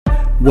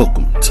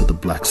Welcome to the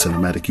Black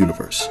Cinematic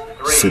Universe.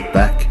 Sit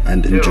back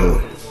and enjoy.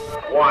 1,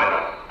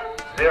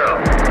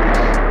 0.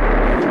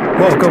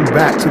 Welcome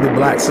back to the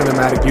Black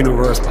Cinematic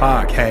Universe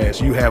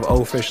podcast. You have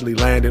officially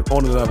landed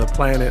on another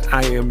planet.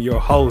 I am your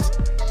host,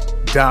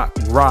 Doc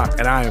Rock,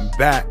 and I am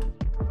back.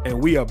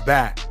 And we are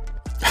back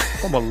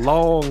from a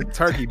long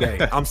turkey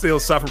day. I'm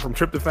still suffering from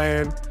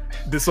tryptophan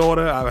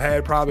disorder. I've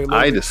had probably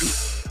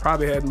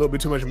had a little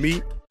bit too much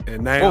meat,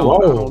 and now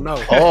I don't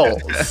know.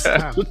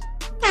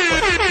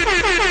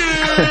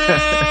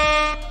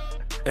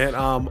 And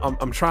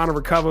I'm trying to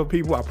recover,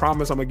 people. I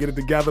promise I'm gonna get it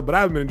together, but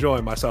I've been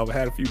enjoying myself. I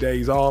had a few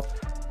days off,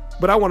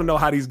 but I want to know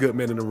how these good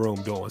men in the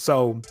room doing.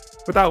 So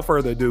without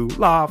further ado,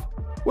 Lav,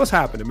 what's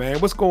happening, man?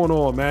 What's going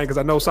on, man? Because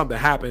I know something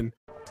happened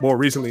more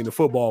recently in the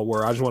football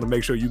world. I just want to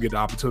make sure you get the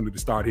opportunity to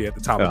start here at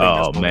the top of the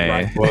Oh, man.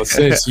 right? Well,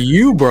 since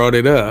you brought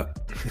it up,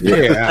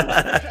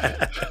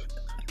 yeah.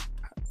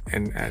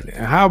 And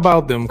how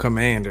about them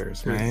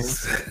Commanders, man?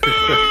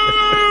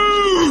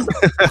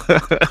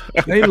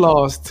 They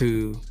lost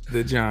to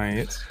the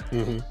Giants,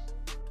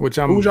 which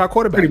I'm. Who's y'all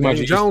quarterback? Pretty much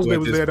Daniel Jones used to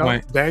was at there, this though.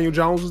 point. Daniel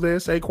Jones was there.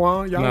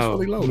 Saquon, y'all was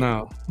fully loaded.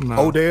 No.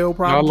 Odell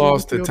probably. Y'all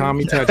lost to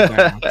Tommy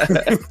Touchdown.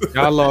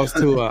 Y'all lost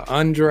to an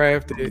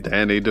undrafted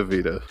Danny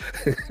DeVito.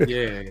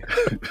 Yeah.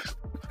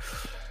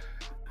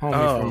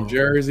 Homie from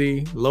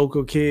Jersey,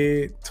 local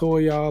kid,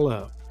 tore y'all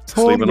up.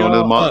 Sleeping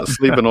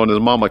on his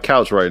mama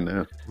couch right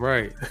now.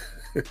 Right.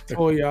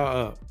 Tore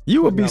y'all up.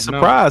 You would be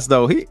surprised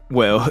though.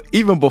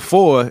 Even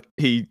before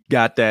he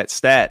got that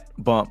stat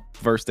bump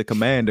versus the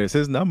Commanders,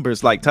 his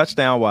numbers, like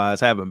touchdown wise,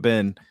 haven't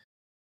been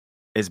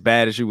as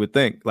bad as you would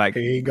think. Like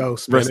here you go,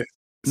 spin it.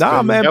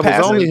 Nah, man, that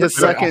passing, was only his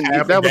second.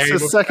 That was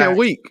his second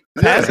week.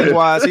 Passing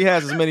wise, he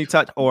has as many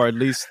or at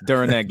least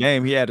during that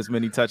game, he had as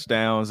many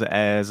touchdowns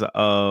as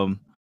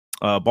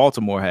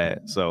Baltimore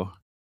had. So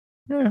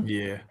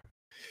yeah.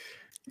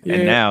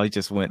 And now he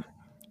just went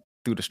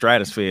through the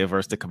stratosphere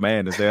versus the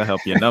Commanders. They'll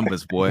help your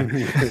numbers, boy.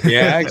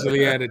 Yeah, I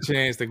actually had a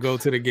chance to go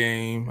to the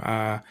game,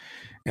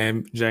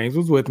 and James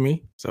was with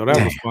me, so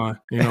that was fun.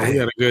 You know, we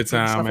had a good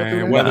time,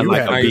 man. Well,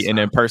 like a beating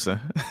in person.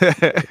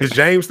 Is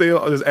James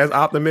still as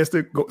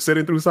optimistic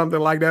sitting through something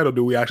like that, or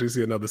do we actually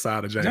see another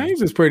side of James?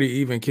 James is pretty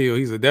even keel.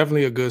 He's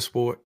definitely a good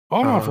sport.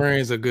 All my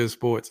friends are good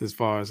sports as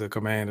far as the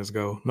Commanders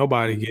go.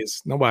 Nobody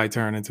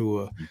turned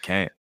into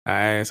an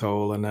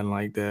asshole or nothing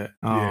like that.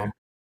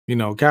 You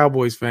know,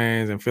 Cowboys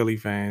fans and Philly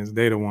fans,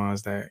 they the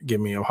ones that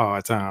give me a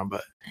hard time.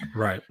 But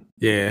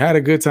had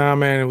a good time,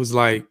 man. It was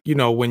like, you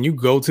know, when you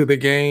go to the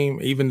game,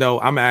 even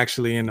though I'm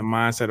actually in the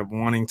mindset of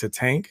wanting to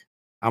tank,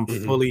 I'm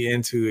fully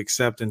into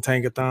accepting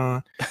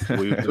tankathon.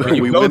 When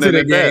you go to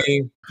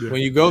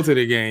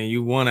the game,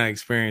 you want to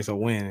experience a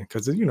win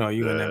because you know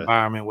you're in an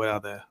environment with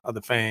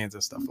other fans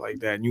and stuff like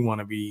that, and you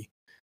want to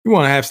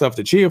have stuff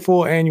to cheer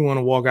for, and you want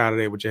to walk out of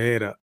there with your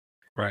head up.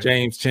 Right.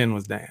 James' chin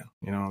was down,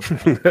 you know.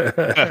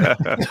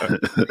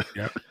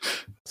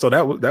 So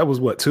that was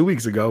what, 2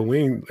 weeks ago.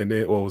 And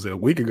then what was it, a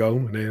week ago?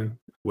 And then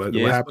what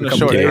happened a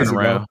couple days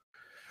ago?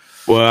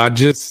 Well,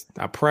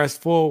 I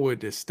pressed forward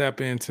to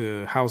step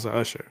into House of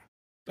Usher.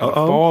 The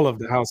fall of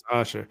the House of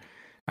Usher.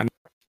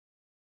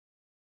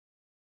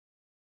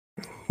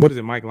 What is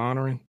it, Mike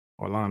Lonergan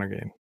or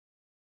Lonergan?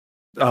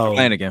 Oh,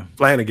 Flanagan.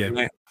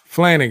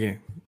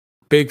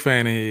 Big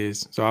fan of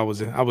his. So I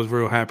was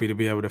real happy to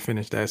be able to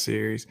finish that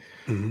series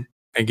and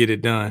get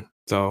it done.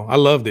 So I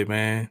loved it,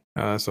 man.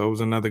 So it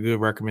was another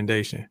good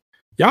recommendation.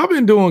 Y'all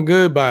been doing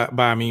good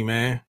by me,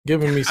 man.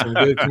 Giving me some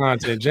good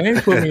content.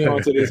 James put me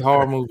onto this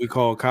horror movie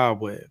called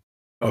Cobweb.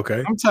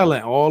 Okay. I'm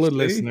telling all the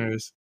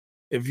listeners,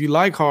 if you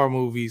like horror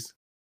movies,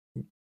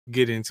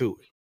 get into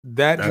it.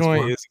 That's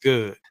joint is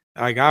good.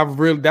 Like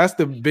that's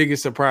the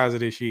biggest surprise of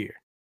this year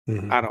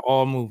out of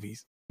all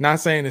movies. Not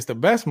saying it's the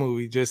best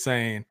movie, just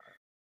saying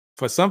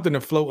for something to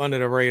float under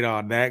the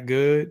radar that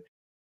good,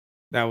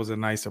 that was a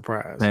nice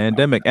surprise.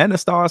 Pandemic and the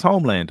stars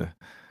Homelander.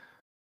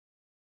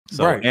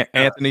 So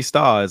Anthony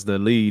Starr is the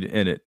lead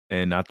in it,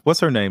 and what's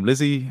her name?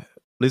 Lizzie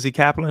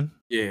Kaplan.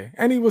 Yeah,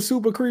 and he was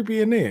super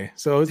creepy in there.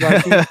 So it's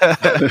like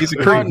he's a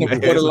creepy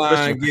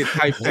borderline get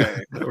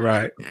typecast,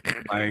 right?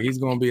 Like he's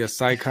gonna be a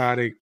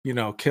psychotic, you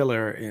know,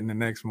 killer in the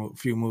next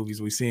few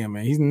movies we see him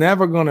in. He's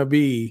never gonna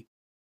be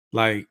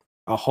like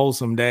a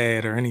wholesome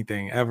dad or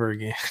anything ever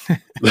again.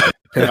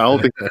 I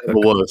don't think that ever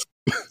was.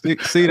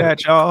 See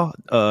that, y'all?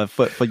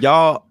 For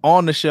y'all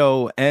on the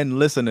show and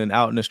listening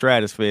out in the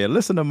stratosphere,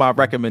 listen to my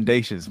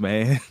recommendations,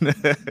 man.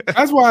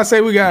 That's why I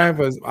say we gotta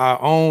have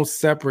our own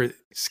separate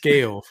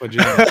scale for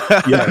James.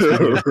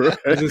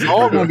 It's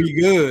all gonna be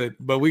good,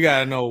 but we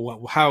gotta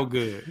know how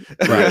good.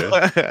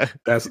 Right.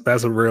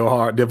 That's a real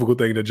hard, difficult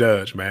thing to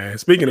judge, man.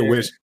 Speaking of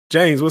which,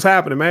 James, what's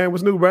happening, man?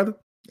 What's new, brother?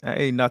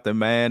 Ain't nothing,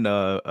 man.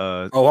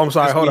 I'm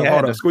sorry. Hold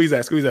on. Squeeze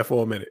that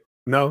for a minute.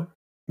 No.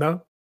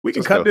 We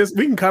can cut this.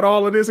 We can cut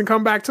all of this and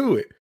come back to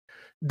it.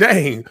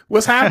 Dang,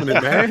 what's happening,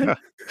 man?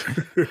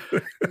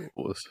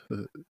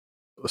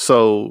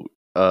 So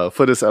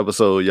for this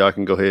episode, y'all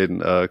can go ahead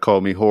and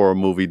call me Horror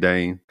Movie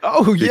Dane.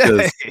 Oh,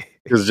 yeah.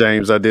 Because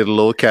James, I did a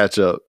little catch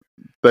up.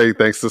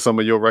 Thanks to some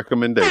of your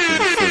recommendations.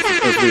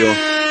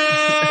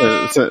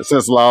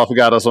 Since Love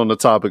got us on the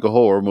topic of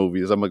horror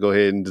movies, I'm gonna go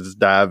ahead and just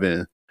dive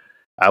in.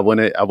 I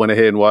went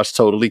ahead and watched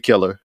Totally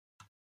Killer,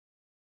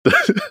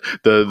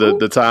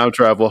 the time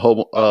travel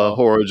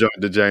horror joint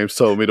that James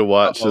told me to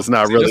watch. It's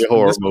not really a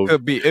horror movie.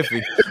 Could be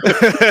iffy.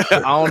 I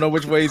don't know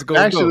which way it's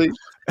going.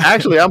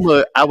 Actually,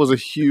 I was a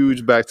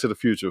huge Back to the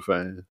Future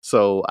fan,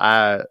 so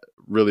I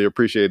really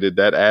appreciated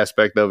that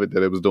aspect of it,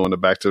 that it was doing the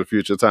Back to the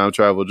Future time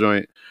travel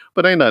joint.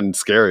 But ain't nothing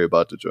scary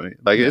about the joint.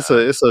 Like it's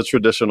a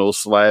traditional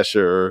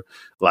slasher.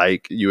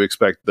 Like you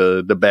expect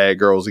the bad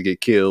girls to get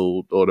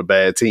killed or the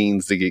bad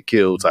teens to get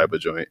killed type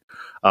of joint.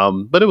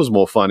 But it was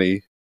more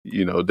funny,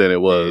 than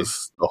it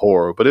was a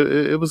horror. But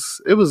it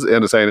was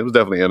entertaining. It was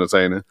definitely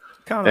entertaining.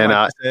 Kind of like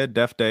I said,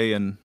 Death Day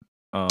and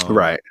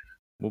right.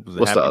 What was it?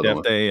 What's Happy the other Death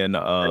one? Day and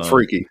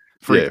Freaky.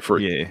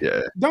 Freaky.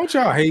 Yeah. Don't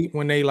y'all hate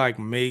when they like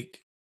make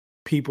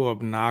people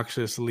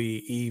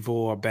obnoxiously evil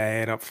or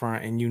bad up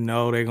front, and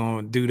they're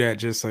gonna do that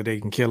just so they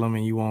can kill them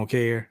and you won't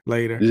care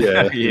later?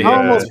 Yeah. I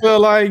almost feel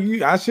like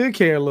I should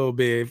care a little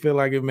bit. I feel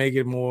like it make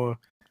it more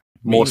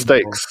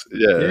stakes.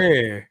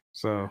 Yeah.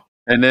 So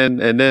and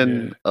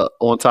then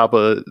on top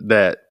of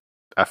that,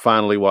 I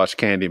finally watched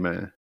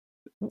Candyman.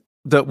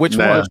 Which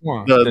one?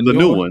 The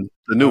new one.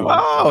 The new one.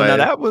 Oh, now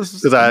that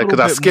was because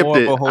I skipped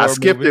it. I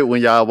skipped it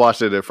when y'all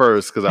watched it at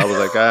first because I was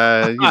like,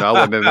 I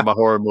wasn't into my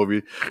horror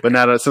movie. But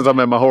now since I'm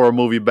in my horror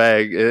movie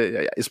bag,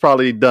 it's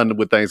probably done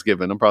with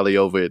Thanksgiving. I'm probably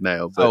over it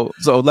now. But.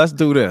 So let's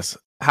do this.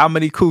 How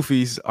many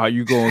koofies are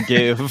you going to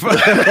give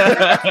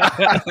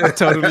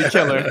Totally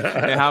Killer?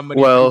 And how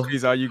many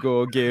koofies are you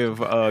going to give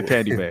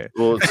Candyman?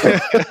 Well,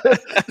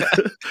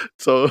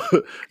 so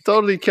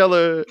Totally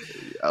Killer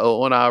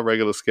on our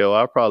regular scale,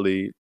 I'll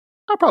probably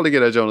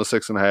get a Jonah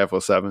 6.5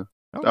 or 7.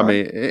 Okay. I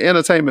mean,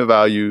 entertainment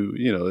value,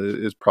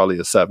 is probably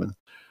a 7,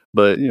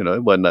 but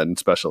it wasn't nothing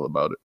special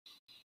about it.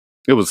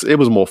 It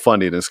was more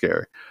funny than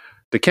scary.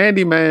 The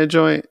Candyman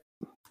joint,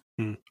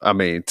 I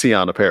mean,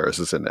 Tiana Paris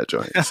is in that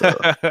joint, so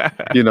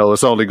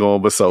it's only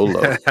going but so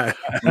low.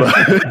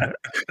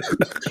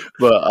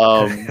 but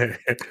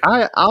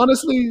I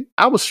honestly,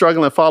 I was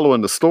struggling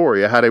following the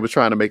story of how they were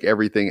trying to make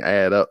everything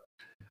add up.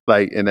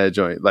 Like in that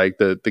joint, like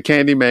the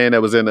Candyman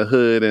that was in the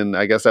hood, and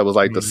I guess that was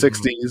like the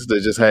 60s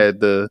that just had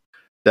the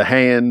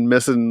hand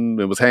missing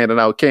and was handing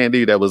out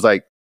candy. That was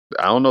like,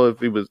 I don't know if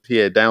he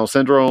had Down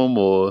syndrome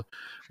or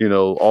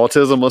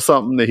autism or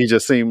something, that he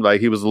just seemed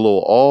like he was a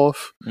little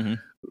off. Mm-hmm.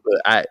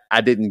 But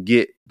I didn't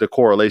get the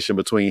correlation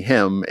between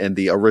him and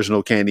the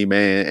original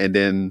Candyman and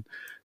then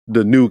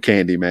the new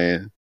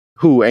Candyman,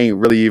 who ain't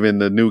really even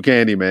the new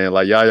Candyman.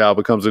 Like Yaya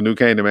becomes a new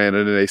Candyman,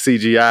 and then they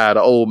CGI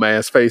the old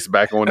man's face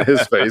back onto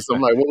his face. I'm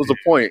like, what was the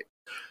point?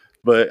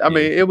 But I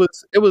mean, it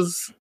was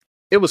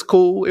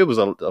cool.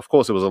 Of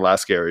course, it was a lot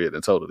scarier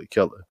than Totally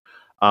Killer.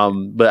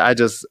 But I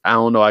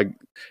don't know.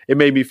 It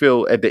made me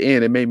feel at the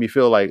end. It made me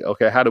feel like,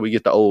 okay, how do we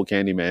get the old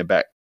Candyman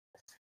back?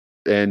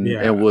 And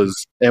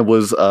was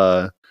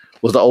the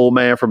old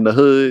man from the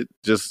hood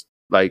just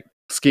like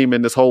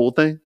scheming this whole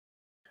thing?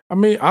 I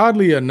mean,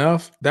 oddly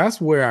enough,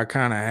 that's where I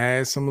kind of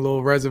had some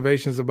little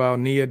reservations about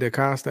Nia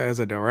DaCosta as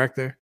a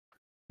director,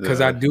 because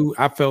I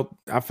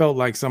felt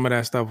like some of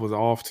that stuff was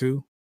off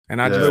too,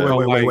 and I just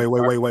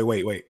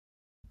wait.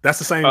 That's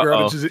the same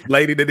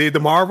lady that did the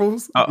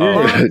Marvels.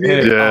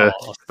 Yeah.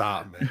 Oh,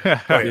 stop, man.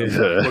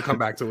 We'll come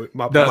back to it.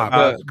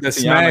 The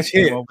smash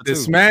hit. The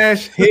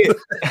smash hit.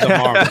 The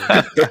Marvels.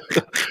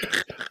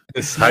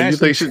 How you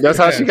think that's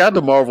how she got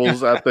the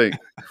Marvels? I think.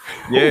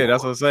 Yeah,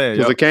 that's what I'm saying. It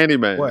was a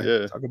Candyman.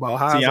 Yeah. Talk about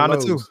highs Tiana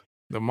and too. lows.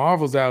 The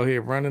Marvels out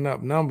here running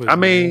up numbers. I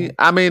mean,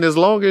 as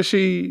long as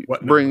she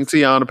brings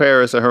Tiana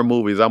Paris in her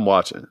movies, I'm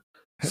watching.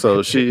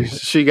 So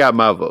she got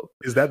my vote.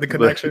 Is that the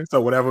connection? So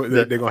whatever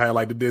they're gonna have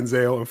like the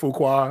Denzel and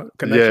Fuqua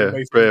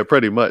connection. Yeah,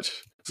 pretty much.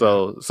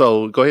 So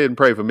go ahead and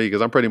pray for me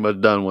because I'm pretty much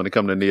done when it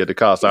comes to Nia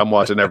DaCosta. I'm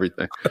watching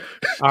everything.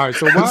 All right.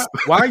 So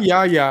why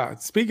Yaya?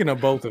 Speaking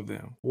of both of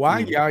them, why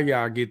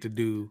Yaya get to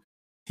do?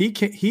 He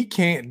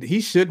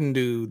shouldn't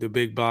do the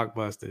big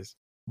blockbusters,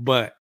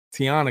 but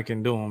Tiana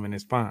can do them and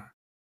it's fine.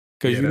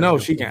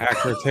 Because she can act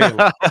her tail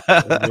off.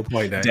 Good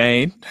point,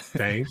 Dane.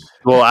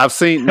 Well, I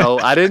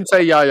didn't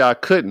say Yaya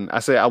couldn't. I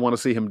said I want to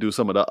see him do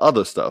some of the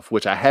other stuff,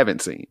 which I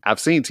haven't seen. I've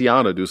seen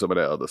Tiana do some of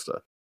that other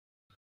stuff.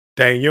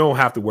 Dane, you don't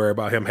have to worry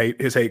about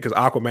his hate because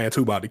Aquaman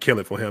 2 about to kill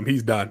it for him.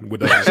 He's done with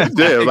that.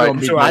 Yeah, like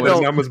I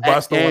don't numbers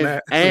bust on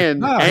that.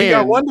 And he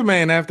got Wonder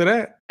Man after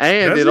that.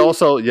 And does it he?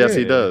 also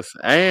he does.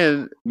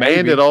 And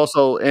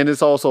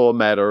it's also a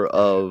matter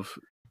of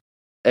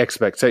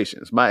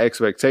expectations. My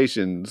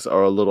expectations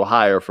are a little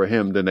higher for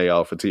him than they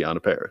are for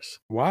Tiana Paris.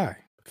 Why?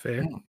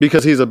 Fair.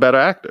 Because he's a better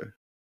actor.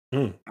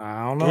 I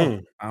don't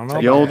know.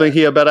 You don't think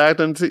he's a better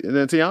actor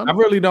than Tiana? I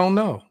really don't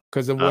know.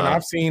 Because when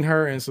I've seen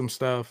her in some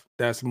stuff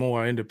that's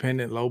more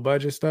independent, low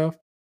budget stuff,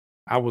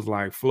 I was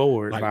like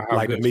floored by how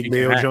like good the Meek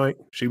Mill joint.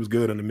 She was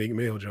good on the Meek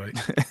Mill joint.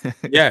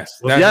 Yes,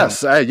 yeah.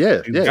 So,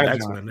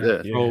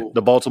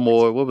 the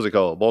Baltimore, what was it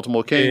called?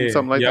 Baltimore King,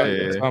 something like that.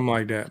 Yeah, something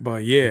like that.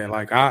 But yeah,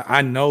 like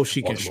I know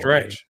she can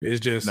stretch.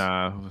 It's just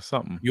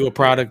something. You a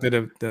product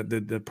of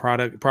the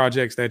product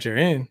projects that you're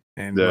in,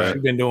 and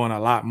she's been doing a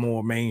lot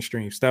more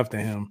mainstream stuff than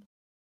him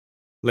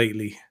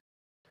lately.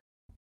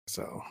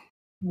 So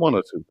one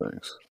or two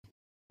things.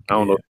 I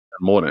don't know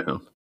more than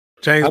him.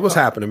 James, what's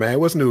happening, man?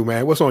 What's new,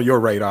 man? What's on your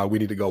radar? We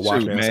need to go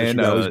watch, man. Since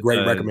you got these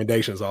great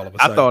recommendations all of a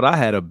sudden. I thought I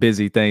had a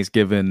busy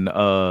Thanksgiving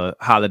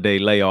holiday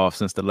layoff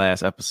since the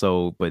last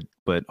episode, but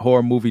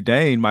horror movie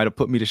Dane might have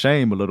put me to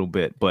shame a little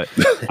bit. But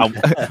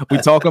we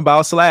talking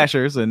about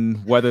slashers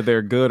and whether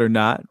they're good or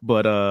not.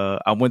 But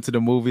I went to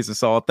the movies and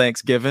saw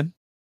Thanksgiving.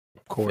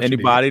 Of course,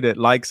 anybody that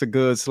likes a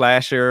good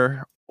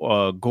slasher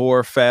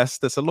gore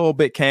fest that's a little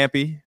bit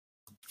campy,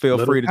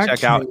 feel free to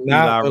check out.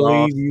 I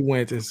believe you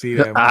went to see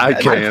that. I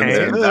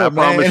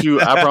promise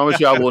you,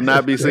 I will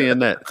not be seeing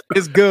that.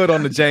 It's good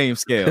on the James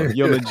scale.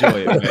 You'll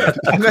enjoy it, man.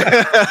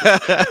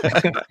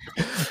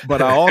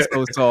 But I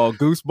also saw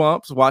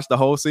Goosebumps. Watched the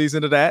whole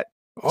season of that.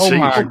 Oh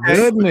my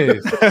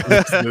goodness!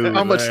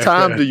 How much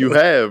time do you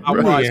have,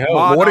 bro?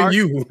 More than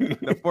you.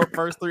 The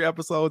first 3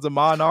 episodes of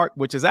Monarch,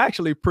 which is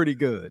actually pretty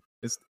good.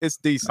 It's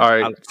decent. All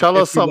right, tell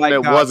us something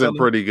that wasn't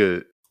pretty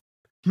good.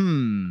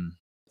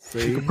 So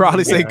you could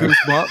probably say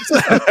Goosebumps.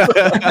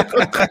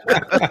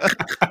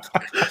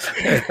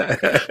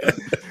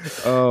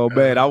 Oh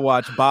man, I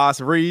watched Boss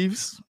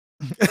Reeves.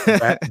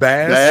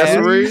 Bass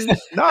Reeves?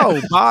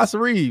 No, Boss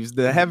Reeves,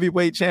 the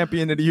heavyweight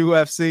champion of the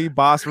UFC,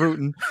 Boss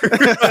Rutan.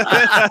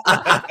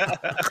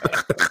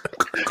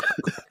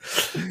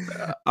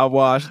 I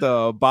watched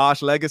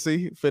Bosch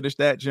Legacy, finished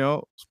that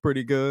jump. It's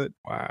pretty good.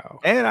 Wow.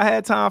 And I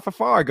had time for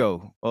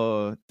Fargo.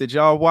 Did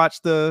y'all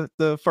watch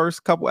the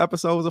first couple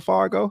episodes of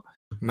Fargo?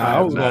 No,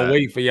 I was gonna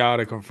wait for y'all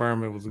to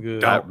confirm it was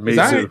good. Me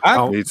too. I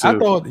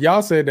thought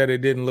y'all said that it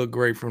didn't look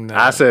great from that.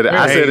 I said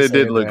it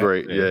didn't look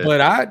great. Yeah,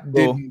 but I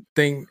didn't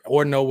think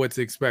or know what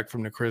to expect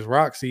from the Chris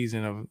Rock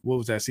season of what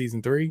was that,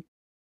 season 3?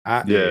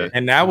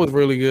 And that was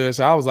really good.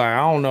 So I was like, I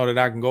don't know that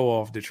I can go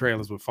off the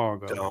trailers with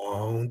Fargo.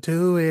 Don't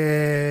do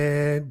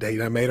it. They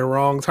done made a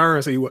wrong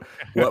turn. See what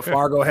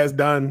Fargo has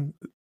done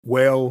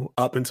well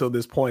up until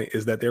this point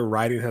is that their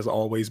writing has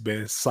always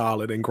been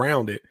solid and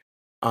grounded.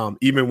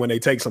 Even when they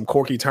take some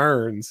quirky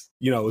turns,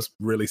 it's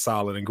really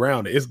solid and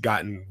grounded. It's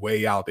gotten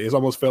way out there. It's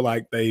almost feel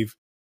like they've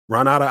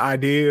run out of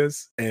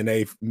ideas and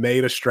they've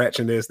made a stretch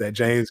in this that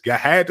James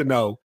had to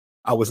know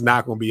I was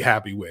not going to be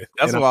happy with.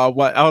 That's why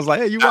I was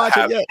like, hey, you watch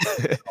it yet?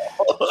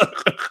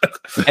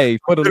 Hey,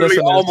 for the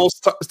listeners,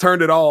 almost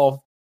turned it off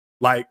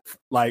like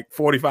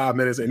 45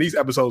 minutes. And these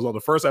episodes, the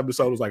first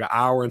episode was like an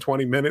hour and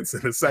 20 minutes.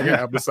 And the second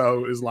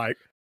episode is like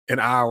an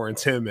hour and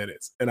 10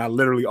 minutes, and I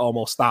literally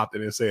almost stopped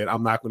it and said,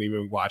 "I'm not going to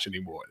even watch any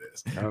more of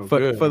this." For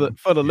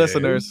the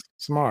listeners,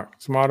 smart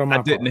on my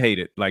part. Didn't hate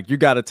it. Like, you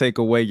got to take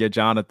away your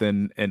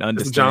Jonathan and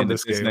understand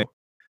this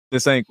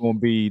ain't going to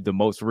be the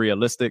most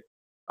realistic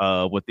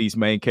with these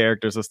main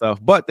characters and stuff.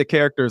 But the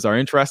characters are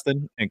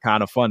interesting and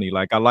kind of funny.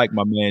 Like, I like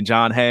my man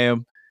John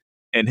Hamm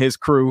and his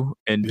crew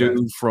and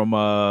dude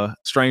from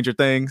Stranger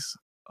Things.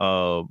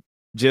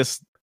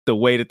 Just the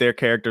way that their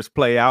characters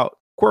play out,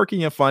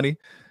 quirky and funny.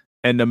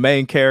 And the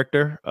main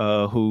character,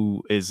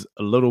 who is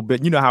a little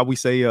bit, how we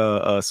say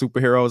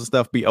superheroes and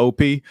stuff be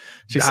OP. She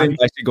seems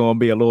like she's gonna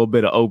be a little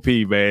bit of OP,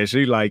 man.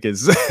 She like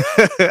is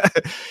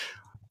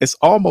it's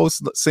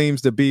almost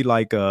seems to be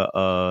like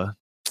a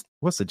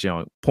what's the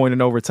joint? Point of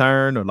No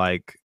Return or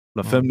like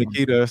La Femme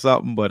Nikita or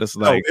something, but it's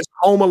like it's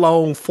Home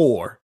Alone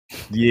 4.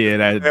 Yeah,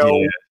 that's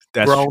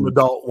grown true.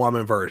 Adult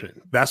woman version.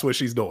 That's what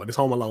she's doing. It's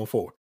Home Alone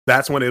 4.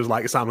 That's when it was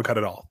like it's time to cut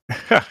it off.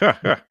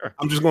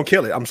 I'm just gonna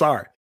kill it. I'm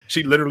sorry.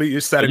 She literally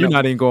is setting. You're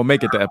not even gonna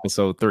make it to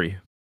episode 3.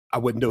 I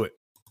wouldn't do it.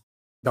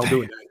 Don't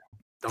do it.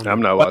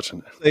 I'm not watching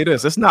it. Say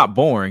this: it's not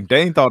boring.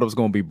 Dane thought it was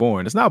gonna be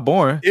boring. It's not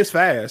boring. It's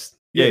fast.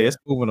 Yeah, it's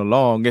moving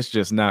along. It's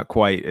just not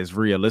quite as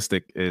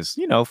realistic as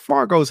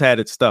Fargo's had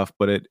its stuff,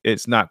 but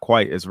it's not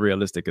quite as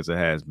realistic as it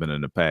has been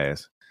in the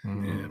past.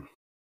 Yeah.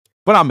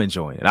 But I'm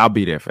enjoying it. I'll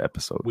be there for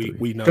episode 3.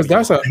 We know because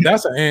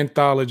that's an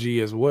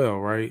anthology as well,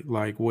 right?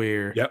 Like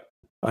where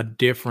a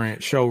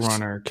different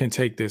showrunner can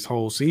take this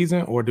whole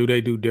season, or do they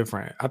do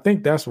different? I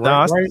think that's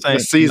right. No, right?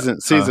 Season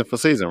for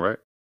season, right?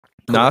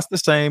 No, it's the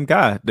same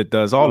guy that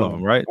does all of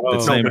them, right?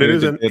 But it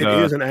is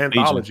an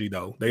anthology,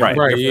 though. They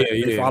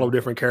they follow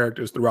different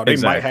characters throughout. They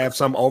might have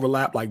some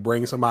overlap, like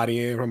bring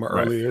somebody in from an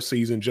earlier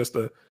season, just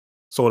to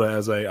sort of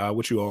as a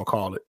what you all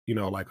call it,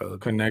 like a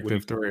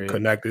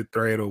connected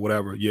thread or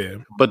whatever. Yeah,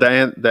 but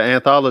the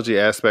anthology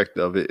aspect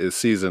of it is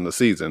season to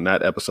season,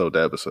 not episode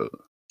to episode.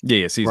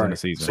 Yeah, season to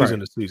season. Season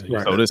to season.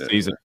 Right. So this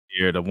season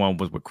here, the one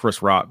was with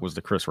Chris Rock was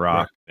the Chris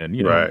Rock, and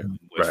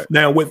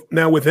Now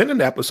within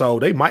an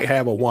episode, they might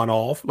have a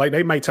one-off, like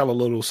they might tell a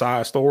little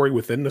side story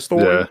within the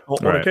story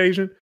on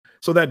occasion.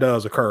 So that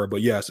does occur,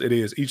 but yes, it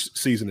is. Each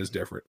season is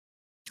different.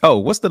 Oh,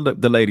 what's the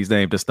lady's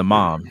name? Just the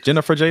mom,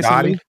 Jennifer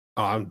Jason Leigh?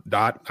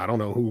 Dot. I don't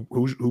know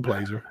who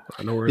plays her.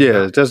 I know her.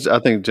 Yeah, I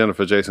think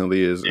Jennifer Jason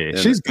Leigh is. Yeah,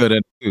 she's good in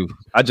it too.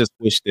 I just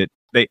wish that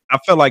I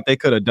feel like they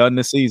could have done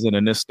this season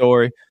and this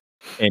story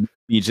and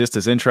be just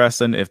as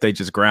interesting if they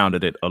just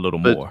grounded it a little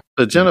more.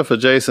 But Jennifer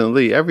Jason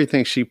Leigh,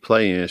 everything she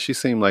playing, she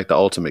seemed like the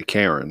ultimate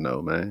Karen,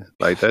 though, man.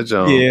 Like that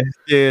John.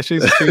 Yeah,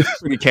 she's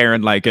pretty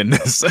Karen-like in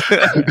this.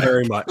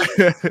 Very much.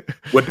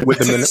 with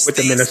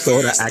the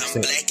Minnesota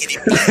accent.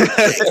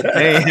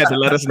 They had to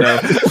let us know.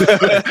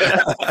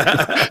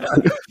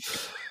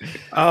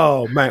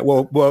 Oh man,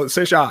 well,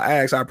 since y'all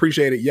asked, I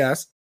appreciate it.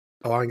 Yes.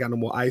 Oh, I ain't got no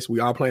more ice. We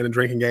are playing a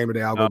drinking game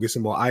today. I'll go get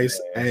some more ice.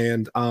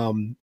 And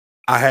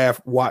I have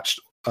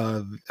watched.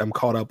 I'm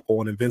caught up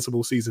on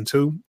Invincible season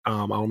 2. I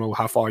don't know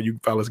how far you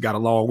fellas got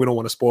along. We don't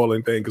want to spoil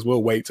anything because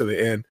we'll wait to the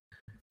end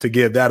to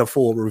give that a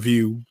full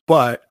review.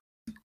 But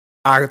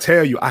I can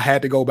tell you, I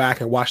had to go back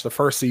and watch the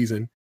first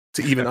season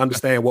to even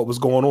understand what was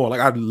going on.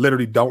 Like I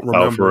literally don't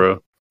remember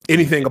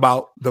anything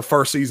about the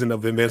first season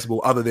of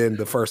Invincible other than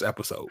the first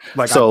episode.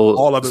 Like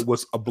all of it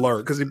was a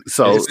blur. Because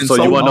so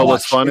you want to know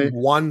what's funny?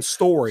 One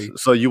story.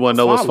 So you want to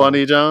know what's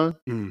funny, John?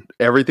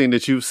 Everything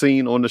that you've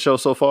seen on the show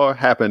so far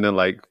happened in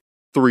like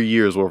 3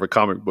 years worth of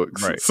comic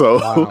books. Right.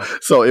 So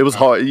so it was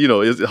hard,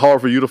 it's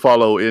hard for you to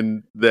follow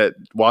in that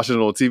watching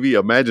it on TV.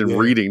 Imagine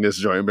reading this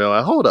joint and being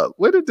like, hold up,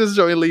 where did this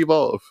joint leave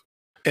off?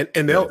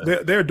 And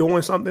they're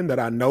doing something that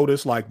I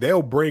noticed, like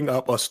they'll bring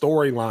up a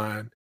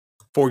storyline.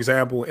 For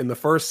example, in the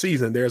first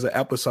season, there's an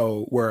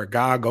episode where a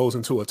guy goes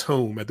into a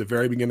tomb at the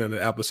very beginning of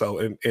the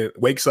episode and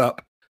wakes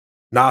up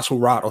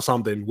Nosferatu or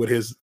something with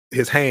his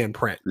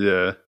handprint.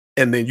 Yeah.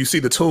 And then you see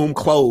the tomb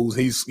close.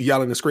 He's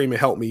yelling and screaming,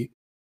 help me.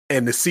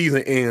 And the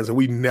season ends and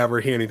we never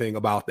hear anything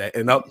about that.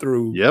 And up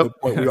through the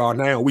point we are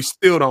now, we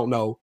still don't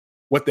know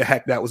what the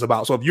heck that was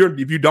about. So if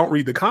you don't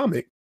read the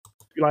comic,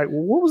 you're like,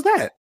 well, what was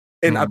that?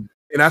 And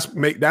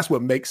that's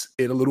what makes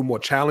it a little more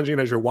challenging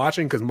as you're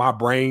watching, because my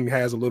brain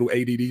has a little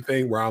ADD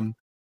thing where I'm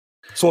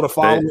sort of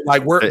following,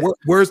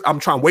 where's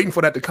I'm waiting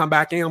for that to come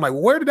back in. I'm like,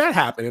 where did that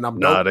happen? And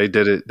they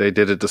did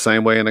it the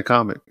same way in the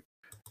comic.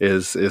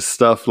 Is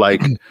stuff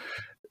like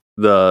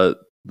the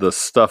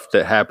stuff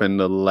that happened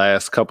the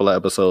last couple of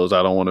episodes.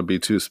 I don't want to be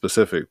too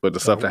specific, but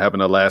the stuff that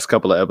happened the last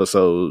couple of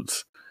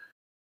episodes,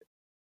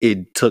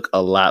 it took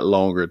a lot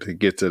longer to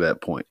get to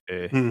that point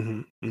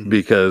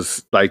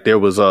because like there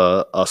was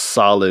a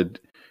solid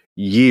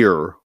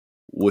year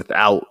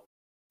without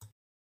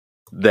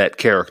that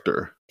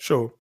character.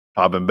 Sure.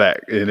 Popping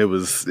back, and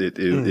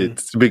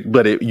it's big,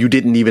 but you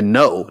didn't even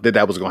know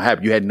that was going to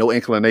happen. You had no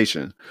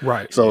inclination,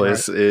 right? So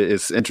it's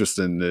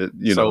interesting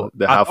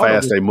that how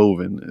fast they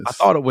moving. I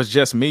thought it was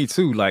just me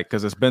too, like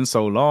because it's been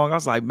so long. I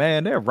was like,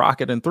 man, they're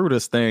rocketing through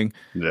this thing,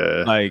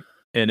 like,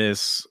 and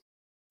it's.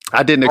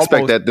 I didn't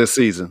expect that this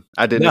season.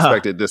 I didn't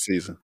expect it this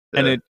season,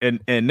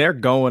 and they're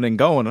going and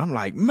going. I'm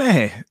like,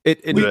 man,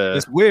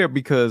 it's weird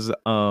because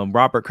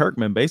Robert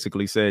Kirkman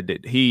basically said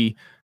that he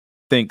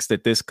thinks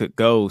that this could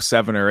go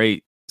 7 or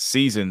 8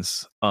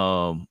 seasons,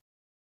 but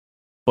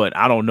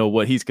I don't know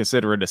what he's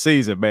considering a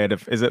season, man.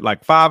 Is it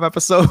like 5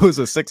 episodes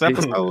or 6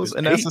 episodes,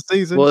 and that's a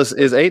season? Well,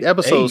 it's 8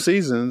 episode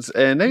seasons,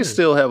 and they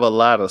still have a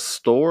lot of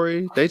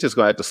story. They just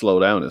gonna have to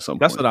slow down at some point.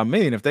 That's what I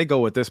mean. If they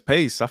go at this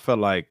pace, I feel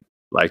like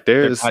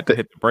there's to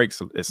hit the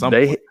brakes at some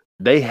point.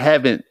 They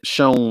haven't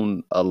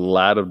shown a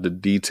lot of the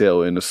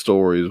detail in the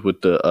stories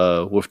with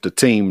the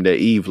team that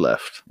Eve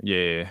left.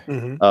 Yeah,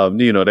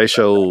 they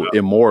show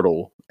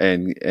Immortal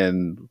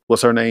and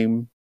what's her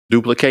name?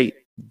 Duplicate.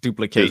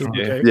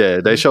 Yeah,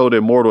 they showed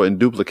Immortal and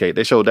Duplicate.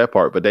 They showed that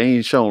part, but they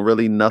ain't shown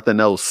really nothing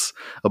else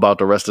about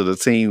the rest of the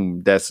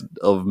team that's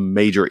of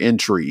major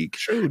intrigue.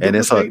 True, and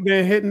it's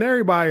been hitting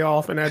everybody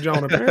off in that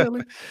joint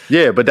apparently.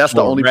 Yeah, but that's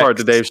the only part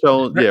that they've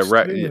shown.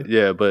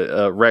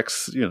 But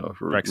Rex,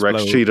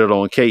 Rex cheated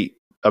on Kate.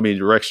 I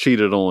mean, Rex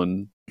cheated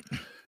on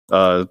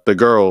the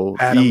girl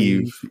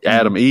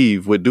Adam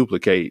Eve with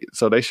Duplicate.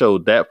 So they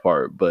showed that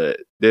part, but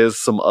there's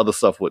some other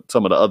stuff with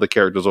some of the other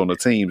characters on the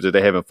teams that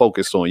they haven't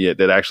focused on yet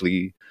that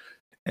actually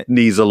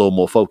needs a little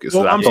more focus.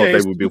 Well, I thought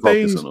they would be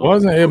focusing on.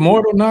 Wasn't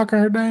Immortal knocking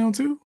her down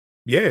too?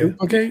 Yeah.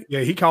 Okay. Yeah,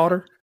 he caught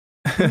her.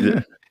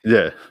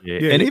 Yeah.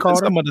 And even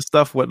some of the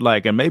stuff with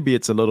and maybe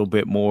it's a little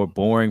bit more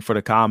boring for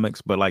the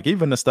comics, but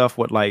even the stuff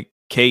with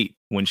Kate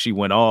when she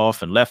went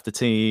off and left the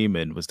team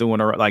and was doing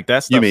her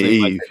that stuff.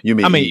 You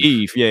mean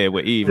Eve? Yeah,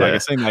 with Eve. Yeah.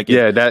 It seemed like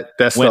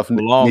that stuff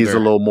needs a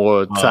little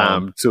more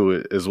time to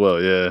it as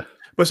well. Yeah.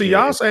 But see,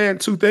 y'all saying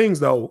 2 things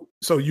though.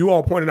 So you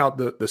all pointed out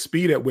the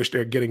speed at which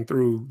they're getting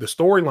through the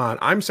storyline.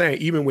 I'm saying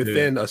even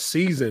within a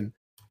season,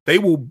 they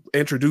will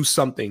introduce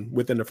something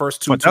within the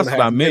first 2. That's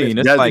what I mean.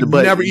 It's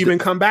never even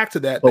come back to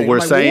that. But we're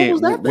saying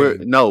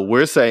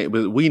we're saying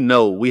we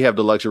know we have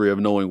the luxury of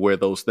knowing where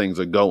those things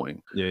are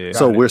going. Yeah.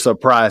 So we're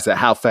surprised at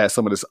how fast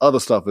some of this other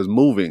stuff is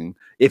moving.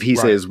 If he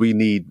says we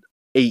need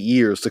 8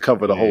 years to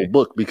cover the whole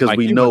book, because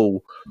we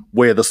know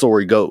where the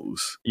story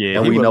goes. Yeah,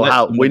 and we know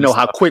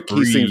how quick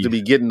he seems to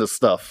be getting the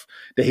stuff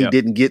that he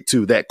didn't get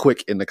to that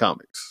quick in the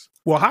comics.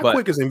 Well, how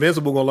quick is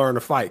Invincible gonna learn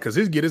to fight? Because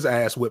he's get his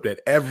ass whipped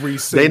at every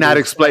single. They not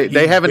explain.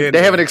 They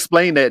haven't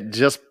explained that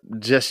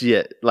just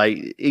yet. Like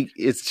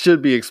it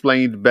should be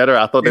explained better.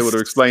 I thought they would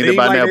have explained it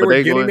by now, but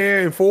they getting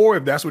there in 4.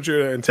 If that's what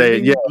you're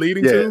intending,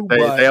 leading to.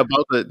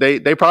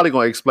 They probably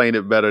gonna explain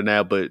it better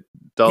now, but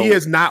he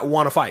has not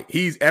won a fight.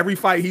 Every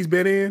fight he's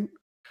been in.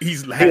 He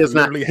has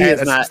not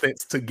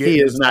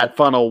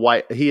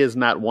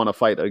won a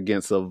fight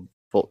against a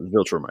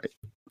Viltrumite.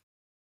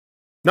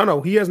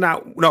 No, he has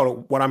not.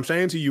 No, what I'm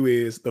saying to you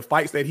is the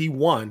fights that he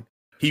won,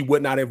 he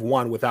would not have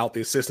won without the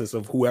assistance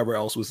of whoever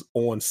else was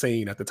on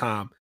scene at the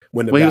time.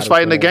 When he was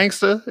fighting the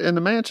gangster in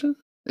the mansion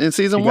in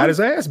season 1, he got his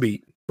ass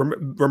beat.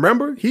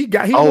 Remember,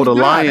 the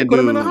lion dude. Put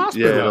him in the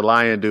hospital. Yeah, the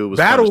lion dude was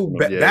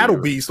battle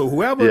beast or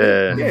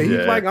whoever.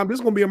 He's like, this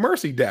is gonna be a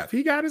mercy death.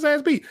 He got his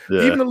ass beat.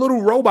 Yeah. Even the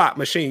little robot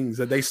machines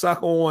that they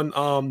suck on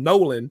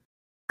Nolan.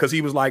 Because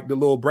he was like the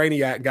little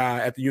brainiac guy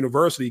at the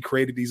university,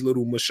 created these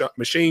little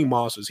machine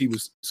monsters. He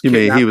was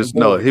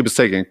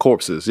taking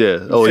corpses. Yeah.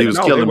 He was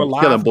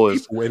killing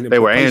boys. They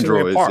were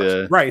androids.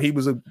 Yeah. Right. He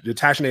was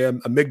attaching their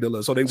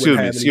amygdala, so they wouldn't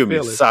have any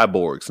feelings.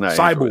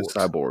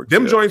 Cyborgs.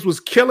 Them joints was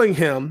killing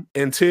him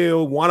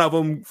until one of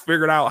them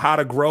figured out how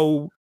to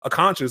grow a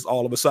conscience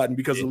all of a sudden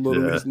because of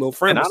his little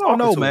friend. And I don't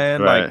know,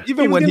 man. Right. Like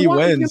even when he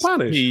wins,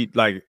 he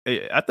like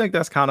I think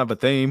that's kind of a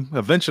theme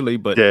eventually.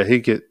 But he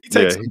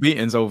takes some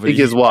beatings over. He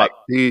gets whopped.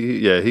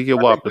 He get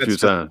whopped a few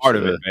times. Part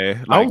of it,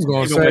 man. Like, I was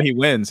going to say when he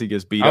wins, he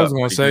gets beat. I was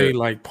going to say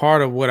like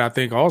part of what I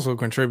think also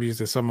contributes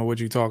to some of what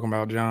you're talking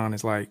about, John,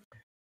 is like,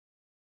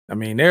 I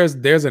mean,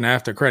 there's an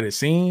after credit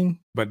scene,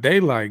 but they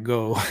like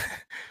go.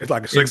 It's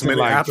like a 6-minute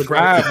after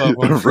credit.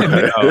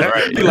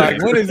 Right. You're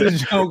like, when is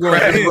this show going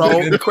to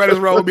end? The credits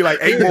roll would be like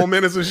 8 more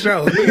minutes of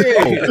show.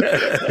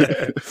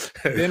 Then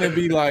it'd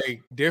be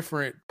like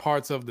different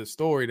parts of the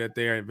story that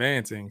they're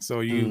advancing.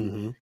 So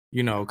you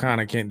kind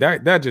of can't.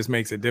 That just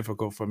makes it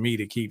difficult for me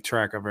to keep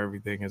track of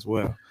everything as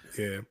well.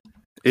 Yeah.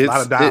 It's a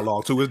lot of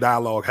dialogue too. It's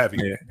dialogue heavy.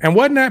 Yeah. And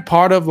wasn't that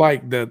part of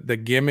like the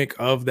gimmick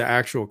of the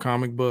actual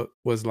comic book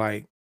was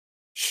like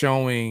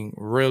showing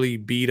really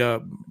beat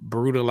up,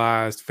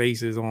 brutalized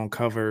faces on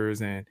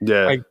covers and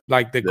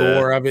like the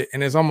gore of it.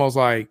 And it's almost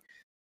like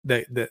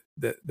the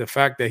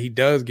fact that he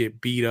does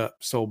get beat up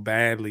so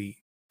badly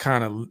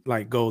kind of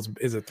like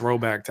is a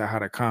throwback to how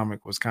the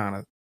comic was kind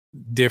of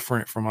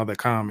different from other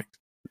comics.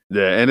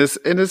 Yeah, and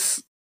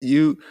it's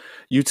you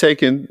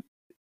take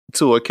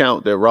into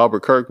account that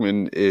Robert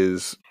Kirkman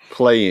is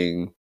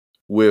playing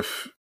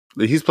loose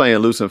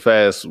and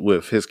fast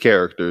with his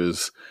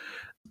characters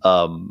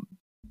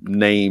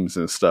names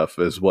and stuff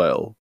as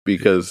well,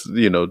 because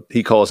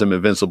he calls him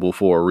Invincible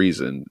for a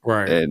reason,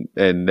 right? And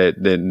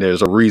then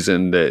there's a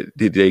reason that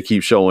they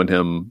keep showing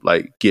him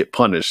like get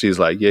punished. He's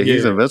like,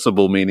 he's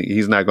invincible, meaning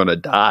he's not going to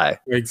die.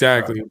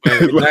 Exactly.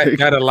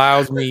 That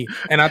allows me,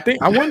 and I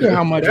wonder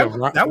how much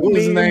that was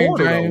his name,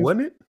 James,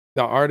 wasn't it?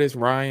 The artist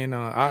Ryan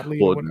Otley.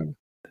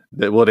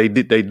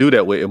 They do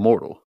that with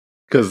Immortal.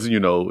 Because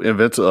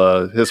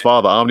his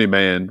father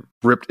Omni-Man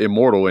ripped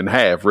Immortal in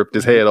half, ripped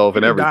his head off,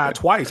 and everything. Died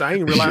twice. I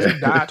didn't realize he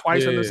died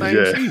twice in the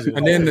same season.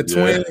 And then the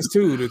twins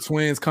too. The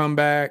twins come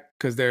back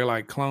because they're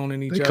like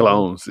cloning each other.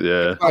 Clones,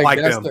 yeah. I like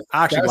them.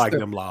 I actually like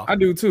them, Law. I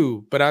do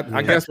too. But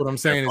I guess what I'm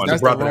saying is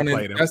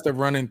that's the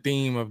running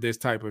theme of this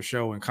type of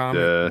show and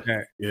comic.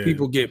 That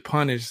people get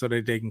punished so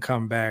that they can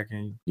come back,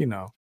 and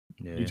you're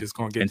just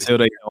gonna get until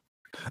they don't.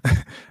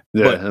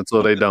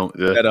 Until they don't.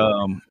 Yeah.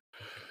 That,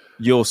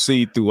 you'll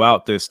see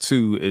throughout this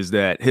too is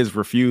that his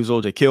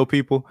refusal to kill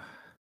people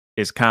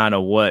is kind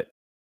of what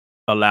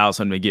allows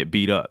him to get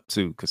beat up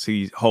too, because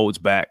he holds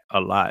back a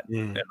lot.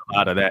 And a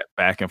lot of that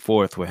back and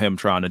forth with him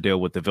trying to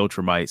deal with the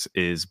Viltrumites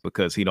is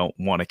because he don't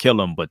want to kill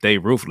them, but they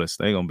ruthless.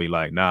 They gonna be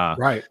like, nah,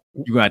 right,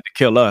 you gonna have to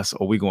kill us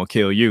or we gonna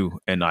kill you,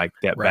 and like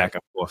that back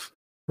and forth.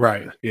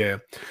 Right. Yeah.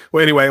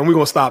 Well, anyway, and we're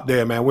going to stop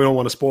there, man. We don't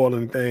want to spoil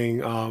anything.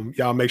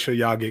 Y'all make sure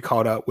y'all get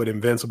caught up with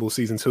Invincible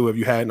season 2. If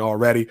you hadn't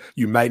already,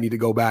 you might need to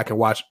go back and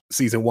watch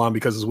season 1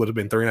 because it would have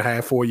been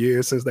 3.5, 4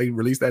 years since they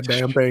released that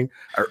damn thing.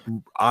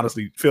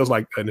 Honestly, feels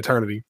like an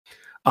eternity.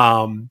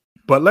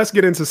 But let's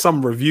get into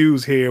some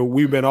reviews here.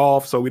 We've been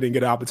off, so we didn't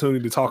get an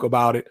opportunity to talk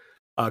about it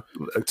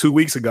 2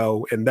 weeks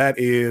ago, and that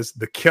is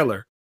The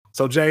Killer.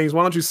 So, James,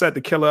 why don't you set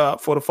The Killer up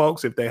for the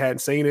folks if they hadn't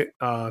seen it?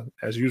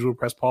 As usual,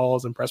 press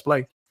pause and press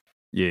play.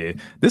 Yeah,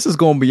 this is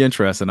going to be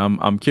interesting.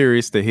 I'm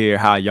curious to hear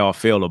how y'all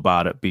feel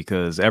about it,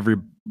 because every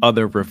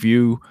other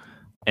review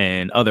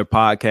and other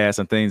podcasts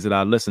and things that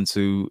I listen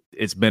to,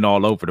 it's been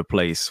all over the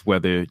place,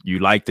 whether you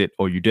liked it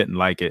or you didn't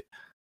like it.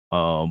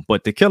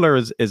 But The Killer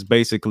is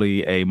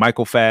basically a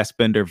Michael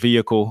Fassbender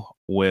vehicle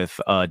with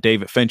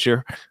David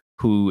Fincher,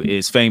 who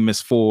is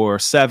famous for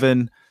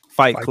Seven,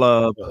 Fight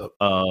Club,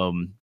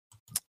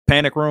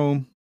 Panic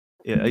Room.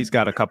 Yeah, he's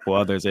got a couple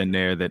others in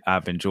there that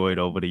I've enjoyed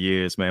over the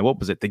years, man. What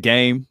was it? The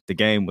Game? The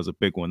Game was a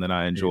big one that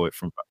I enjoyed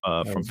from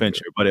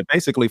Fincher. But it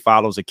basically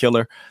follows a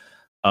killer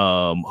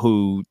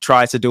who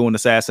tries to do an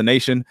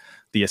assassination.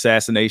 The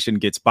assassination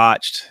gets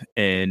botched.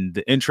 And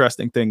the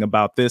interesting thing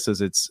about this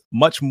is it's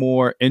much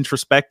more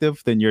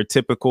introspective than your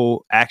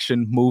typical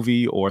action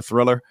movie or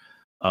thriller.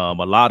 A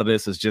lot of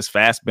this is just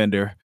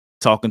Fassbender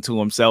talking to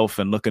himself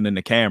and looking in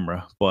the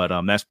camera. But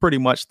that's pretty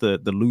much the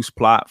loose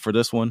plot for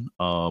this one.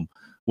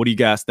 What do you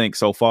guys think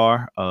so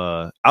far?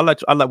 I'll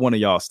let one of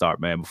y'all start,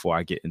 man, before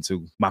I get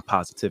into my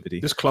positivity.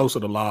 It's closer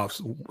to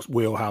Love's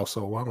wheelhouse,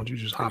 so why don't you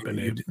just hop in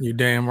there? You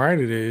damn right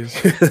it is.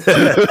 This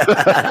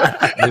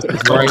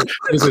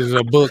is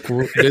a book.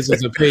 This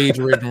is a page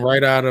written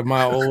right out of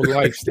my old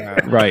lifestyle.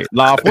 Right,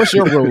 Love. What's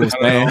your rules,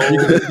 man?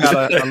 You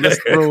got a list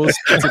of rules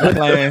to the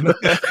plan.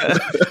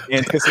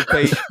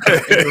 Anticipate,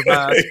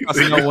 improvise,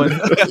 trust no one.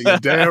 You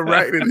damn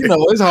right.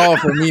 It's hard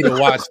for me to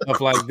watch stuff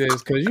like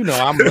this because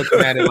I'm looking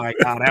at it like,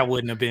 oh, that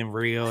wouldn't have been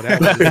real.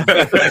 That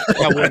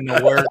wouldn't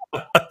have worked.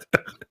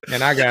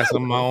 And I got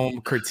some of my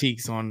own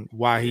critiques on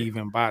why he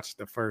even botched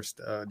the first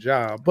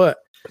job. But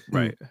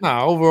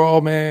overall,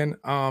 man,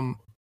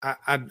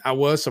 I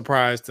was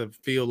surprised to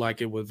feel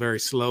like it was very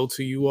slow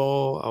to you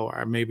all,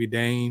 or maybe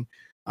Dane,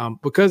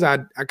 because I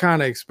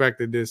kind of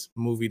expected this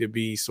movie to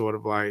be sort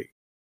of like,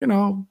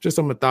 just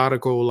a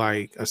methodical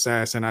like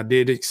assassin. I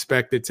did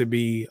expect it to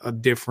be a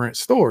different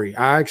story.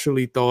 I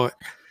actually thought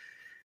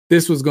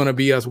this was going to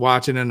be us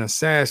watching an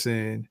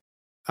assassin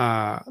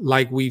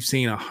like we've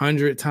seen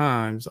 100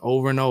 times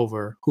over and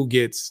over, who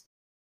gets,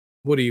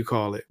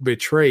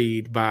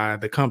 betrayed by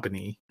the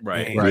company.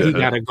 Right. And he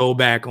got to go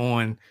back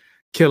on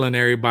killing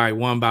everybody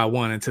one by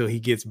one until he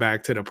gets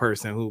back to the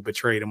person who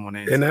betrayed him on the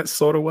inside. And that's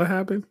sort of what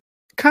happened?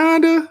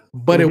 Kinda,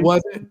 but it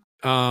wasn't.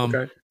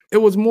 Okay.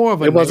 It was more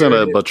of a. It wasn't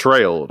a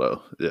betrayal,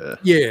 though. Yeah.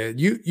 Yeah.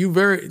 You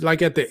very,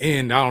 like at the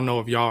end, I don't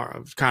know if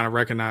y'all kind of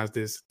recognize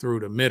this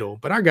through the middle,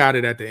 but I got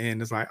it at the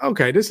end. It's like,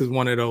 okay, this is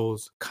one of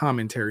those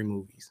commentary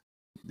movies.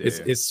 Yeah.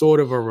 It's sort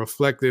of a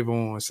reflective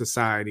on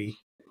society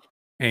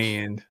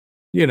and,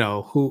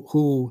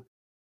 who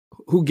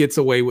gets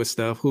away with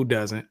stuff, who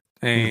doesn't.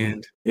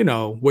 And,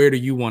 where do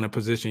you want to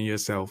position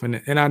yourself?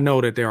 And I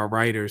know that there are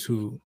writers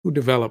who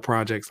develop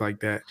projects like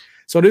that.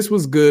 So this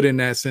was good in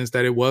that sense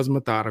that it was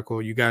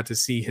methodical. You got to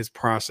see his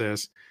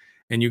process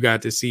and you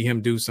got to see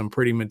him do some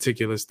pretty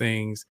meticulous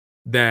things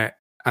that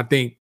I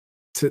think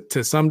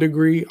to some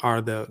degree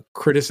are the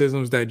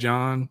criticisms that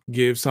John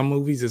gives some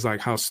movies, is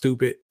like how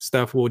stupid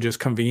stuff will just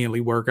conveniently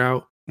work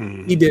out.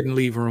 Mm-hmm. He didn't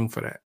leave room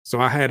for that.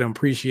 So I had an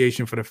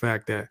appreciation for the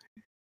fact that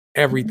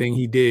everything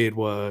he did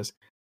was,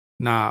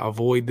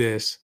 avoid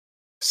this,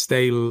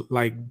 stay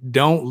like,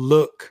 don't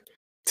look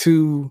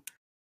too,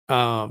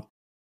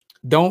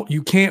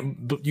 you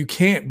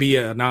can't be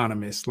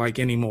anonymous like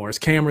anymore. It's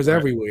cameras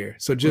everywhere.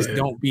 So just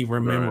don't be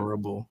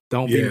memorable.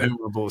 Don't be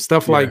memorable.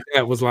 Stuff like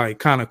that was like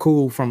kind of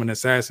cool from an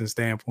assassin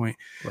standpoint.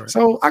 Right.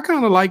 So I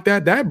kind of like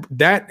that.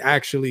 That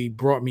actually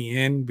brought me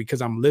in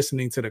because I'm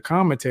listening to the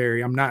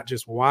commentary. I'm not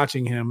just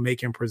watching him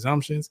making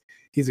presumptions.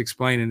 He's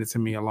explaining it to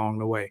me along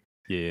the way.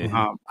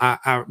 Yeah.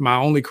 I my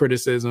only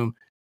criticism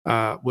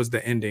was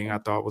the ending. I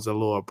thought was a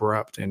little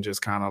abrupt and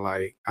just kind of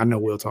like, I know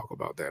we'll talk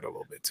about that a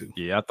little bit too.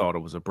 Yeah, I thought it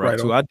was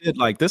abrupt too. I did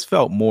like this,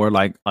 felt more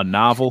like a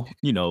novel.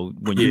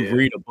 When you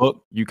read a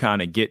book, you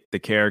kind of get the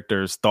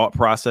characters' thought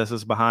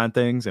processes behind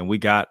things, and we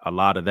got a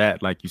lot of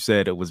that. Like you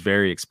said, it was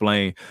very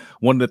explained.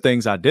 One of the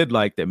things I did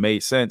like that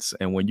made sense,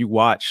 and when you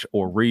watch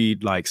or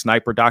read like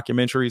sniper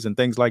documentaries and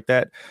things like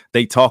that,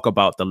 they talk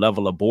about the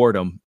level of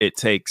boredom it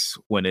takes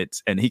when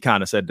it's, and he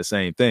kind of said the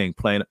same thing,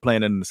 playing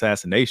an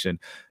assassination,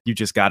 you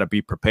just got to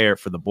be prepared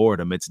for the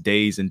boredom. It's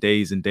days and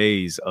days and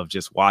days of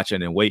just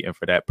watching and waiting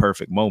for that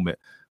perfect moment.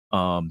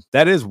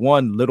 That is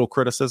one little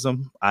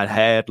criticism I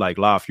had. Like,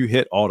 Love, you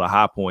hit all the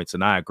high points,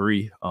 and I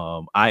agree.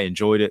 I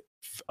enjoyed it.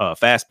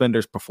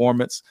 Fassbender's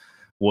performance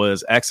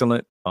was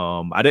excellent.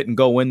 I didn't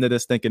go into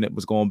this thinking it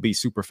was going to be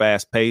super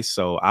fast paced,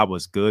 so I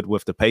was good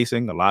with the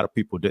pacing. A lot of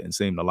people didn't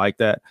seem to like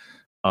that.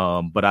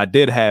 But I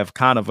did have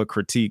kind of a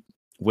critique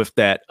with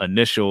that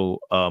initial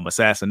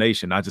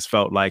assassination. I just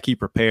felt like he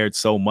prepared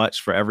so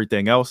much for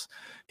everything else.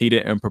 He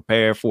didn't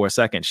prepare for a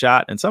second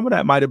shot. And some of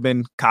that might have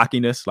been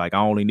cockiness. Like, I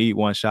only need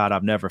one shot.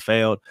 I've never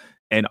failed.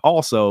 And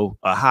also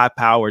a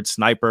high-powered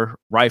sniper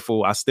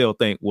rifle, I still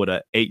think would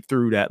have ate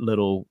through that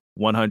little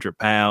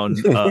 100-pound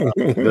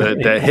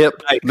the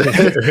hip. I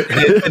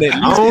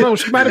don't know.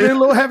 She might have been a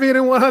little heavier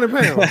than 100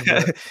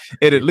 pounds.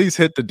 It at least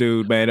hit the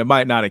dude, man. It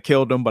might not have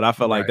killed him, but I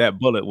felt like that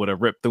bullet would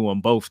have ripped through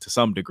them both to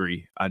some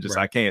degrry.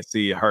 I can't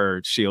see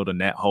her shielding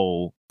that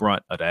whole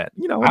brunt of that.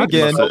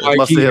 Again, it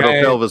must have hit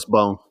a pelvis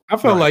bone. I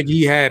felt like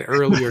he had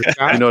earlier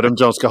shots. Them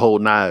Jones can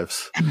hold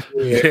knives. My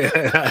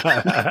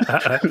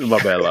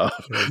bad, Love.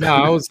 No,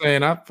 I was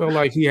saying I felt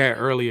like he had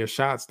earlier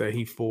shots that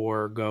he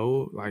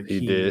forego. Like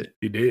he did,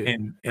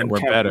 and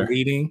kept better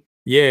leading.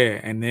 Yeah,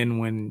 and then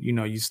when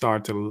you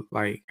start to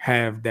like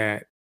have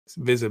that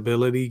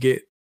visibility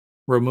get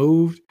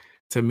removed,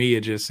 to me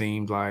it just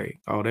seemed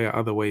like, oh, there are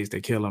other ways to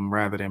kill him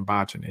rather than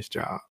botching his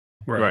job.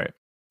 Right.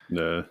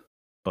 Yeah.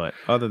 But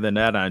other than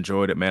that, I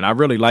enjoyed it, man. I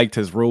really liked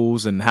his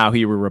rules and how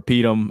he would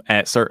repeat them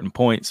at certain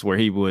points where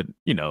he would,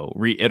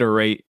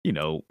 reiterate,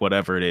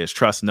 whatever it is,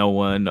 trust no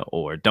one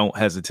or don't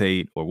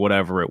hesitate or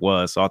whatever it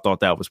was. So I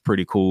thought that was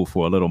pretty cool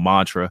for a little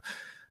mantra.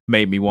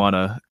 made me want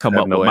to come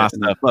up with my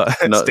stuff.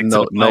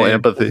 No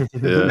empathy.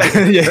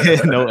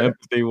 Yeah, no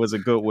empathy was a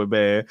good one,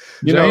 man.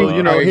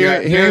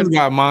 Here's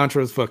got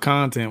mantras for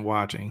content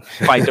watching.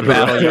 Fight the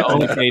battle your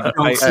own way.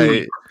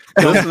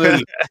 Don't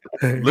sleep.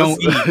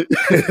 Don't eat.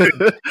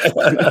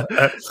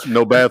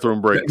 No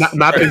bathroom breaks.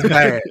 Nothing's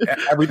bad.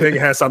 Everything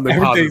has something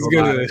Everything's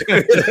good.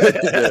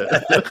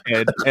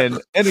 And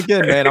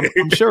again, man,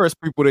 I'm sure it's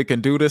people that can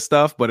do this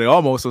stuff, but it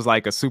almost was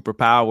like a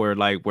superpower,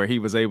 like where he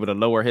was able to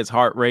lower his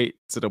heart rate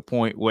to the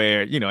point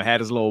where, had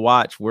his little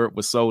watch where it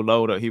was so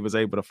low that he was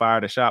able to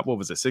fire the shot. What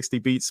was it, 60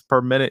 beats per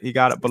minute? He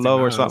got it below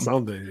or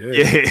something.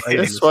 Yeah.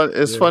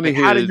 It's funny.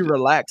 How do you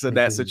relax in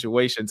that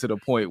situation to the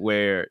point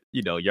where,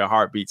 your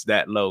heart beats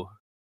that low?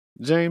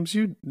 James,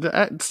 you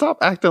stop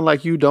acting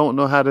like you don't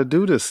know how to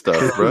do this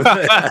stuff, bro.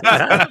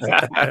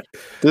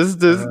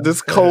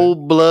 This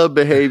cold blood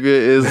behavior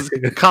is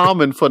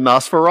common for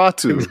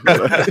Nosferatu.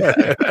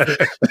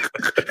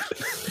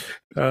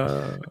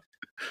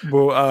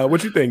 Well,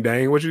 what you think,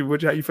 Dane? How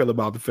you feel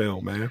about the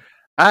film, man?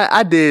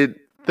 I did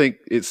think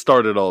it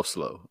started off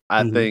slow.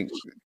 I think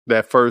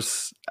that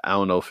first,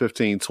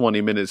 15,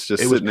 20 minutes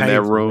just sitting in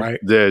that room. Right?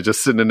 Yeah,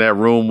 just sitting in that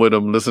room with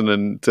him,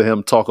 listening to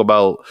him talk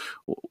about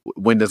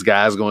when this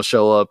guy's going to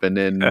show up, and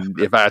then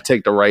if I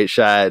take the right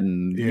shot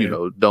and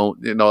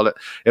that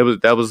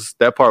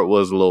part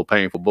was a little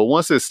painful. But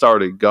once it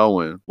started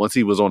going, once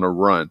he was on a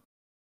run,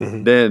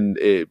 then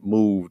it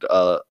moved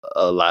a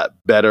lot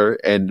better.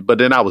 But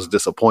then I was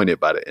disappointed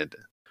by the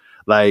ending.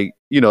 Like,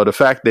 the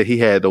fact that he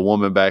had the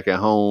woman back at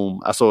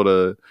home, I sort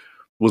of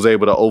was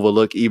able to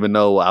overlook, even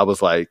though I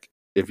was like,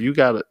 if you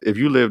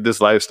live this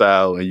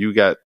lifestyle and you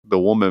got the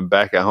woman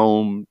back at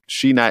home,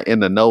 she not in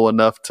the know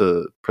enough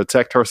to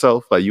protect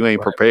herself. Like, you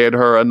ain't prepared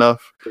her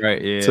enough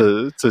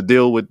to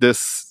deal with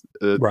this,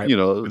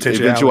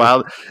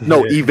 eventuality.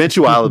 No,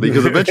 eventuality,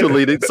 because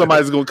eventually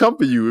somebody's going to come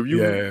for you.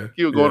 If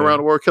you're going around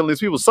the world killing these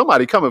people,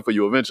 somebody coming for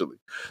you eventually.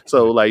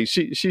 So like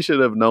she should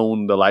have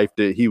known the life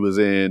that he was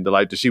in, the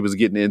life that she was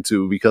getting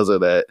into because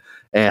of that,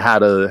 and how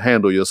to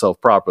handle yourself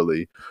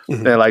properly.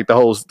 And like the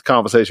whole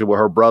conversation with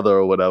her brother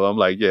or whatever, I'm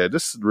like, yeah,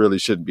 this really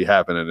shouldn't be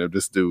happening if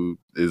this dude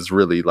is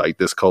really like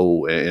this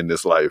cold in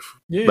this life.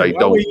 Yeah, like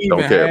don't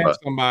care about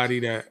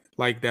somebody that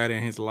like that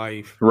in his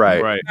life.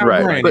 Right.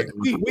 But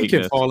we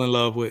can fall in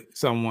love with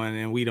someone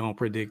and we don't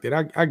predict it.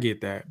 I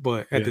get that,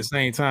 but at the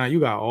same time,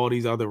 you got all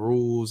these other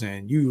rules,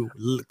 and you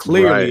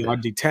clearly are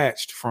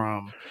detached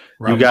from.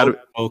 You got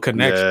to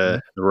connection. Yeah,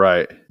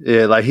 right.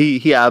 Yeah, like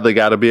he either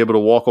got to be able to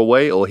walk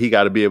away or he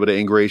got to be able to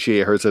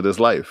ingratiate her to this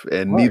life,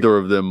 and neither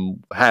of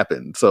them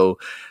happened. So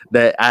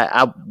that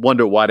I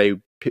wonder why they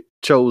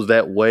chose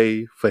that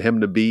way for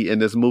him to be in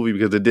this movie,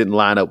 because it didn't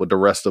line up with the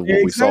rest of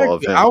what we saw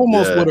of him. I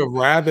almost would have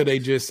rather they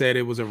just said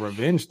it was a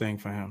revenge thing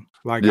for him.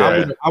 Like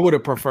I would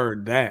have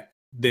preferred that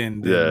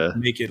than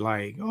make it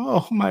like,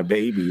 oh, my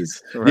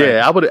babies. Right?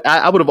 Yeah, I would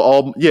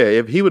have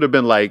if he would have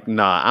been like,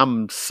 nah,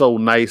 I'm so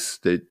nice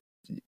that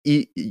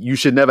you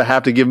should never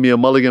have to give me a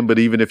mulligan, but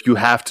even if you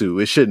have to,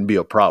 it shouldn't be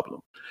a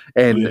problem.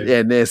 And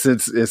then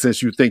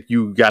since you think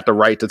you got the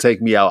right to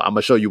take me out, I'm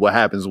gonna show you what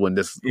happens when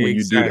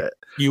you do that.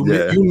 You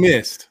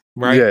missed,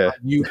 right? Yeah,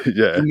 you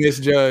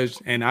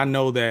misjudged, and I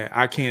know that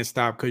I can't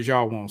stop because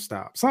y'all won't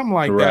stop. Something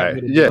like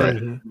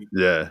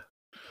that.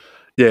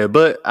 Yeah.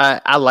 But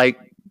I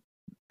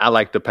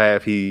like the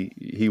path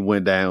he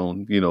went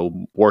down.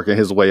 Working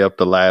his way up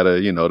the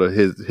ladder.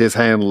 His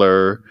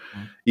handler.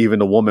 Even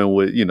the woman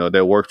with,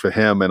 that worked for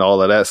him and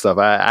all of that stuff.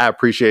 I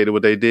appreciated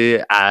what they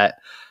did. I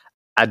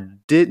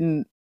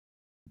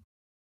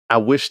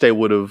wish they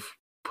would have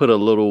put a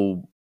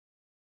little.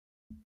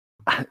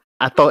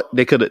 I thought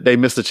they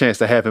missed a chance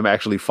to have him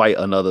actually fight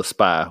another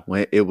spy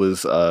when it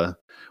was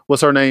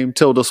what's her name?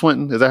 Tilda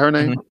Swinton. Is that her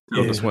name?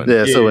 Tilda Swinton.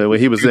 Yeah. So when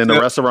he was in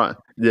the restaurant,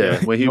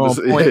 when he was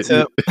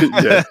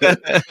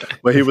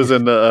when he was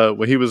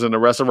in the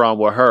restaurant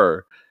with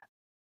her.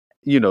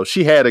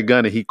 She had a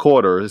gun and he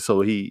caught her,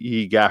 so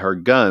he got her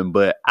gun.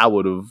 But I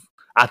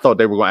thought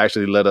they were going to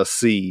actually let us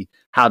see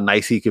how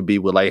nice he could be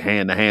with like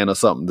hand to hand or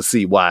something to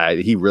see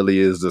why he really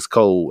is this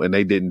cold, and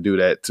they didn't do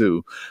that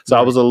too. So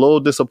I was a little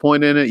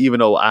disappointed in it, even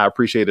though I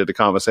appreciated the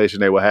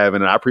conversation they were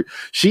having. And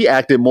she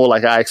acted more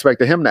like I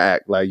expected him to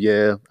act. Like,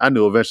 yeah, I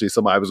knew eventually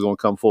somebody was going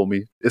to come for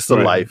me. It's the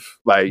life.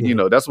 Like,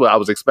 that's what I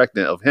was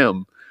expecting of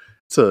him.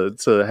 To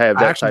have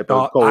that type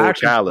of cold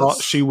callous.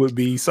 Thought she would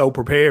be so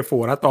prepared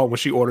for it. I thought when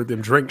she ordered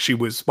them drinks, she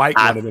would spike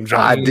one of them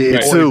drinks. I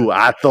did too.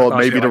 I thought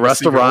maybe the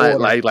restaurant,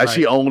 like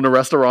she owned the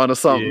restaurant or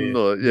something.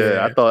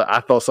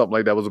 I thought something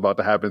like that was about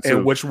to happen too.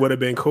 And which would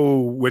have been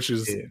cool, which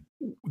is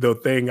the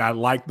thing I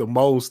liked the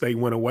most. They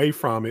went away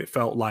from it,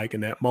 felt like, in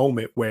that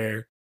moment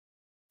where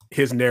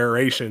his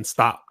narration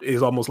stopped.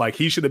 It's almost like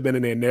he should have been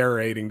in there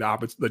narrating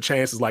the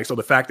chances. Like, so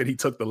the fact that he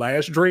took the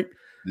last drink,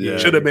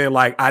 should have been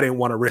like, I didn't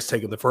want to risk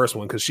taking the first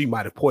one because she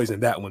might have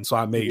poisoned that one. So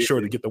I made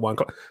sure to get the one,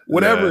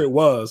 whatever it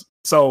was.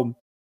 So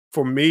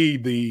for me,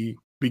 the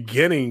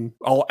beginning,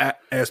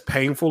 as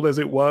painful as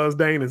it was,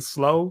 Dane, and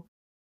slow,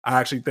 I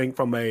actually think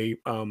from a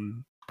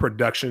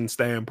production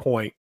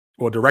standpoint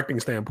or directing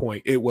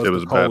standpoint, it was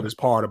the coldest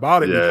part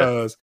about it,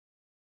 because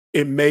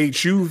it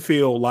made you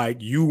feel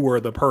like you were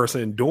the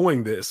person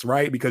doing this,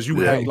 right? Because you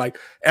had like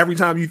every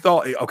time you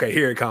thought, okay,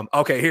 here it come,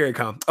 okay, here it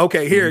come,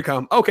 okay, here it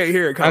come, okay,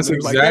 here it comes.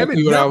 That's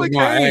exactly what I was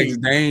going to ask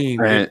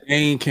Dane.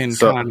 Dane can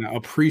kind of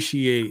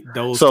appreciate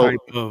those type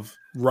of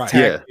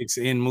tactics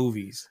in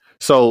movies.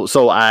 So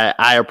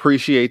I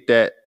appreciate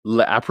that.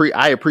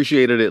 I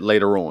appreciated it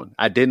later on.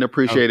 I didn't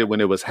appreciate it when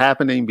it was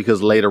happening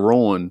because later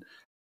on,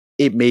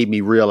 it made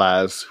me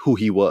realize who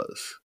he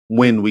was.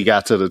 When we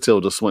got to the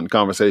Tilda Swinton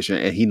conversation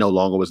and he no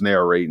longer was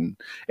narrating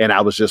and I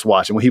was just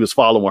watching when he was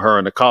following her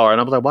in the car and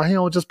I was like, why he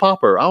don't just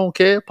pop her? I don't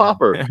care, pop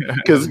her.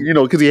 Because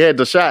he had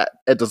the shot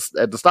at the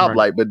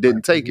stoplight but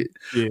didn't take it.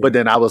 Yeah. But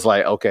then I was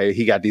like, okay,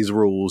 he got these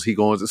rules. He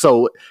going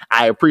so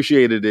I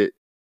appreciated it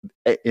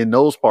in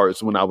those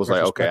parts when I was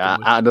like, okay,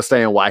 I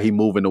understand why he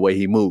moving the way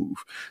he moved.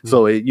 Mm-hmm.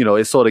 So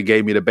it sort of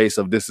gave me the base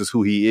of this is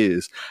who he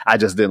is. I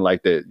just didn't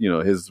like that,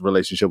 his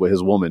relationship with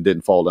his woman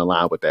didn't fall in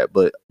line with that.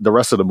 But the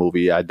rest of the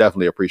movie, I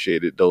definitely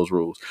appreciated those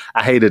rules.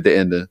 I hated the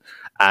ending.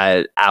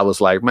 I was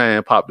like,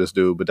 man, pop this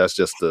dude, but that's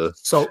just the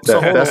so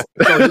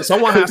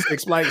someone has to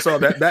explain. So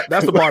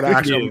that's the part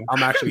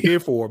I'm actually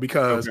here for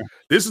because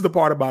this is the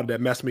part about it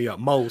that messed me up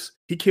most.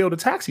 He killed a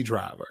taxi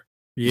driver.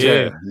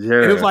 Yeah.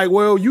 And it was like,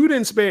 well, you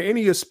didn't spare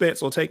any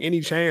expense or take any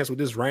chance with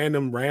this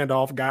random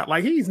Randolph guy.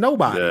 Like, he's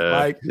nobody.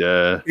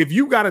 If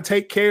you got to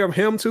take care of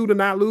him too to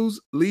not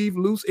leave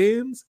loose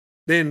ends,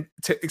 then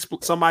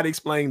somebody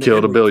explain. Kill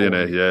the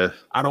billionaire. Yeah.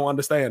 I don't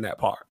understand that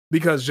part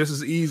because just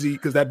as easy,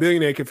 because that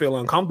billionaire can feel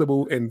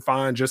uncomfortable and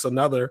find just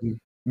another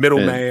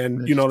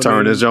middleman.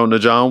 Turn his own to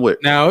John Wick.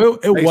 Now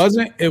it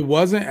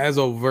wasn't as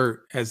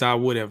overt as I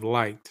would have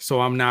liked.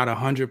 So I'm not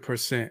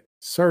 100%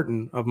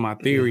 certain of my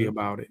theory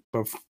about it,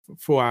 but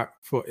for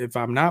if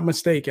I'm not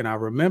mistaken, I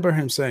remember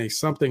him saying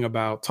something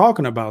about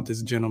talking about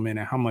this gentleman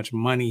and how much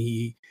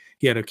money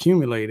he had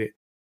accumulated,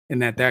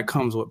 and that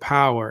comes with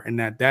power, and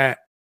that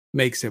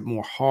makes it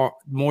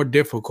more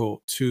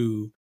difficult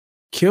to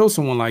kill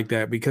someone like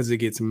that because it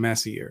gets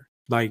messier.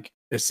 Like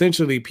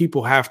essentially,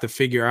 people have to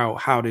figure out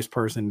how this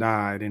person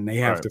died, and they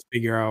have to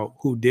figure out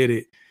who did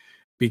it.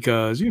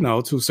 Because,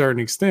 to a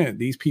certain extent,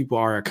 these people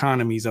are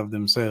economies of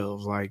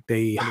themselves. Like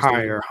they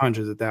hire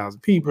hundreds of thousands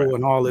of people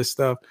and all this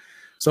stuff.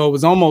 So it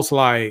was almost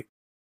like,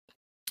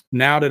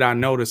 now that I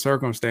know the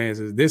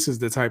circumstances, this is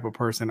the type of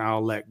person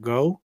I'll let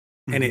go.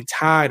 Mm-hmm. And it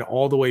tied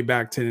all the way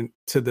back to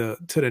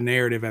the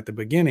narrative at the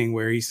beginning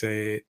where he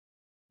said,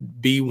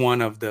 be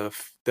one of the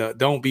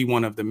don't be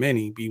one of the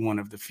many, be one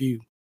of the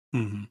few.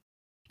 Mm-hmm.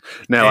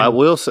 Now, I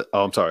will say,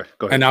 I'm sorry.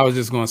 Go ahead. And I was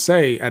just going to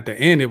say at the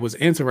end, it was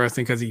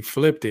interesting because he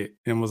flipped it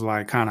and was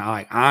like, kind of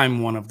like,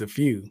 I'm one of the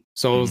few.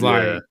 So it was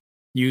like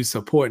you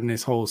supporting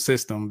this whole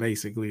system,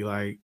 basically,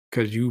 like,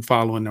 because you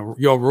following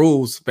your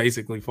rules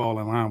basically fall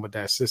in line with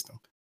that system.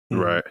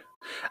 Right.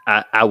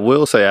 I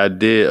will say I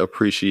did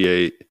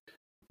appreciate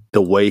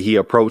the way he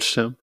approached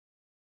him.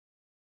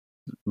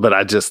 But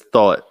I just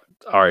thought,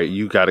 all right,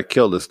 you got to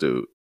kill this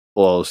dude.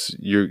 Well,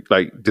 you're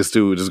like, this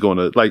dude is going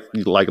to,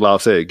 like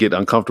Love said, get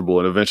uncomfortable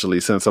and eventually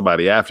send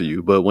somebody after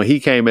you. But when he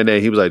came in there,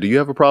 he was like, do you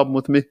have a problem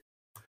with me?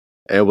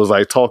 And was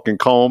like talking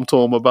calm to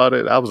him about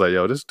it. I was like,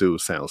 yo, this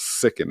dude sounds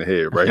sick in the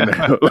head right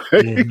now.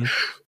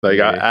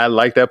 I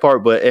like that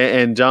part. But,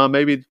 and John,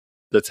 maybe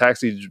the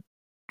taxi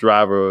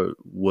driver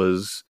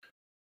was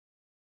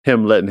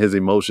him letting his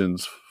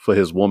emotions for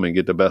his woman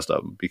get the best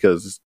of him,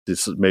 because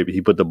maybe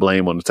he put the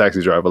blame on the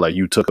taxi driver. Like,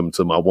 you took him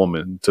to my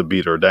woman to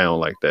beat her down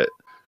like that.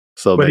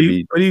 So but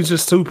he's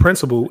just too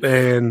principled,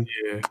 and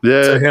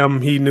to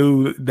him, he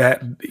knew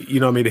that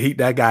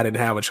that guy didn't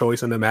have a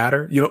choice in the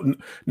matter.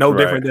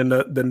 Different than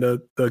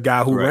the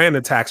guy who ran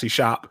the taxi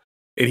shop,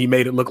 and he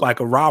made it look like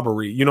a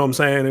robbery. You know what I'm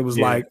saying? It was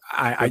like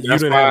you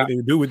didn't have anything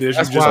to do with this.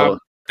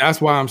 That's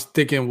why I'm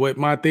sticking with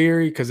my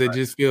theory, because it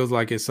just feels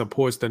like it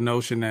supports the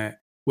notion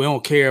that we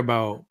don't care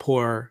about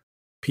poor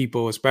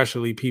people,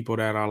 especially people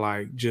that are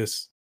like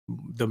just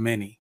the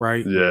many,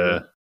 right? Yeah.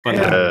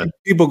 But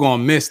people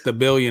gonna miss the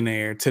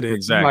billionaire to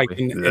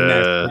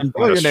the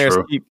billionaires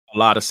keep a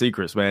lot of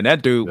secrets, man.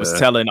 That dude was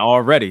telling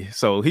already,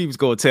 so he was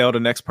gonna tell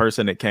the next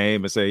person that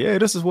came and say, "Yeah,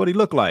 this is what he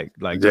looked like."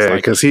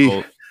 Because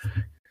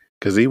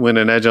he went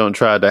in that joint and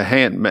tried to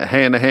hand to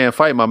hand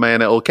fight my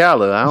man at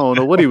Ocala. I don't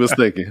know what he was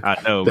thinking. I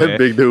know that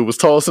big dude was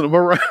tossing him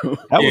around.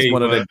 That was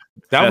one of the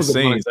best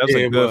scenes. That was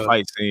a good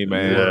fight scene,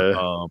 man.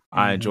 Yeah.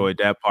 I enjoyed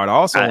that part. I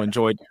also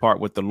enjoyed the part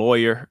with the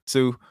lawyer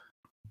too.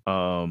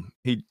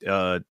 He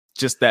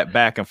just that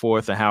back and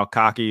forth and how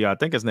cocky. I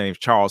think his name's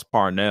Charles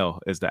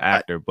Parnell is the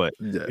actor, but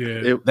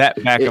that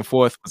back and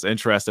forth was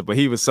interesting. But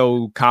he was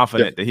so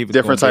confident that he was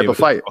different type of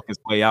fight, his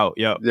way out.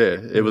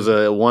 It was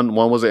a one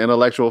was an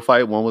intellectual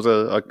fight, one was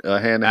a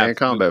hand to hand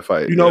combat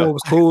fight. What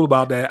was cool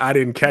about that? I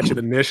didn't catch it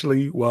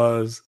initially.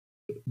 Was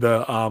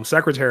the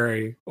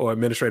secretary or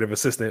administrative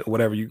assistant,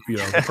 whatever the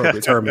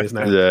appropriate term is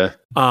now. Yeah.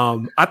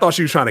 I thought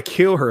she was trying to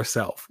kill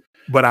herself,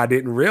 but I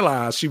didn't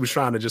realize she was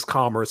trying to just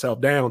calm herself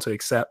down to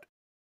accept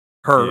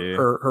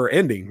her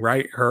ending,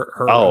 right?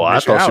 Her I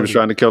thought she was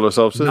trying to kill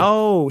herself too.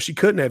 No, she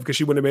couldn't have, because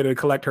she wouldn't have been able to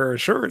collect her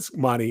insurance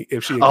money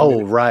if she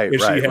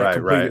had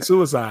completed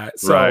suicide.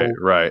 So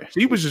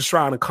she was just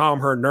trying to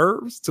calm her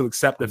nerves to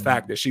accept the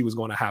fact that she was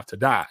going to have to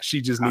die. She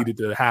just needed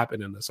to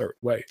happen in a certain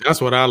way. That's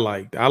what I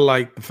liked. I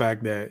liked the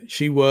fact that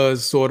she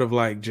was sort of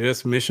like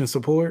just mission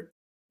support.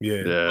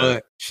 Yeah.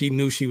 But she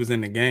knew she was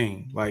in the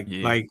game. Like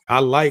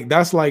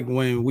that's like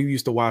when we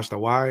used to watch The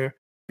Wire.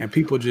 And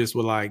people just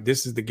were like,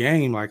 this is the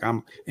game. Like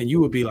and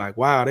you would be like,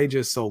 wow, they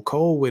just so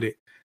cold with it.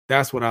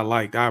 That's what I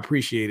liked. I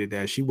appreciated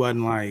that. She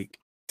wasn't like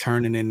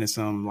turning into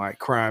some like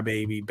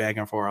crybaby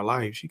begging for her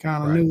life. She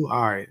kind of knew,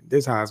 all right,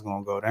 this how it's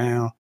gonna go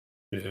down.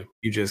 Yeah.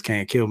 You just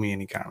can't kill me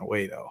any kind of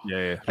way though.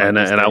 Yeah. And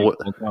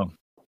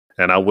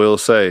I will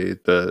say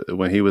that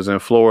when he was in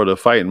Florida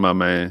fighting my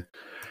man,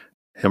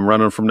 him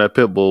running from that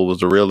pit bull was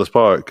the realest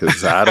part,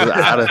 because I'd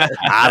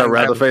have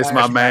rather face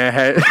my man.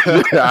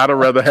 I'd have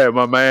rather have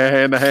my man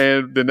hand to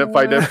hand than that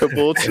fight that pit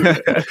bull too.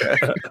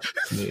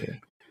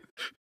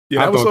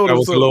 I thought that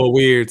was a little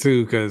weird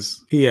too,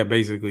 because he had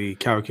basically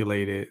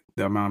calculated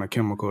the amount of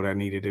chemical that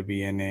needed to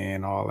be in there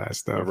and all that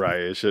stuff. Right,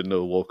 it shouldn't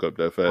have woke up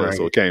that fast,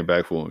 so it came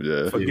back for him.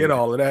 Yeah, forget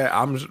all of that.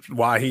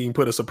 Why he didn't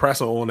put a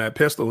suppressor on that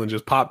pistol and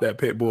just pop that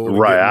pit bull.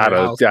 Right, I'd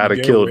have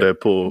killed that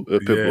pit bull.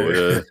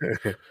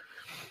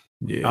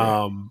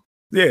 Yeah.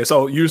 Yeah.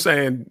 So you're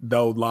saying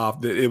though,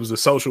 Loft, that it was a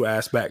social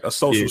aspect, a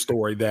social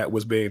story that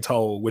was being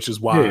told, which is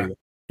why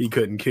he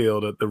couldn't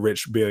kill the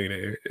rich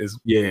billionaire. Is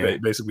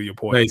basically your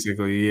point.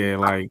 Basically,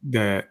 like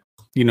that.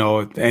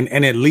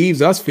 And it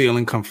leaves us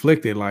feeling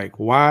conflicted. Like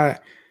why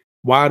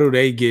do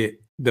they get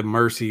the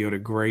mercy or the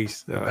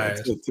grace to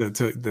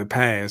the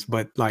past?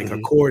 But like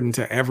according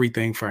to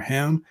everything for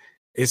him,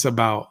 it's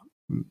about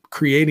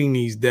creating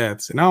these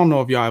deaths. And I don't know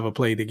if y'all ever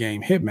played the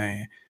game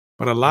Hitman.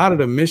 But a lot of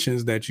the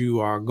missions that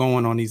you are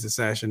going on these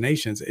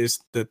assassinations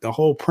is that the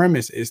whole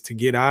premise is to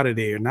get out of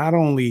there, not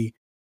only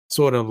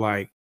sort of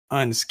like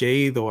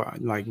unscathed or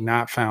like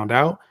not found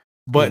out,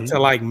 but to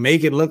like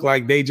make it look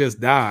like they just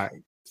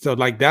died. So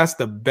like that's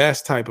the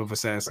best type of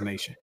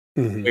assassination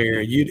where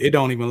it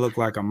don't even look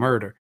like a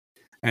murder.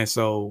 And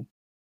so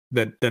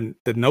the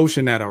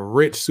notion that a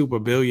rich super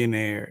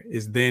billionaire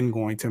is then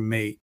going to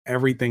make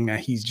everything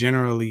that he's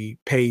generally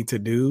paid to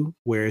do,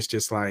 where it's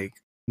just like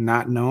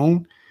not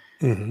known.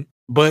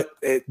 But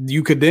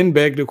you could then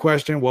beg the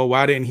question, well,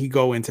 why didn't he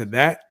go into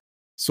that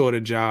sort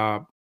of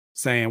job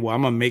saying, well,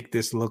 I'm going to make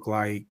this look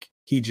like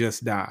he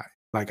just died.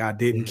 Like I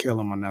didn't kill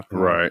him or nothing.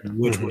 Right.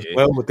 Which was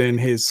well within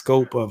his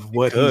scope of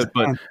what he's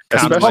done.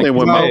 Especially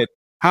when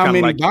how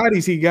many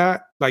bodies he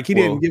got. Like he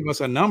didn't give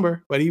us a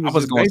number, but he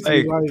was going to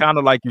say, kind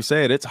of like you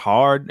said, it's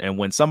hard. And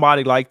when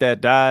somebody like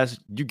that dies,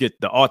 you get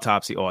the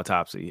autopsy,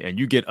 and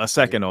you get a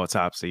second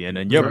autopsy, and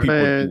then your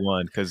people do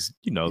one. Because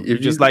you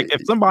just like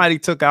if somebody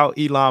took out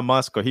Elon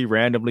Musk, or he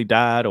randomly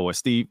died, or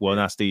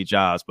not Steve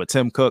Jobs, but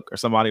Tim Cook or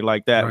somebody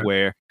like that,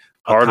 where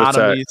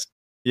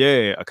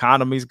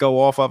economies go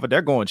off of it,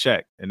 they're going to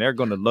check and they're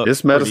going to look.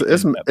 It's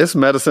medicine. It's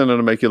medicine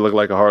to make it look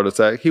like a heart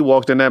attack. He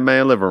walked in that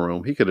man's living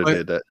room. He could have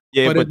did that.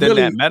 Yeah, but then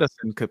really, that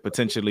medicine could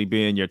potentially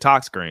be in your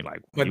tox screen. Like,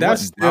 but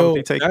that's still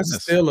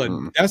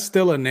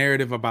a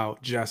narrative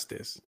about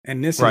justice.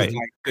 And this is like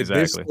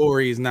this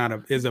story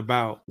is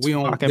about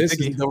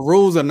the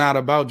rules are not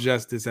about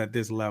justice at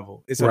this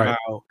level. It's about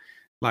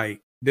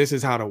like this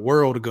is how the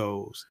world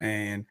goes,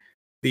 and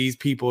these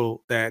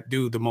people that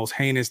do the most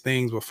heinous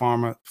things with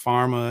pharma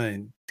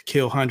and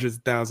kill hundreds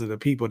of thousands of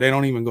people, they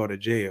don't even go to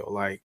jail.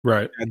 Like,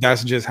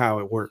 that's just how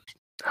it works.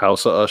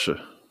 House of Usher.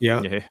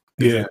 Yeah.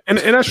 And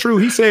that's true.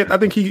 He said, I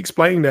think he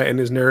explained that in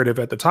his narrative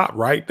at the top,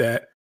 right?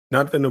 That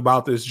nothing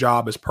about this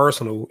job is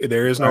personal.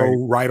 There is no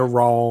right or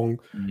wrong.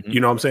 You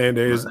know what I'm saying?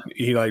 There's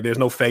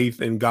no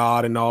faith in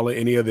God and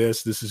any of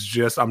this. This is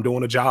just, I'm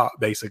doing a job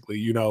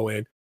basically,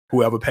 and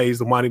whoever pays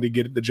the money to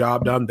get the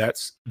job done,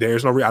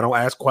 there's no I don't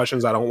ask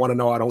questions. I don't want to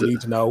know. I don't need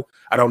to know.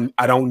 I don't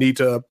need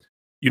to,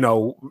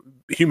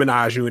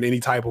 humanize you in any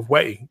type of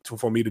way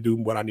for me to do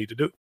what I need to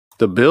do.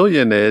 The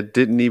billionaire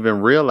didn't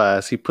even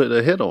realize he put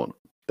a hit on him.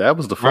 That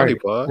was the funny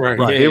part. Right.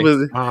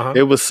 Yeah.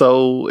 It was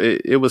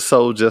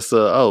so just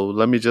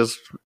let me just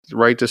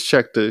write this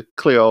check to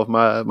clear off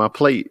my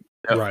plate.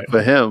 Right.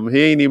 For him, he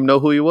ain't even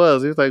know who he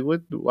was. He was like,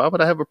 "What? Why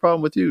would I have a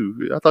problem with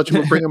you? I thought you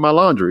were bringing my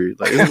laundry."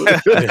 Like,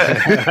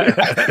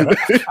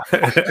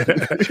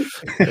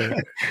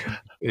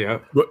 yeah.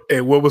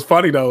 And what was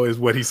funny though is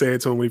what he said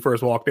to him when he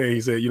first walked in.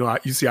 He said,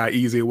 "You see how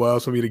easy it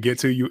was for me to get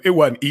to you. It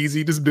wasn't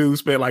easy. This dude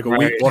spent like a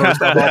week ordering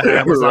stuff off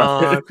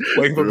Amazon,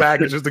 waiting for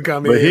packages to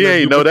come in. But he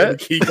ain't know that.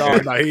 Key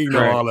card. Like, he ain't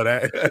know all of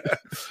that.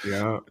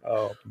 Yeah.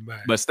 Oh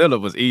man. But still,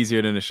 it was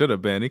easier than it should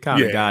have been. He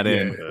kind of got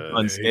in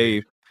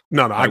unscathed.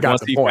 No, I got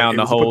once the he point. Found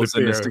the holes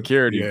in the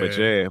security,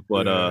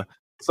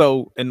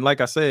 so and like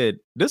I said,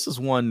 this is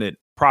one that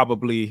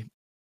probably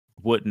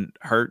wouldn't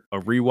hurt a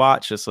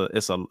rewatch.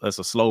 It's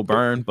a slow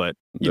burn, but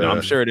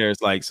I'm sure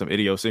there's like some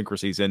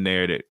idiosyncrasies in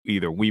there that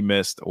either we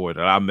missed or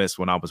that I missed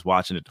when I was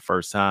watching it the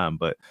first time.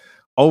 But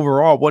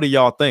overall, what do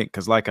y'all think?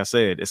 Because like I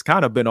said, it's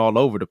kind of been all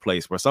over the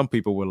place where some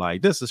people were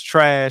like, this is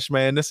trash,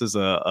 man. This is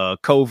a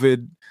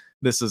COVID.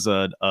 This is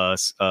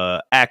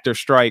a actor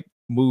strike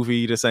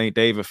movie. This ain't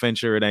David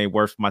Fincher. It ain't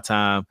worth my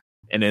time.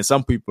 And then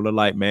some people are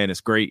like, man,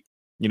 it's great.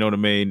 You know what I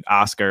mean?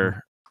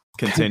 Oscar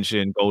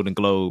contention, Golden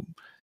Globe.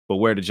 But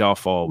where did y'all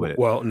fall with it?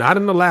 Well, not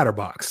in the latter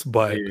box,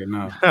 but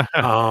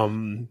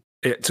to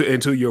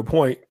your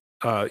point,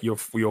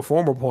 your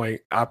former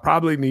point, I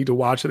probably need to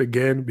watch it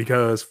again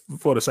because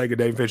for the sake of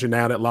David Fincher,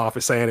 now that Loft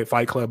is saying it,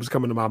 Fight Club is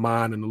coming to my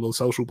mind, and the little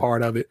social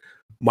part of it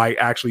might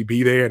actually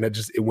be there, and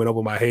it went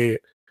over my head.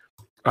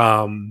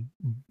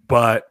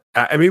 But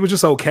I mean, it was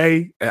just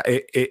okay.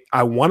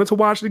 I wanted to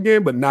watch it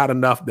again, but not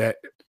enough that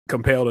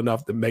compelled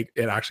enough to make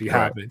it actually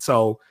happen. Right.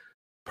 So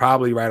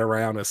probably right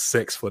around a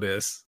 6 for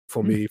this.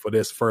 For me, for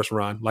this first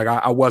run, like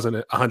I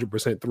wasn't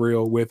 100%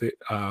 thrilled with it,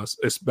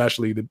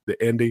 especially the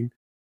ending.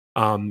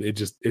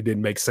 It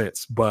didn't make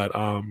sense. But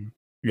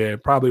yeah,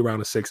 probably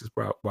around a 6 is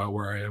probably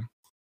where I am.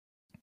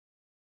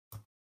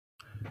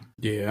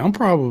 Yeah, I'm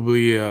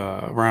probably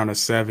around a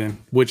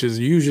 7, which is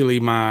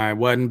usually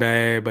wasn't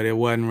bad, but it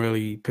wasn't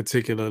really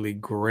particularly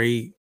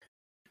great.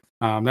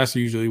 That's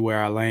usually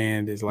where I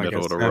land is like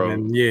a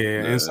 7.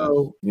 Yeah. And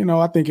so,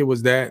 I think it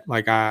was that.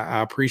 Like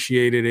I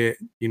appreciated it.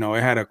 It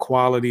had a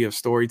quality of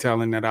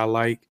storytelling that I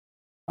like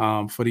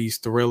for these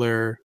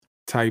thriller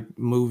type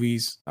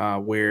movies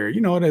where,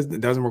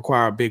 it doesn't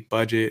require a big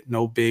budget,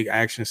 no big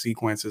action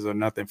sequences or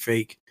nothing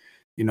fake.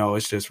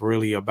 It's just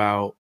really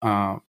about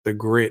the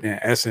grit and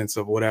essence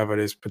of whatever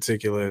this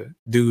particular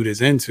dude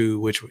is into,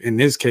 which in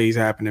this case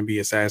happened to be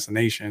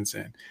assassinations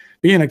and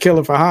being a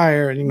killer for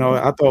hire.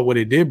 I thought what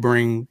it did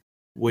bring,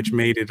 which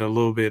made it a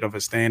little bit of a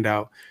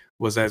standout,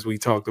 was, as we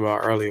talked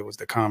about earlier, was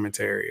the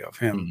commentary of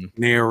him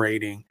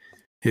narrating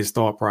his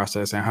thought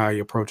process and how he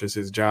approaches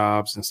his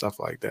jobs and stuff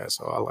like that.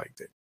 So I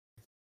liked it.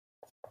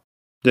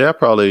 Yeah,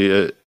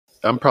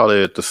 I'm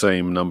probably at the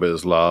same number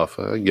as Loft.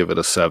 I give it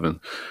a 7.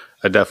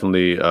 I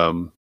definitely,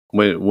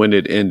 when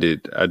it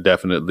ended, I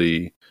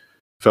definitely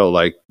felt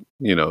like,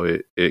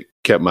 it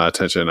kept my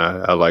attention.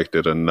 I liked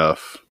it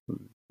enough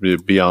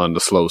beyond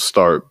the slow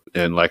start.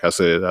 And like I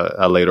said,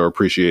 I later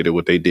appreciated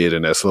what they did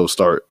in that slow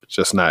start,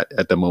 just not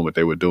at the moment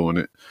they were doing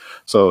it.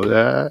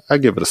 So I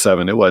give it a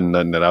 7. It wasn't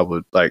nothing that I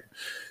would like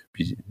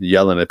be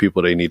yelling at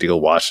people they need to go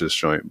watch this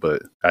joint,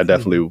 but I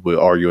definitely would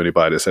argue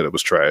anybody that said it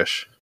was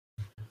trash.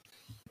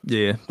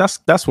 Yeah,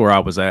 that's where I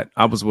was at.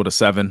 I was with a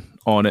 7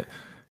 on it.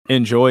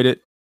 Enjoyed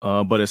it.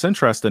 But it's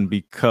interesting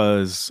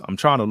because I'm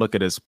trying to look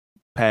at his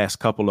past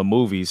couple of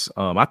movies.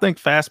 I think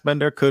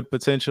Fassbender could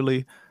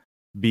potentially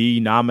be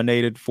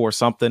nominated for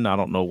something. I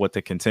don't know what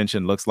the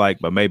contention looks like,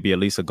 but maybe at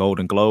least a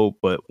Golden Globe.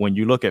 But when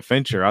you look at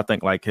Fincher, I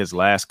think like his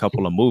last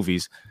couple of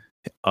movies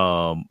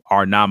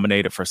are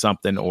nominated for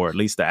something, or at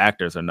least the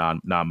actors are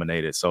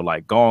nominated. So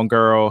like Gone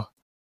Girl,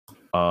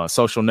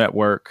 Social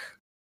Network.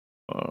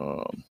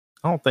 I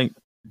don't think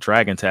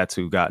Dragon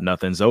Tattoo got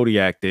nothing.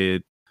 Zodiac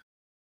did.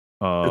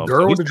 The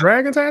girl with the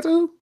dragon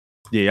tattoo?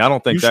 Yeah, I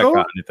don't think that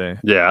got anything.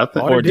 Yeah, I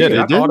think it did.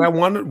 I thought that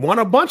won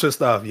a bunch of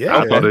stuff. Yeah,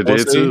 I thought it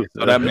did too.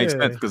 So that makes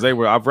sense because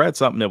I've read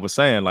something that was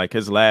saying like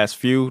his last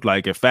few,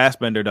 like if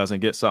Fassbender doesn't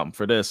get something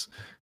for this,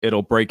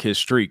 it'll break his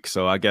streak.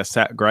 So I guess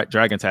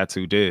Dragon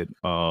Tattoo did.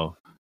 So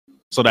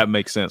that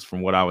makes sense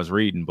from what I was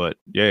reading. But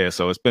yeah,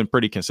 so it's been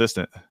pretty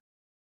consistent.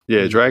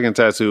 Yeah, Dragon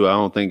Tattoo, I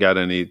don't think got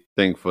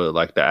anything for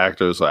like the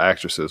actors or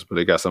actresses, but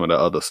they got some of the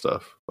other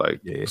stuff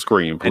like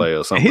screenplay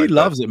or something. He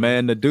loves it,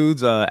 man. The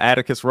dudes,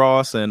 Atticus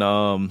Ross and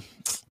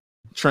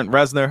Trent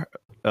Reznor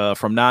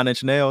from 9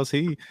 Inch Nails.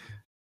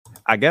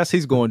 I guess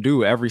he's going to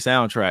do every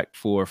soundtrack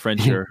for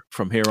Fincher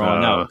from here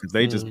on out because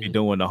they just be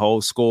doing the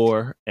whole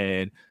score.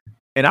 And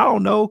I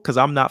don't know because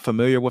I'm not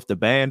familiar with the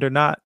band or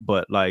not,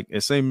 but like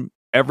it seemed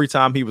every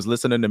time he was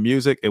listening to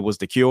music, it was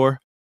The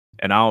Cure.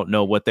 And I don't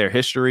know what their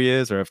history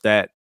is or if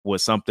that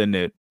was something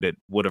that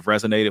would have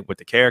resonated with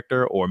the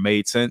character or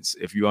made sense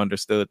if you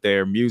understood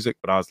their music.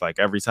 But I was like,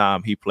 every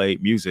time he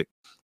played music,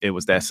 it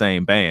was that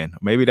same band.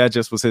 Maybe that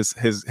just was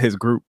his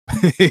group.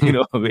 You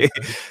know what I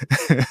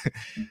mean?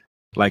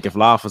 Like if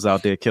Loft was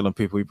out there killing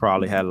people, he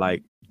probably had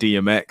like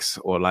DMX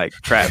or like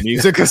trap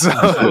music or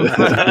something.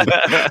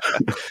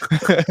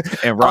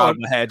 And Rob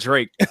had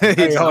Drake.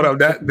 Hey, hold up.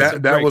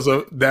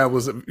 That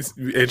was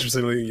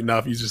interestingly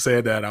enough, you just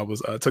said that. I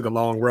took a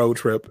long road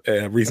trip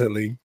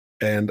recently.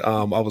 And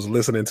I was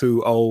listening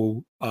to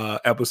old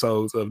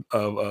episodes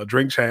of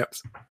Drink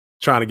Champs,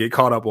 trying to get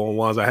caught up on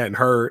ones I hadn't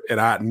heard, and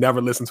I had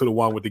never listened to the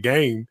one with the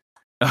game.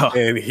 Oh.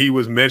 And he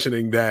was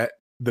mentioning that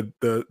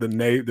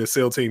the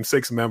SEAL Team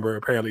 6 member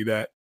apparently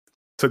that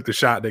took the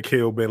shot that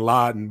killed Bin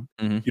Laden,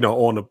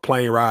 on the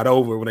plane ride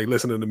over when they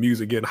listened to the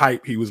music getting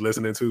hype. He was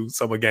listening to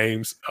some of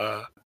Game's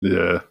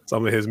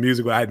some of his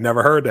music. I had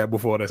never heard that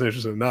before. That's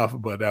interesting enough,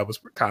 but that was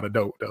kind of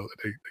dope though.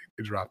 They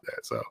dropped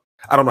that. So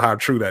I don't know how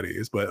true that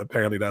is, but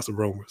apparently that's a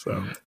rumor.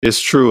 So it's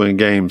true in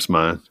Game's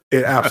mind.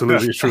 It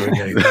absolutely is true in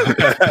Game's mind.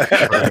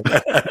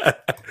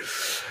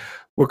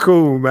 Well,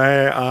 cool,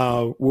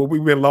 man.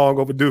 We've been long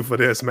overdue for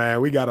this,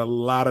 man. We got a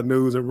lot of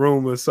news and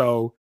rumors.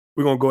 So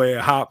we're gonna go ahead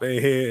and hop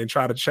ahead and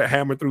try to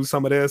hammer through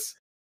some of this.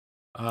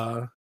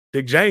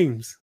 Dick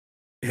James,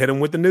 hit him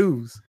with the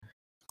news.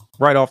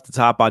 Right off the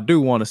top, I do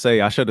want to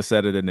say I should have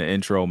said it in the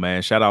intro,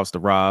 man. Shout outs to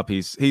Rob.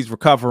 He's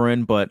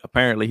recovering, but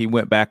apparently he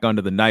went back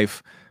under the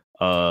knife.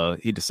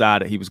 He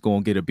decided he was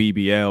going to get a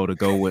BBL to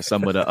go with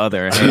some of the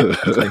other handles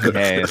that he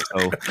has.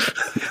 So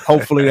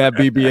hopefully that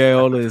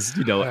BBL is,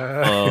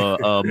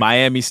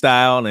 Miami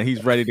style, and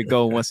he's ready to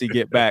go once he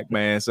get back,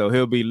 man. So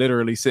he'll be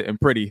literally sitting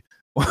pretty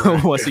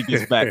once he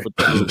gets back with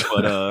those.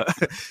 But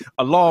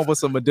along with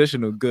some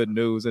additional good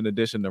news, in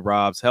addition to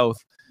Rob's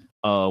health,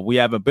 we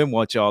haven't been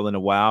with y'all in a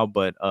while,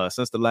 but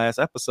since the last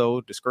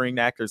episode, the Screen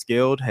Actors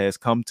Guild has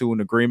come to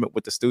an agreement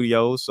with the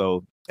studios.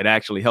 So it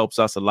actually helps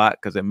us a lot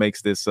because it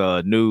makes this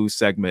news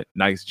segment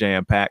nice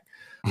jam-packed.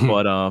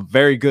 But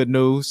very good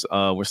news.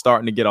 We're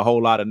starting to get a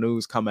whole lot of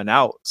news coming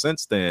out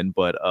since then.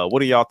 But what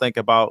do y'all think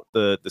about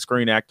the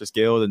Screen Actors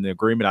Guild and the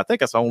agreement? I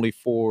think it's only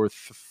for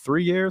 4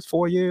 years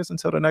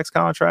until the next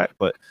contract,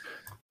 but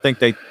I think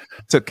they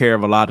took care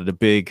of a lot of the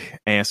big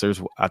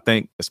answers. I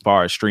think as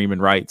far as streaming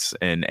rights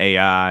and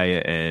AI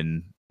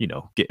and,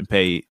 getting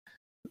paid.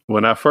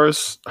 When I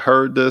first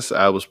heard this,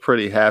 I was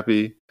pretty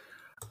happy.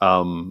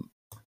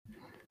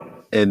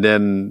 And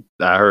then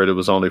I heard it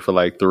was only for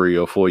like 3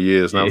 or 4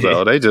 years. And I was like,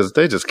 oh, they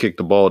just kicked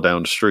the ball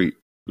down the street.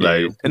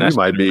 Like, and we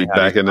might be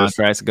back in this.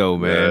 Contracts go,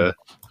 man.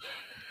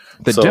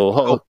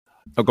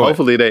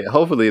 Hopefully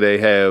they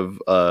have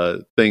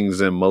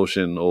things in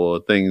motion or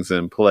things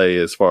in play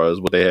as far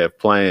as what they have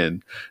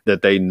planned,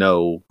 that they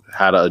know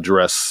how to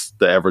address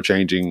the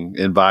ever-changing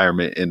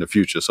environment in the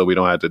future, so we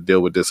don't have to deal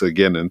with this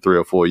again in 3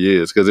 or 4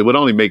 years. Because it would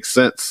only make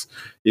sense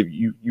if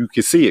you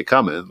can see it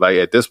coming. Like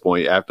at this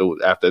point,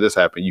 after this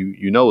happened,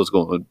 you know it's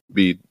going to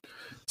be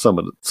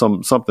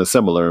something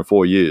similar in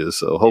 4 years.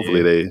 So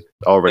hopefully they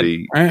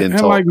already in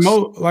talks.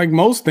 Like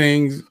most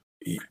things,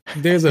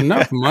 there's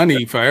enough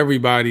money for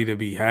everybody to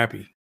be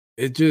happy.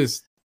 It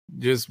just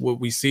what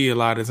we see a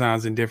lot of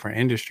times in different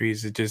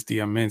industries is just the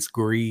immense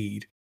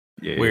greed,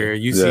 where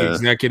you see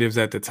executives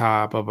at the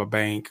top of a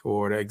bank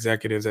or the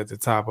executives at the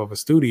top of a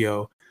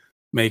studio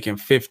making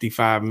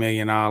 $55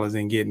 million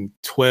and getting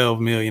 $12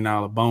 million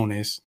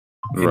bonus.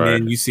 And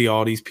then you see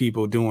all these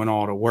people doing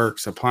all the work,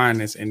 supplying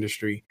this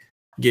industry,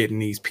 getting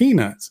these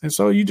peanuts. And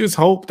so you just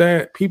hope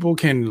that people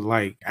can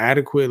like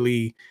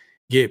adequately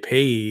get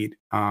paid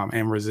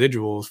and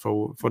residuals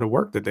for the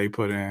work that they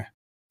put in.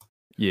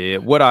 Yeah,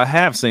 what I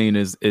have seen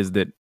is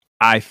that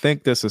I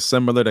think this is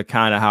similar to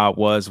kind of how it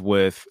was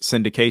with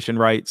syndication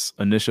rights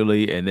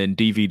initially, and then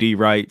DVD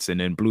rights, and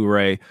then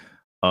Blu-ray,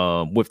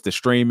 with the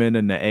streaming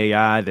and the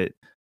AI. That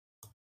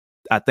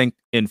I think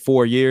in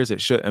 4 years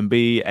it shouldn't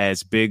be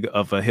as big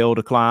of a hill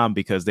to climb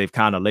because they've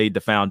kind of laid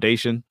the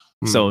foundation.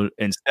 So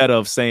instead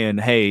of saying,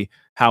 hey,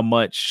 how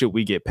much should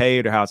we get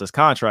paid or how's this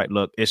contract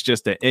look, it's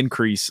just an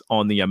increase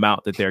on the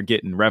amount that they're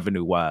getting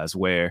revenue wise,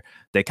 where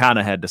they kind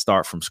of had to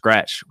start from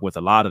scratch with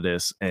a lot of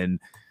this.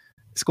 And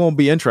it's going to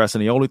be interesting.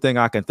 The only thing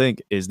I can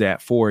think is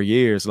that 4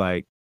 years,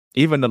 like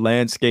even the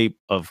landscape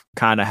of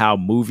kind of how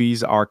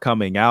movies are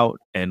coming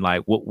out and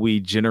like what we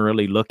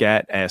generally look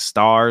at as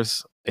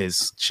stars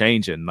is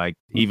changing. Like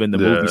even the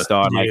movie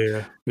star,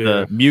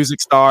 the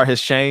music star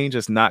has changed.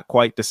 It's not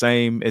quite the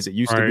same as it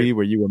used to be,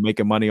 where you were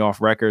making money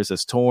off records.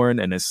 It's torn,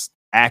 and it's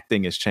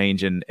acting is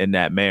changing in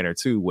that manner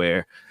too,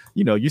 where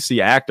you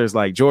see actors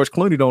like George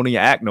Clooney don't even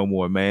act no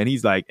more, man.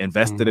 He's like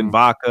invested in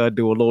vodka,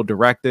 do a little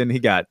directing. He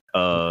got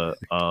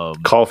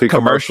coffee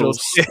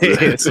commercials.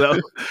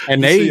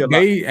 And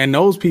and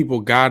those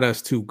people got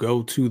us to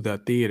go to the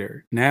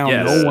theater. Now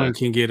no one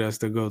can get us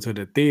to go to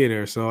the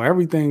theater. So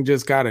everything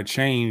just gotta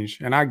change.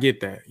 And I get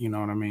that, you know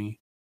what I mean?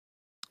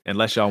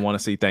 Unless y'all want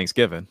to see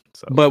Thanksgiving.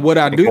 So. But what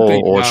I do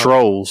think or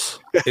Trolls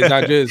is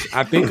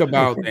I think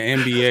about the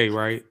NBA,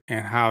 right?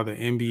 And how the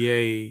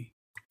NBA,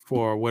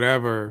 for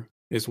whatever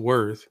it's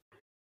worth,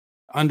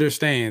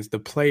 understands the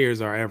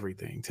players are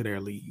everything to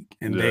their league,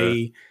 and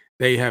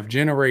they have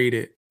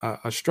generated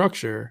a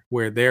structure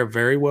where they're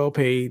very well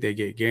paid, they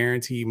get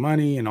guaranteed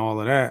money and all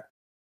of that,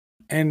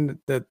 and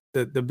the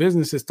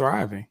business is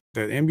thriving.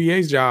 The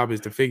NBA's job is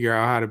to figure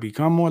out how to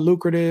become more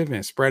lucrative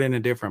and spread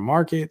into different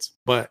markets,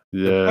 but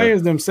the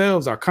players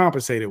themselves are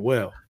compensated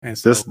well. And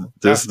so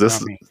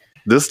this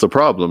is the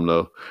problem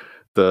though.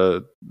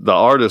 The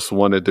artists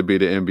wanted to be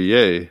the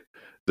NBA.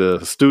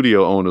 The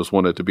studio owners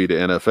wanted to be the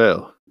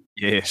NFL.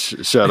 Yeah,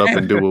 shut up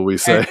and do what we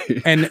say.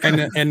 And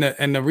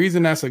the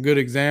reason that's a good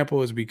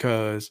example is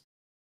because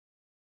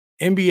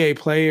NBA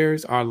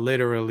players are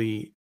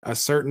literally a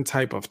certain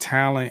type of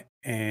talent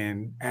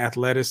and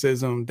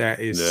athleticism that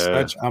is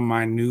such a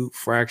minute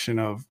fraction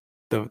of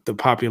the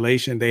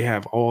population. They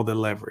have all the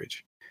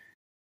leverage.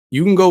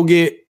 You can go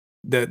get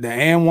the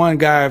and one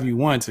guy if you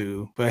want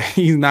to, but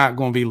he's not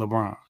going to be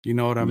LeBron. You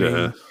know what I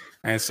mean?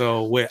 And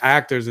so with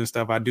actors and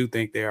stuff, I do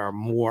think there are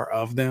more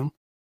of them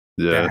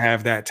that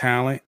have that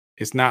talent.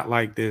 It's not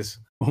like this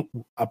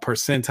a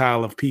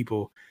percentile of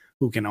people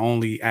who can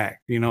only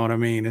act. You know what I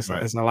mean? It's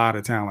a lot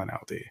of talent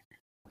out there.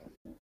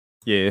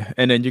 Yeah,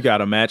 and then you got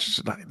to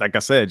match, like I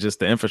said, just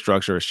the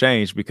infrastructure has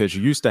changed because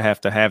you used to have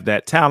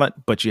that talent,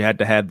 but you had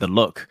to have the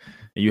look,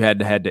 and you had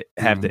to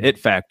have the it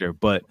factor,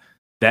 but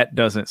that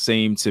doesn't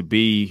seem to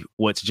be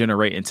what's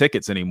generating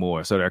tickets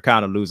anymore. So they're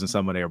kind of losing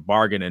some of their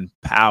bargaining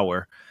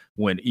power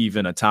when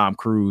even a Tom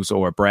Cruise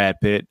or a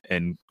Brad Pitt,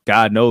 and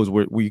God knows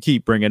we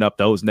keep bringing up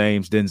those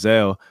names,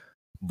 Denzel,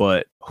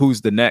 but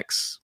who's the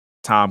next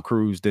Tom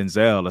Cruise,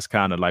 Denzel? It's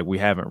kind of like we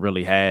haven't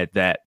really had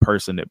that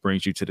person that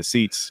brings you to the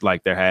seats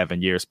like there have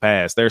in years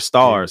past. They're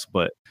stars,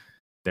 but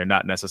they're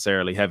not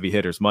necessarily heavy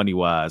hitters money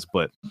wise.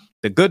 But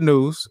the good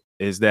news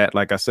is that,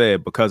 like I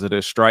said, because of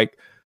this strike,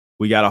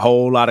 we got a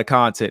whole lot of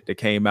content that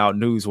came out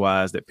news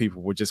wise that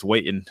people were just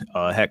waiting.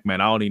 Heck, man,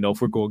 I don't even know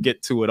if we're going to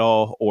get to it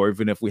all or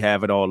even if we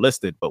have it all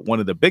listed. But one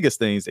of the biggest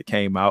things that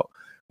came out,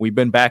 we've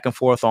been back and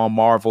forth on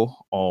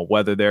Marvel on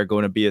whether they're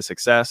going to be a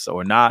success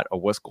or not,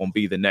 or what's going to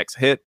be the next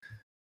hit.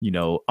 You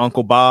know,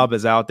 Uncle Bob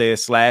is out there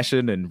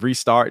slashing and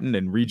restarting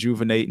and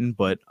rejuvenating,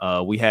 but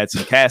we had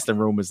some casting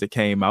rumors that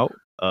came out.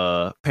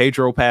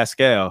 Pedro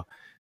Pascal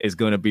is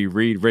going to be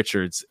Reed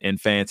Richards in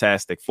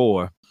Fantastic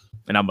Four,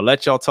 and I'm going to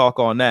let y'all talk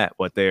on that,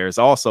 but there's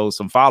also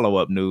some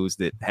follow-up news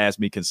that has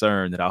me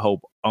concerned that I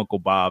hope Uncle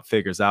Bob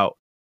figures out.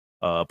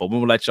 But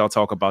we'll let y'all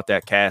talk about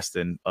that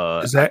casting.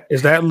 Is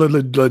that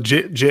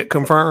legit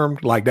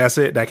confirmed? Like that's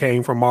it? That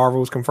came from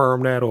Marvel's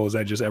confirmed that, or is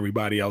that just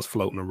everybody else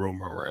floating a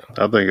rumor around?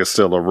 I think it's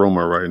still a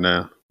rumor right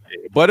now.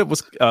 But it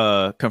was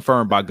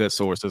confirmed by good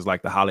sources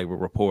like the Hollywood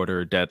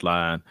Reporter,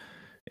 Deadline.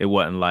 It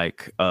wasn't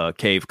like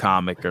Cave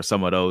Comic or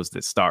some of those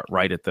that start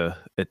right at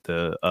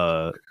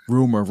the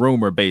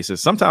rumor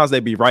basis. Sometimes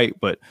they be right,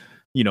 but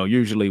you know,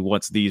 usually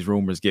once these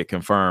rumors get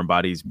confirmed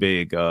by these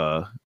big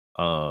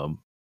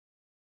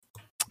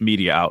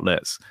media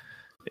outlets,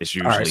 it's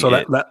usually all right.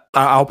 So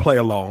I'll play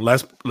along.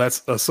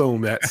 Let's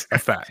assume that's a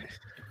fact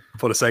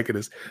for the sake of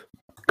this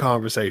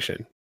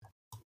conversation.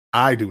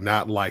 I do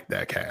not like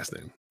that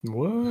casting.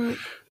 What?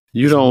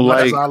 You don't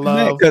like? I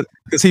love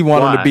because he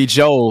wanted to be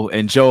Joel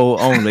and Joel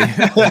only.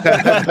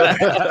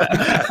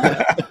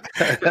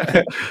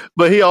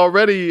 But he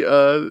already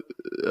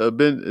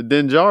been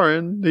Din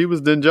Djarin. He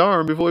was Din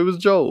Djarin before he was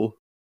Joel.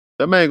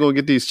 That man gonna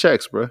get these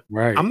checks, bro.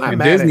 Right. I'm not and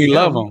mad Disney at him.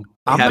 love him.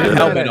 I'm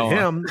not mad at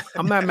him.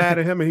 I'm not mad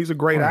at him, and he's a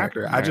great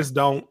actor. Right. I just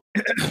don't.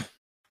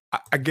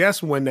 I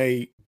guess when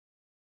the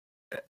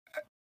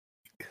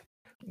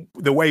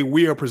way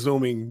we are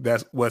presuming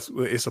that's what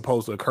is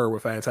supposed to occur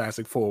with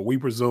Fantastic Four, we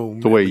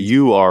presume The way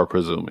you are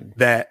presuming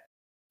that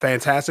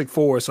Fantastic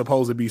Four is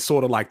supposed to be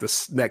sort of like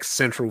the next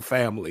central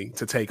family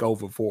to take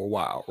over for a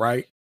while,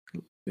 right?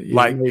 Yeah,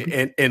 like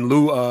maybe. in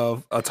lieu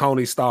of a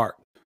Tony Stark,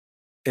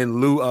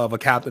 in lieu of a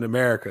Captain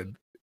America.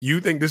 You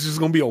think this is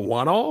going to be a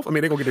one-off? I mean,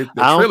 they're going to get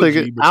the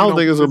trilogy. I don't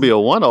think it's going to be a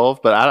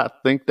one-off, but I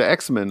think the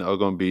X-Men are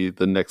going to be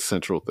the next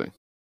central thing.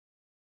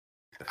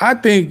 I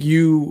think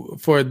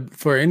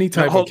for any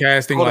type of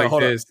casting like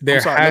this, there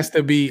has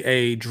to be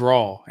a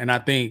draw. And I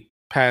think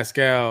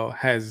Pascal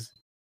has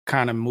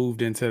kind of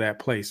moved into that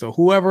place. So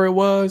whoever it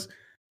was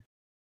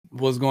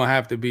going to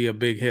have to be a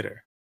big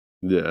hitter.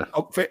 Yeah.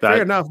 Oh,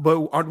 fair enough,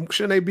 but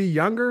shouldn't they be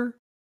younger?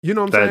 You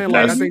know what I'm saying?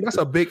 Like, I think that's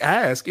a big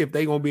ask if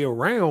they're going to be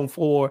around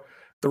for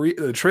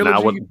the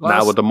trilogy.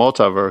 Not with the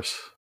multiverse.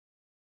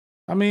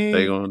 I mean,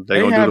 they're gonna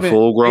do the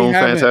full-grown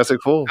Fantastic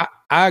Four.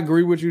 I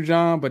agree with you,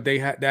 John, but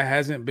that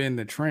hasn't been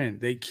the trend.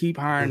 They keep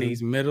hiring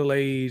these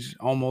middle-aged,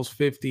 almost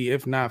 50,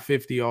 if not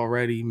 50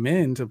 already,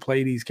 men to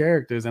play these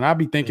characters, and I'd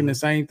be thinking the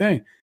same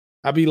thing.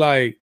 I'd be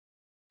like,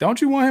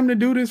 don't you want him to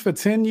do this for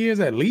 10 years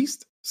at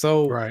least?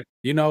 So, right.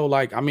 You know,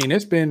 like, I mean,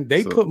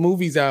 they put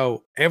movies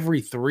out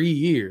every 3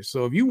 years.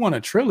 So if you want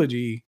a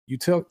trilogy, you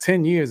tell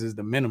 10 years is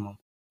the minimum.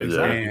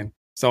 Exactly. And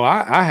so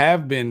I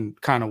have been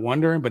kind of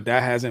wondering, but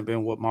that hasn't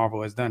been what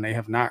Marvel has done. They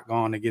have not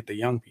gone to get the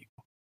young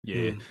people.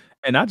 Yeah.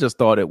 And I just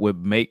thought it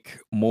would make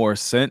more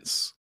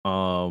sense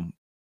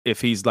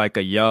if he's like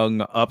a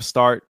young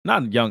upstart,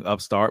 not a young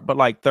upstart, but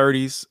like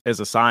 30s as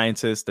a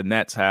scientist. And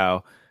that's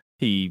how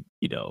he,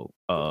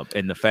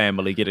 and the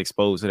family get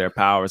exposed to their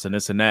powers and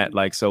this and that.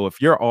 Like, so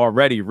if you're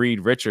already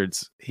Reed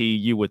Richards,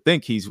 you would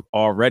think he's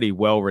already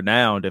well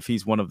renowned if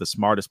he's one of the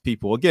smartest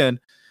people. Again,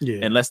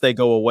 unless they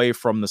go away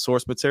from the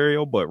source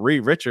material, but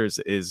Reed Richards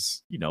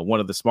is, one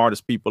of the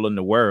smartest people in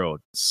the world.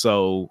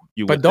 So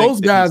but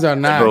those guys are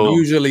not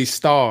usually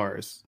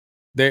stars.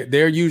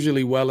 They're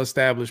usually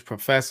well-established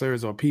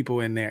professors or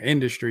people in their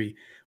industry.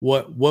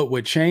 What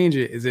would change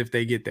it is if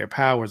they get their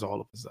powers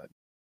all of a sudden.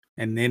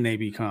 And then they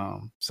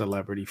become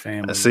celebrity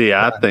family. See,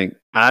 I think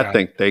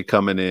they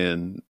coming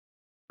in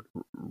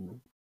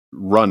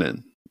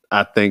running.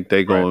 I think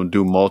they going to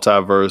do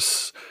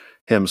multiverse.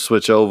 Him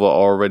switch over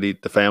already.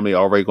 The family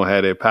already going to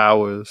have their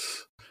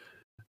powers,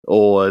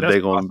 or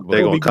they're going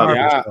to come.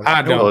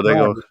 I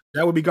don't.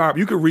 That would be garbage.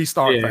 You could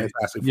restart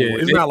Fantastic Four.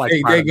 It's not like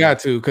they got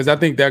to, because I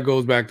think that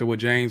goes back to what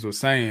James was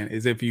saying.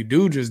 Is if you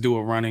do just do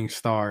a running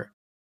start,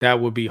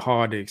 that would be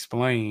hard to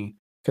explain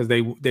because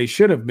they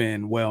should have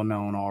been well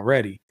known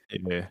already.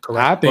 Yeah.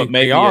 I think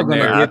they are going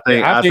to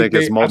get. I think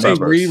it's multiverse. I think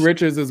Reed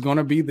Richards is going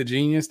to be the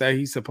genius that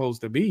he's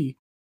supposed to be,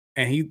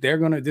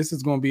 this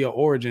is gonna be an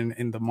origin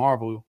in the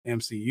Marvel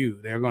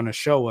MCU. They're gonna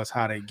show us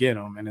how they get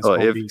him, and it's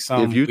gonna be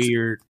some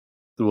weird.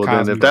 Well,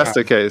 then if that's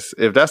the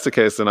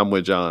case, then I'm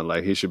with John.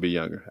 Like, he should be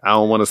younger. I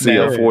don't want to see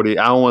a 40.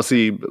 I don't want to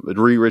see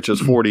Reed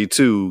Richards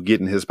 42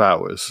 getting his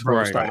powers.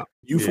 Bro, stop.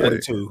 You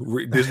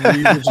 42. This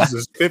Reed Richards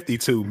is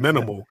 52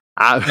 minimal.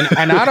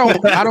 And I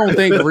don't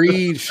think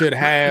Reed should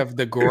have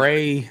the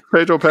gray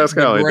Pedro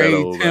Pascal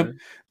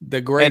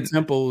the gray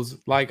temples.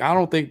 Like, I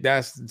don't think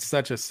that's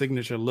such a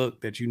signature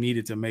look that you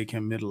needed to make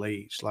him middle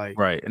aged. Like,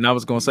 right. And I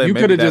was gonna say you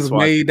could have just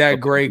made that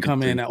gray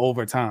come in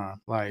over time.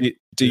 Like,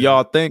 do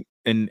y'all think?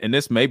 And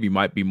this maybe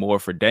might be more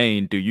for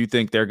Dane. Do you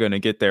think they're going to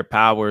get their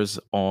powers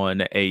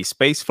on a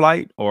space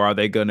flight, or are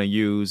they going to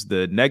use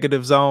the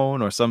negative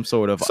zone or some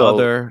sort of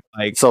other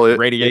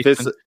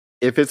radiation?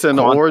 If it's an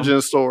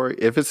origin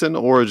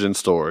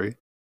story,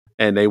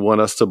 and they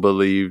want us to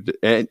believe,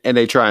 and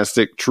they try and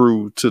stick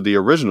true to the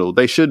original,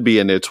 they should be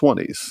in their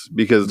 20s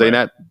because they're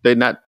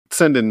not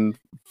sending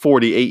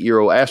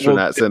 48-year-old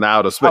astronauts in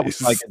outer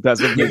space. Like,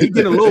 you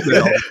getting a little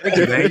bit off.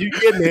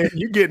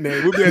 You getting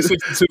there. We'll be at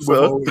 62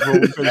 before we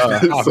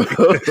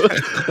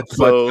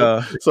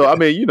So I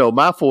mean,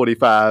 my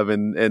 45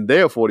 and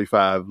their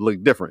 45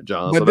 look different,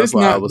 John. But so that's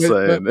why I was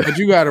saying. But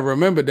you got to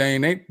remember,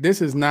 Dane,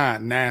 this is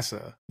not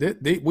NASA.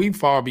 We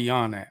far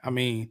beyond that. I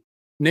mean,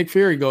 Nick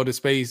Fury go to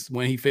space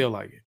when he feel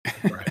like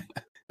it. Right.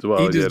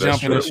 Well, he just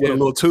jumped in with a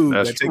little tube.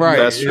 That's true. That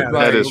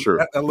is true.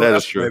 That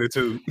is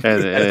true.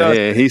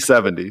 And he's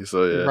 70,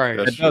 so yeah. Right.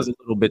 It does a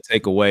little bit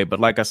take away, but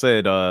like I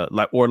said,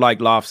 like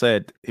Loft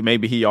said,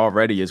 maybe he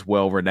already is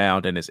well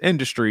renowned in his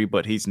industry,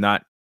 but he's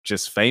not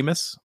just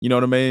famous. You know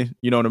what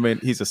I mean?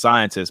 He's a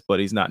scientist, but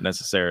he's not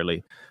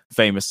necessarily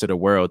famous to the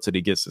world till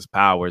he gets his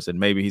powers. And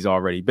maybe he's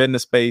already been to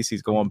space.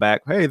 He's going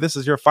back. Hey, this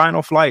is your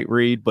final flight,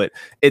 Reed. But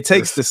it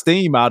takes the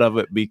steam out of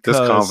it because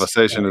this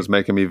conversation is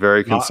making me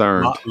very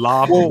concerned.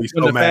 Loft will be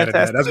so mad at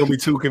that. That's gonna be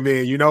too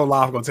convenient.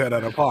 Loft gonna tear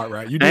that apart,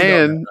 right?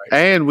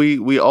 And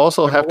we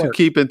also have to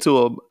keep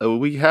into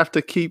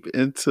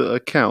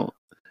account.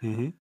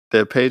 Mm-hmm.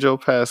 That Pedro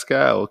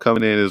Pascal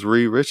coming in as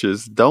Reed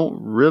Richards don't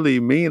really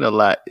mean a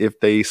lot if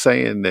they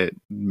saying that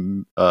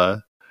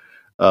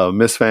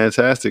Miss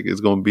Fantastic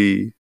is going to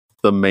be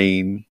the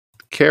main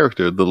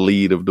character, the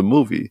lead of the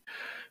movie.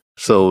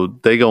 So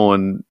they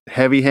going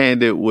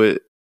heavy-handed with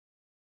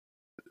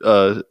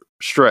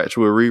Stretch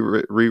with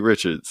Reed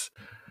Richards,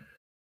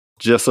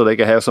 just so they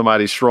can have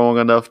somebody strong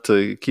enough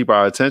to keep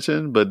our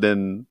attention. But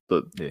then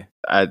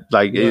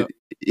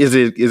is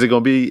it going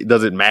to be?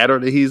 Does it matter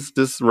that he's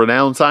this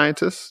renowned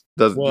scientist?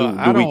 Do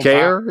we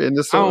care in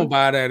this? I don't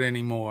buy that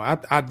anymore.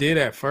 I did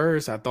at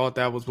first. I thought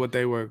that was what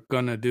they were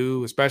gonna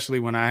do, especially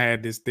when I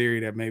had this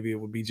theory that maybe it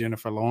would be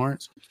Jennifer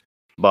Lawrence.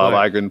 Bob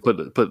Iger put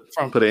an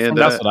end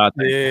to that.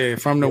 Yeah,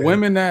 from the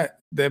women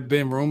that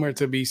been rumored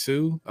to be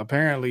Sue,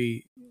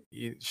 apparently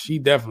she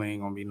definitely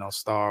ain't gonna be no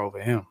star over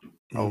him.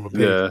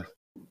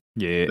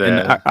 Yeah,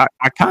 and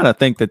I kind of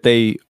think that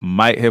they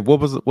might have.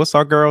 What's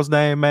our girl's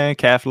name, man?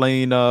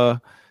 Kathleen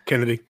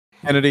Kennedy.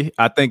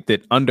 I think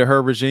that under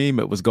her regime,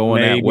 it was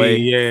going that way.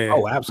 Yeah.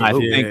 Oh,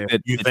 absolutely. I think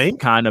that it's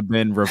kind of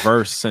been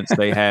reversed since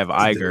they have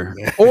Iger,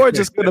 or it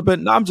just could have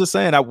been. I'm just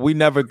saying that we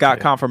never got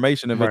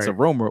confirmation if it's a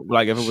rumor,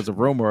 like if it was a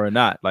rumor or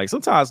not. Like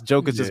sometimes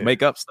jokers just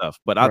make up stuff,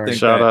 but I think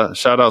shout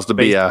outs to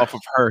based BI off of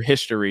her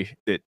history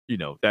that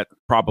that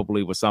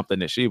probably was something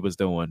that she was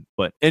doing.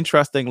 But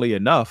interestingly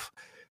enough,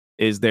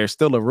 is there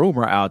still a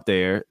rumor out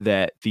there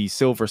that the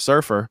Silver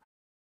Surfer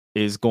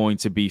is going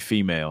to be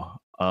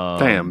female?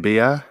 Damn,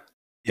 BI.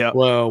 Yeah.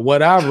 Well,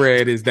 what I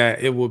read is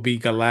that it will be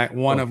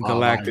one of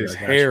Galactus'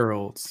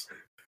 heralds.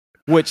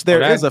 Which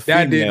there is a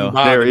female.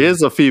 There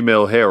is a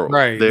female herald,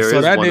 right?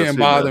 So that didn't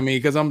bother me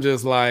because I'm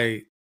just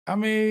like, I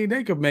mean,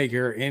 they could make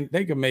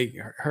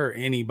her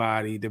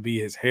anybody to be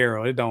his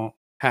herald. It don't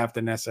have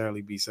to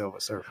necessarily be Silver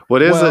Surfer.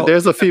 Well,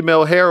 there's a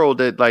female herald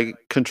that like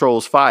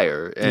controls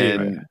fire,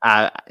 and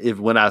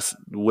when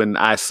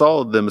I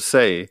saw them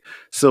say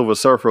Silver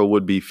Surfer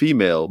would be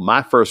female,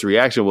 my first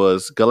reaction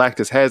was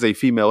Galactus has a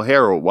female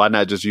herald. Why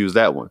not just use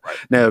that one? Right.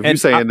 Now, if you're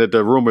saying that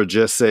the rumor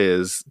just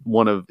says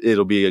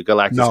it'll be a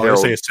Galactus herald, no, it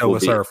says Silver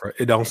Surfer.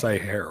 It don't say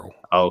herald.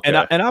 Okay,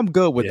 and I'm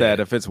good with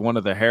that if it's one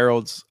of the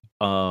heralds.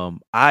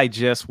 I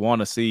just want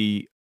to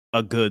see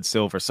a good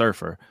Silver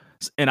Surfer.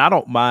 And I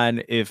don't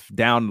mind if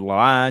down the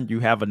line you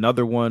have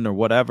another one or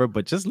whatever,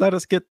 but just let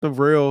us get the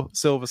real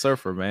Silver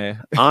Surfer,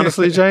 man.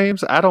 Honestly,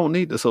 James, I don't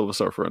need the Silver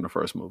Surfer in the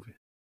first movie.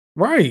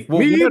 Right. Well,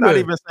 we're not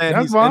even saying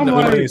he's in the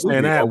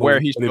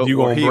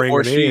movie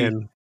where he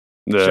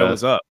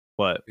shows up.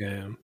 But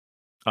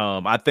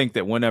I think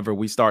that whenever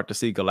we start to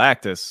see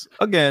Galactus,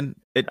 again,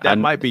 That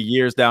might be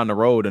years down the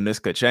road, and this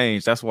could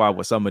change. That's why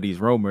with some of these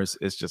rumors,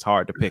 it's just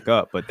hard to pick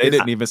up. But they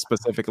didn't even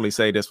specifically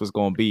say this was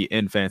going to be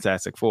in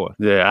Fantastic Four.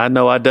 Yeah, I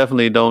know. I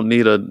definitely don't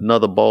need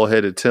another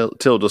bald-headed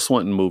Tilda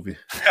Swinton movie.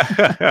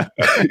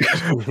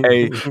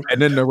 Hey,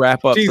 and then to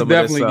wrap up, she's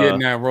definitely getting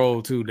that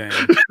role too, Dan.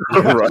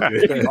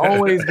 Right.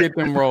 Always get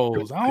them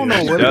roles. I don't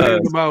know what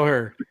it is about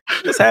her.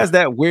 Just has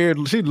that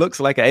weird. She looks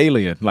like an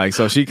alien, like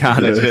so. She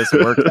kind of just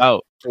works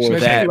out for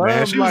that.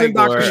 Man. She was in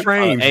Doctor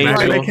Strange.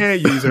 Man. They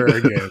can't use her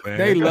again, man.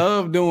 They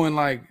love doing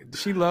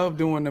she loved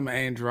doing them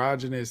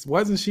androgynous.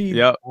 Wasn't she?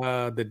 Yep.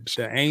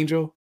 The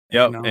angel.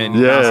 Yep. And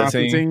yeah.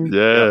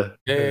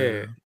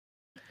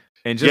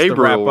 And just Gabriel,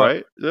 to wrap up,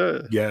 right? Yeah.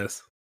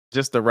 Yes.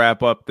 Just to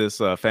wrap up this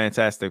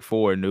Fantastic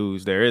Four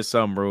news, there is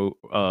some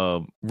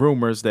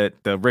rumors that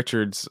the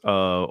Richards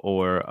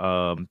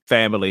or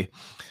family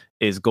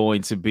is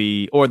going to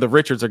be, or the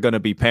Richards are going to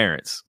be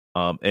parents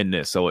in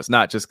this. So it's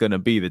not just going to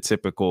be the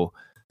typical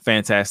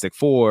Fantastic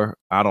Four.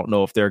 I don't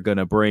know if they're going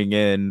to bring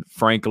in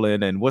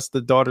Franklin and what's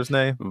the daughter's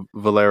name?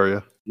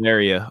 Valeria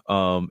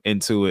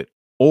into it.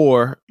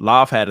 Or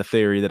Love had a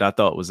theory that I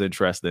thought was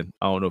interesting.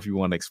 I don't know if you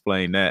want to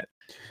explain that.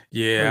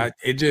 Yeah,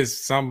 it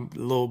just some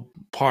little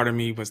part of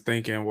me was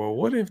thinking, well,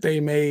 what if they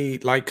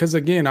made because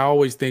again, I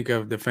always think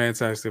of the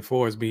Fantastic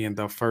Four as being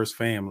the first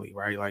family,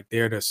 right? Like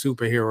they're the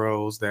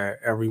superheroes that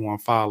everyone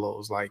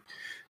follows. Like,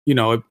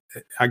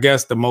 I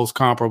guess the most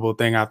comparable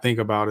thing I think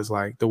about is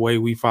like the way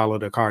we follow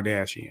the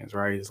Kardashians,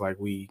 right? It's like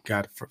we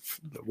got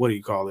what do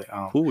you call it?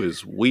 Who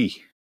is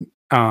we?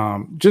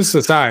 Just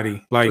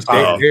society. Like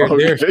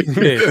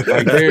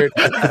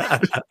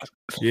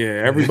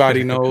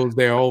everybody knows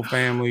their whole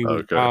family.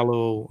 We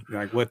follow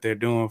like what they're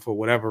doing for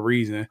whatever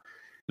reason.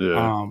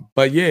 Yeah.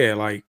 But yeah,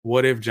 like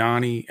what if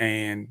Johnny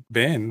and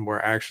Ben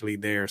were actually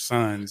their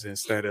sons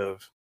instead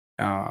of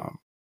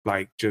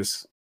like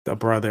just the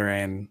brother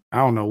and I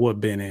don't know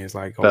what Ben is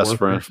like best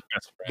friend.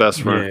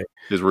 Yeah.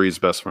 Is Reed's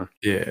best friend.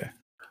 Yeah.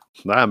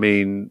 I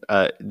mean,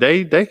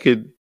 they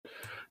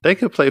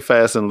could play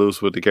fast and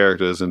loose with the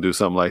characters and do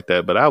something like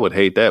that, but I would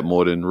hate that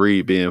more than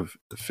Reed being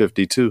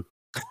 52.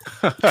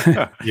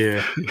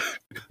 Yeah.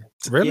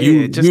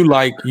 Really?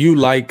 You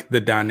like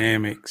the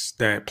dynamics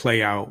that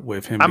play out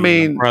with him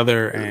being a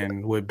brother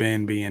and with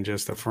Ben being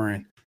just a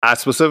friend. I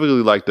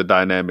specifically like the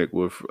dynamic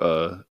with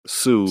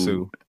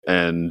Sue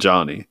and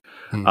Johnny.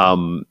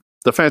 Mm-hmm.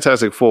 The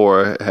Fantastic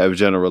Four have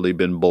generally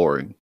been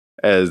boring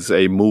as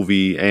a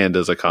movie and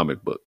as a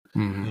comic book.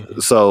 Mm-hmm.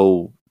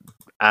 So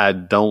I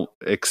don't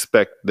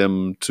expect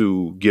them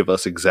to give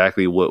us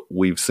exactly what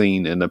we've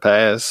seen in the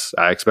past.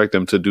 I expect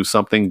them to do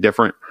something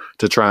different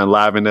to try and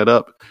liven it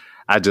up.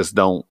 I just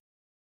don't.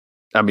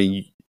 I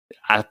mean,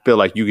 I feel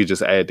like you could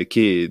just add the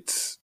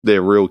kids,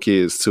 their real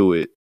kids, to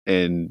it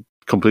and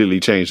completely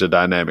change the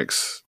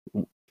dynamics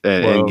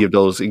and give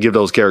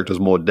those characters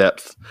more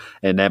depth,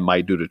 and that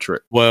might do the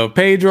trick. Well,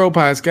 Pedro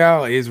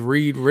Pascal is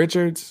Reed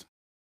Richards.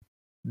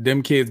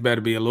 Them kids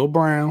better be a little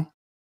brown.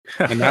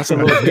 And that's a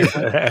little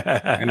different.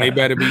 And they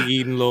better be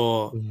eating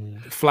little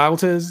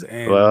flautas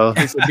and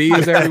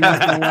quesadillas every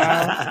once in a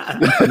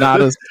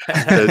while.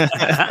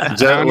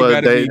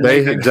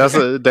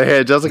 They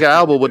had Jessica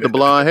Alba with the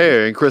blonde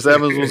hair, and Chris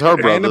Evans was her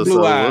brother. And the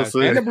blue eyes,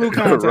 and the blue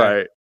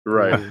contact.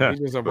 Right. He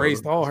just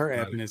erased all her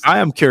ethnicity. I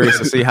am curious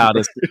to see how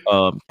this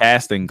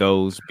casting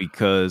goes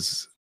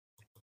because,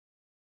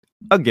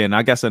 again,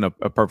 I guess in a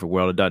perfect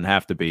world, it doesn't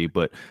have to be,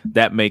 but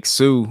that makes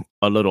Sue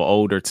a little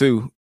older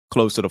too.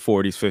 Close to the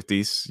 40s,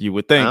 50s, you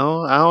would think.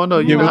 I don't know.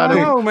 You know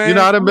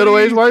how the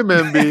middle-aged white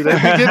men be. They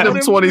be getting them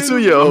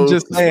 22-year-olds. I'm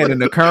just saying, in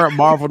the current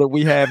Marvel that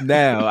we have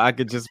now, I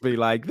could just be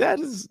like, that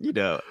is,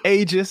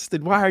 ageist.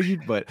 And why are you?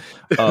 But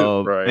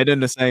right. And then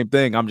the same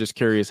thing. I'm just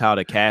curious how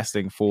the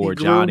casting for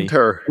Johnny.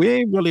 We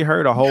ain't really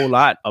heard a whole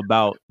lot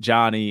about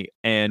Johnny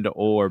and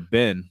or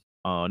Ben.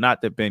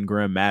 Not that Ben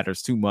Grimm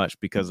matters too much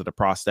because of the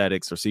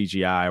prosthetics or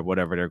CGI or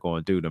whatever they're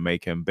going to do to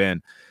make him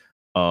Ben.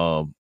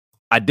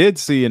 I did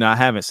see, and I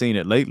haven't seen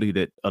it lately,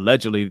 that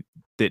allegedly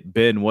that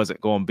Ben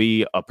wasn't going to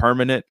be a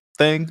permanent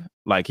thing.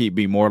 Like he'd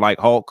be more like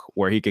Hulk,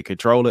 where he could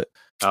control it.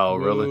 Oh,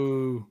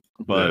 really?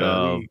 But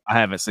I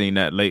haven't seen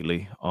that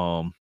lately.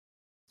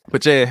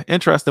 But yeah,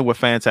 interesting with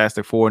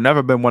Fantastic Four.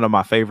 Never been one of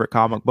my favorite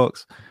comic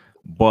books,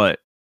 but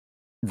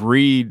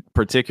Reed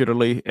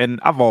particularly, and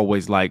I've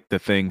always liked The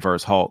Thing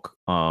versus Hulk.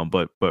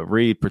 But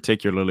Reed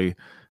particularly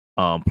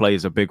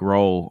plays a big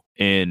role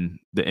in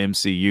the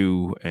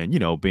MCU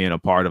and, being a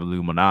part of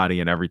Illuminati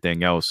and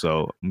everything else.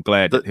 So I'm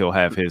glad that he'll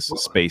have his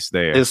space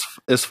there.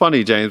 It's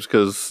funny, James,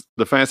 because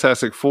the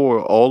Fantastic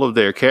Four, all of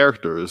their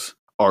characters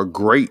are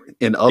great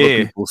in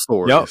other people's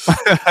stories. Yep.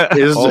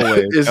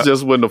 It's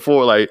just when the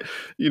four,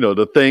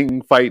 the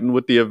Thing fighting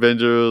with the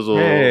Avengers or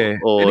and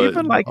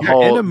even like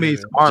your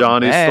enemies aren't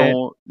Johnny bad.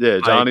 Storm. Yeah,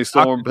 Johnny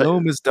Storm. Dr.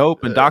 Doom is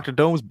dope, and Dr.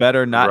 Doom's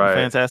better, not in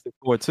Fantastic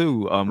Four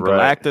too.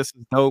 Galactus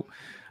is dope.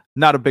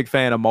 Not a big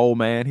fan of Mole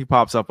Man. He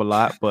pops up a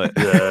lot, but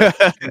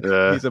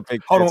he's a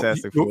big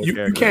Fantastic Four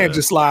character. You can't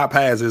just slide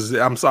past this.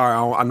 I'm sorry.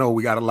 I know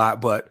we got a lot,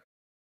 but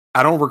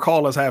I don't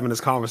recall us having this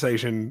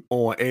conversation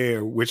on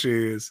air, which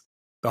is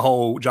the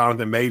whole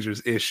Jonathan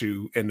Majors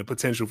issue and the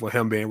potential for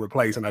him being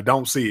replaced, and I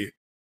don't see it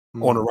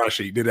on the run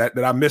sheet. Did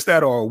I miss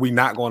that, or are we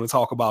not going to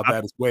talk about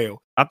that as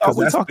well? I thought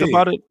we talked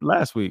about it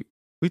last week.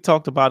 We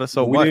talked about it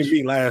so much. We didn't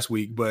meet last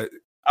week, but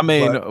I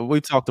mean,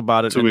 we talked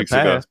about it 2 weeks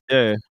ago.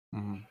 Yeah.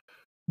 Mm-hmm.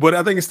 But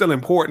I think it's still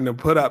important to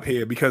put up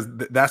here because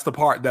that's the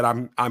part that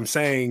I'm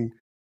saying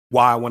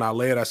why when I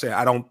led, I said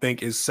I don't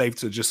think it's safe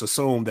to just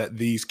assume that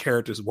these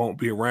characters won't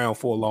be around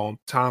for a long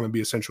time and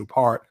be a central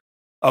part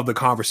of the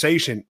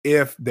conversation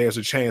if there's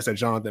a chance that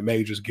Jonathan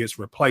Majors gets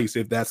replaced,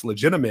 if that's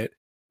legitimate,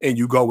 and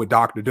you go with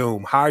Dr.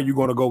 Doom. How are you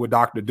going to go with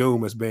Dr.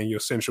 Doom as being your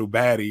central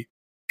baddie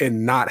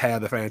and not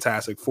have the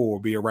Fantastic Four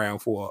be around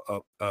for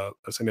a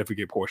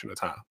significant portion of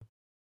time?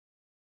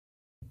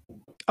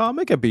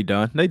 It could be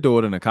done. They do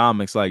it in the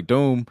comics. Like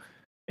Doom,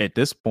 at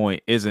this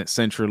point, isn't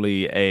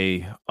centrally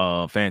a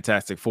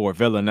Fantastic Four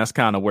villain. That's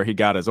kind of where he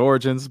got his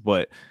origins,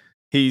 but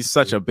he's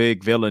such a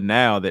big villain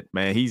now that,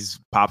 man, he's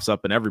pops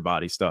up in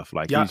everybody's stuff.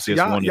 Like he's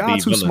just one of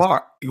these too villains.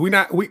 Smart.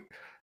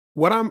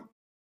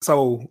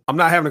 I'm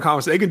not having a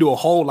conversation. They can do a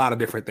whole lot of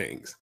different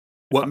things.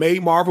 What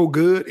made Marvel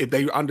good, if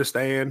they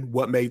understand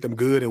what made them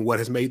good and what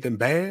has made them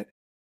bad,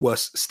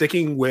 was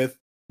sticking with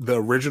the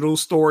original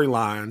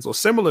storylines or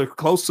similar,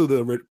 close to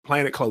the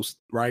Planet Close,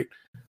 right?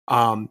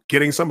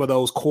 Getting some of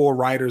those core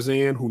writers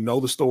in who know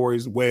the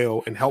stories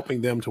well and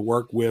helping them to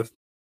work with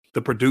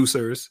the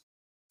producers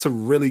to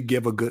really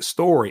give a good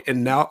story.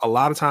 And now a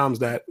lot of times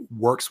that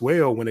works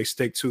well when they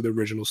stick to the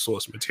original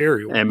source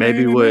material. And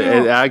maybe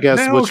I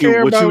guess what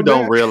you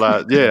don't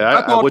realize.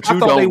 Yeah. What you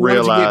don't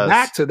realize. Get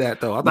back to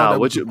that though.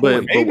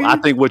 But I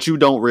think what you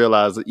don't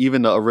realize,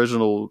 even the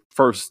original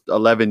first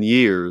 11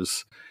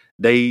 years,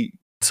 they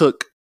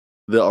took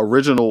the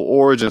original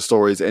origin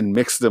stories and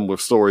mixed them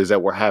with stories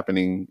that were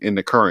happening in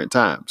the current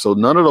time. So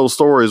none of those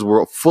stories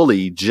were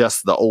fully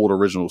just the old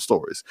original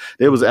stories.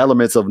 There was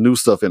elements of new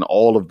stuff in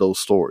all of those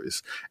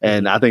stories.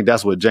 And I think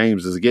that's what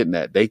James is getting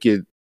at. They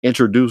could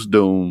introduce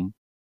Doom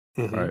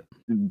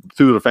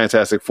through the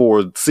Fantastic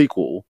Four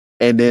sequel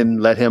and then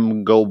let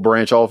him go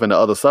branch off into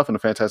other stuff in the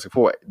Fantastic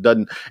Four.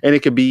 And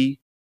it could be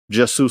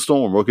just Sue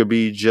Storm, or it could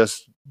be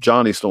just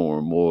Johnny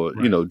Storm, or,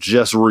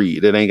 just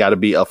Reed. It ain't got to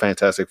be a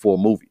Fantastic Four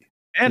movie.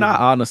 And I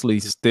honestly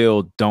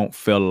still don't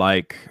feel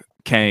like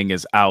Kang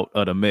is out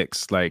of the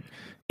mix. Like,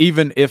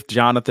 even if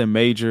Jonathan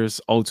Majors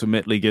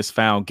ultimately gets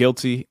found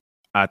guilty,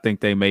 I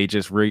think they may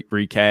just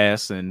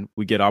recast and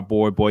we get our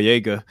boy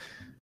Boyega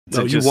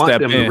to just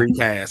step in. To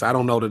recast. I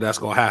don't know that that's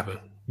going to happen.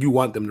 You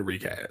want them to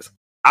recast.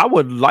 I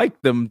would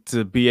like them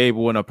to be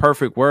able, in a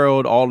perfect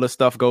world, all this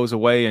stuff goes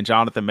away and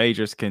Jonathan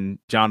Majors can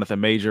Jonathan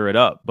Major it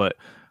up. But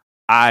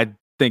I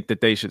think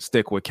that they should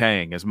stick with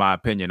Kang, is my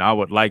opinion. I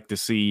would like to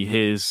see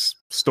his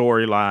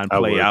storyline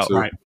play out. Too.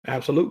 Right.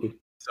 Absolutely.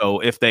 So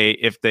if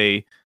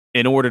they,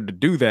 in order to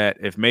do that,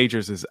 if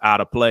Majors is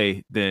out of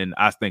play, then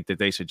I think that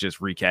they should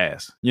just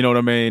recast. You know what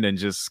I mean? And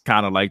just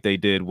kind of like they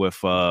did with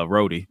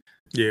Rhodey.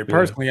 Yeah,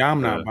 personally, I'm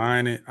not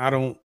buying it.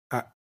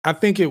 I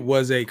think it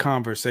was a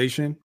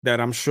conversation that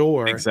I'm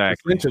sure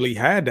essentially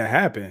had to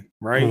happen,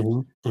 right?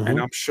 And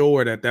I'm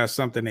sure that that's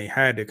something they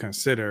had to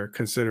consider,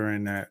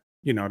 considering that,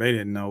 they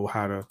didn't know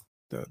how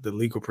the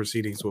legal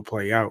proceedings will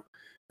play out.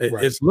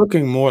 It's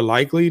looking more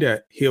likely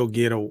that he'll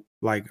get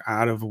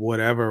out of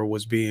whatever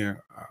was being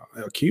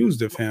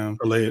accused of him.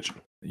 Alleged.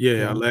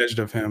 Yeah, alleged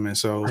of him. And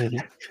so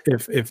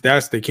if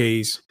that's the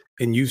case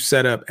and you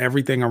set up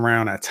everything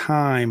around a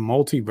time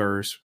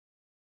multiverse,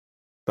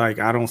 like,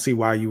 I don't see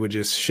why you would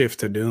just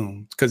shift to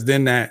Doom, because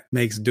then that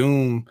makes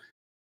Doom,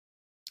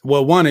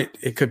 well, one,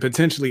 it could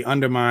potentially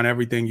undermine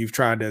everything you've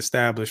tried to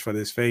establish for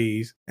this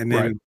phase. And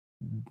then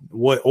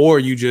or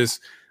you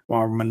just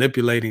are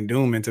manipulating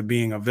Doom into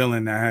being a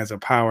villain that has a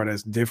power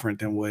that's different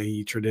than what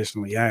he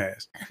traditionally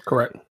has.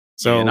 Correct.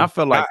 So and I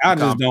feel like I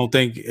just don't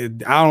think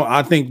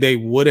I think they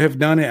would have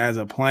done it as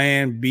a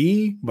plan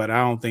B, but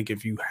I don't think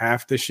if you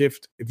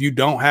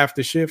don't have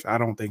to shift, I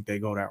don't think they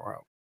go that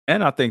route.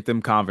 And I think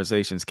them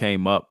conversations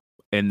came up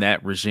in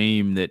that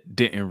regime that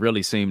didn't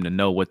really seem to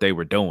know what they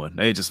were doing.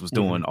 They just was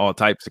doing all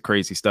types of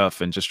crazy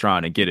stuff and just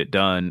trying to get it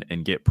done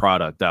and get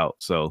product out.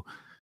 So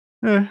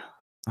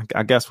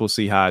I guess we'll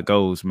see how it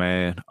goes,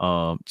 man.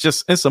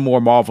 Just in some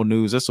more Marvel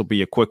news. This will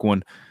be a quick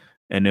one,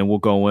 and then we'll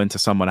go into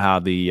some of how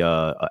the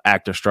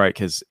actor strike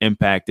has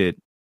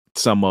impacted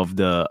some of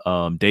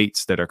the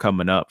dates that are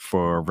coming up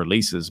for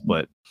releases.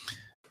 But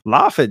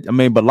Loff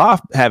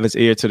have his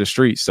ear to the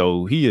street,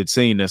 so he had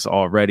seen this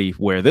already,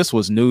 where this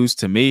was news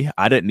to me.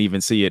 I didn't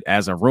even see it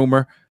as a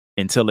rumor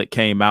until it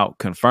came out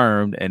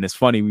confirmed. And it's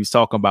funny, we was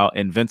talking about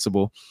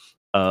Invincible.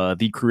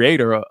 The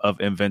creator of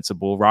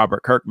Invincible,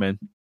 Robert Kirkman,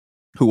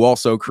 who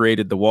also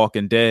created The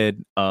Walking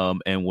Dead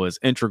and was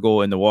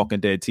integral in the Walking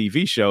Dead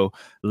TV show,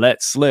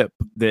 let slip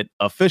that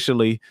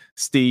officially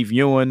Steve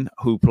Ewan,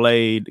 who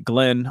played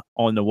Glenn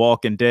on The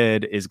Walking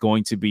Dead, is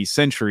going to be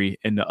Sentry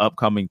in the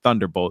upcoming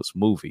Thunderbolts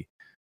movie.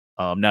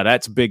 Now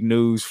that's big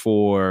news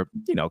for,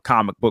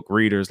 comic book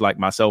readers like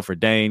myself or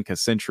Dane, because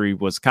Sentry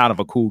was kind of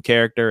a cool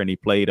character and he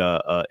played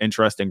a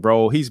interesting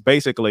role. He's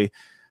basically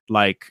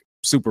like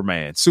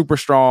Superman, super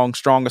strong,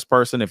 strongest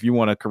person. If you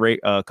want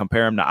to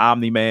compare him to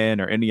Omni-Man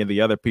or any of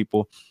the other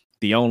people,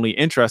 the only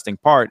interesting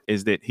part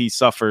is that he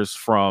suffers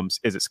from,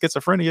 is it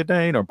schizophrenia,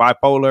 Dane, or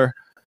bipolar?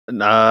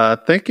 I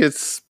think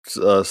it's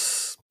a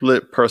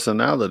split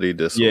personality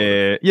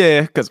disorder.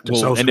 Yeah, because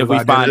and then we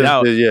find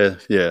out.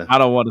 Yeah. I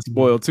don't want to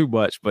spoil too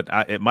much, but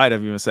it might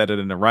have even said it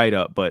in the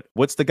write-up. But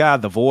what's the guy?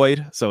 The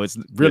Void. So it's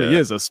really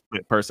is a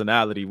split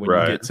personality when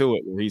you get to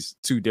it, where he's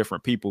two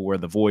different people, where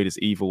the Void is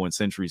evil and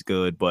Sentry's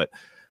good. But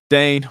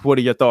Dane, what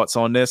are your thoughts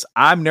on this?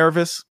 I'm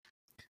nervous.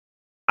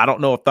 I don't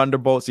know if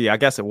Thunderbolts. Yeah, I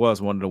guess it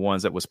was one of the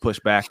ones that was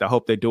pushed back. I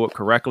hope they do it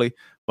correctly.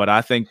 But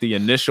I think the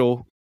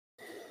initial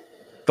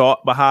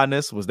thought behind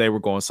this was they were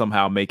going to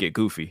somehow make it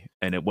goofy,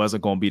 and it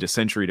wasn't going to be the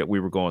Sentry that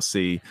we were going to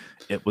see.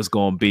 It was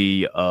going to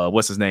be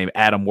what's his name,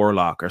 Adam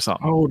Warlock or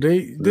something. Oh,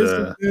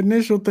 the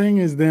initial thing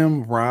is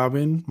them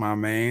robbing my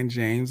man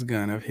James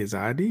Gunn of his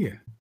idea.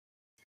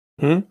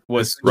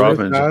 Was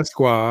Suicide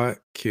Squad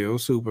kill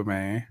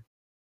Superman,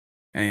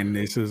 and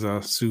this is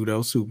a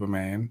pseudo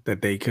Superman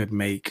that they could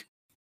make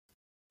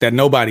that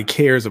nobody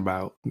cares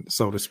about,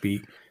 so to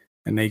speak,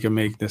 and they can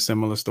make the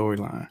similar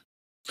storyline.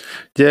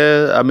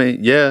 Yeah, I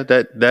mean,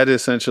 that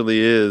essentially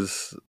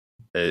is.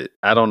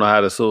 I don't know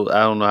how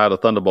the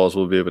Thunderbolts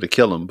will be able to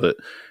kill him, but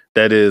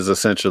that is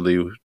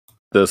essentially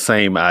the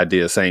same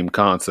idea, same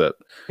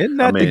concept. Isn't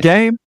that the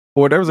game?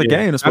 Or there was a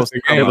game that's supposed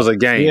to come. It was a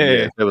game.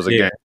 Yeah, it was a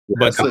game.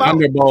 But the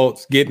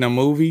Thunderbolts getting a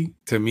movie,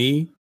 to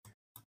me,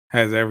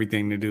 has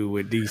everything to do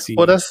with DC.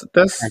 Well, that's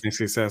having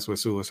success with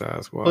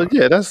Suicide Squad. Well,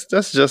 yeah,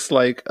 that's just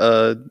like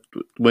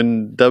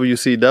when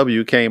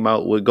WCW came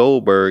out with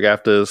Goldberg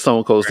after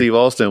Stone Cold Steve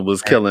Austin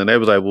was killing. They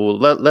was like, well,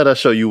 let us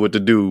show you what to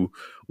do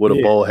with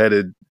a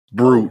bald-headed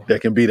brute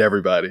that can beat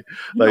everybody.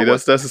 Like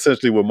that's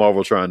essentially what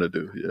Marvel trying to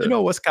do. Yeah. You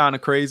know what's kind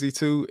of crazy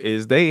too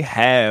is they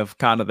have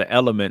kind of the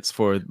elements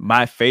for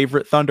my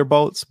favorite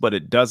Thunderbolts, but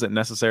it doesn't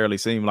necessarily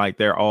seem like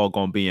they're all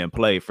going to be in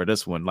play for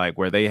this one. Like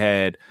where they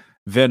had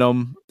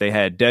Venom, they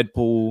had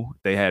Deadpool,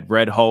 they had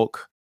Red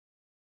Hulk.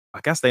 I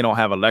guess they don't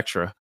have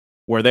Elektra,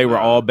 where they were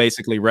all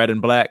basically red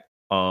and black.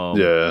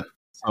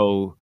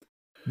 So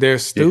they're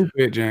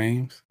stupid,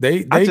 James.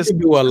 They can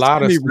do a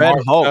lot of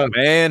smart stuff,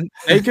 man.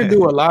 They can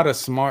do a lot of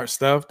smart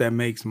stuff that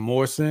makes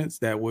more sense.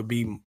 That would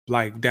be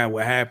like that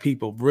would have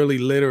people really,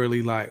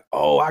 literally like,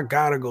 oh, I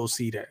gotta go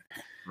see that.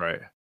 Right,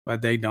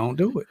 but they don't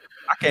do it.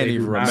 I can't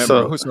even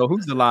remember. Who's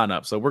the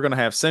lineup? So we're gonna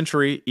have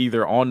Sentry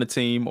either on the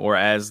team or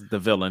as the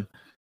villain.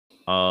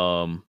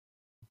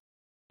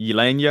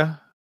 Yelena,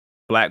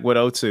 Black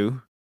Widow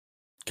 2,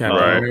 Captain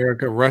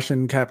America,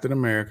 Russian Captain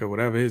America,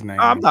 whatever his name.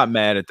 I'm not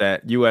mad at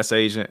that. U.S.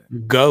 Agent,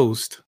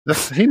 Ghost.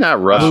 He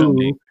not Russian.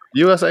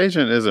 U.S.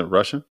 Agent isn't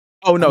Russian.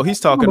 Oh no,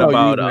 he's talking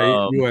about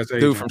US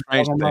dude from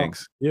Stranger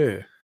Things.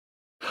 Yeah.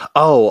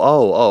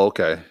 Oh,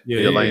 okay.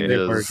 Yeah,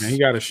 he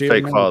got a shield.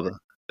 Fake father.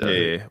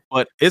 Yeah,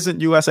 but isn't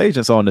U.S.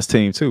 Agents on this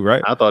team too?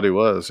 Right? I thought he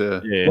was.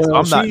 Yeah. Well, so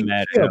I'm not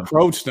mad at him.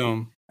 Approached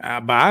him.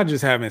 But I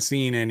just haven't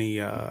seen any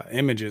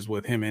images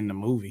with him in the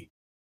movie,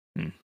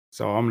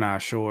 so I'm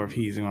not sure if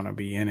he's going to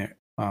be in it.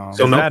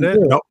 So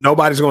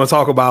nobody's going to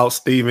talk about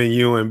Steven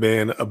Yeun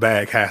being a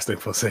bad casting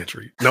for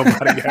Sentry.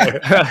 Nobody. We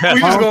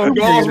just going to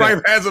go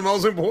right past the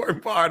most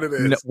important part of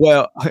this.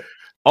 Well,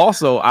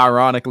 also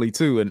ironically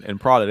too,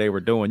 and probably they were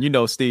doing. You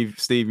know, Steve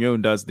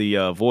Yeun does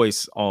the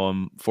voice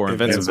for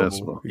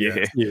Invincible.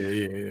 Yeah.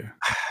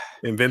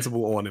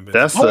 Invincible on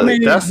Invincible.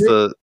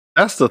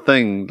 That's the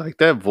thing. Like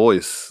that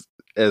voice.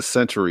 As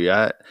Sentry,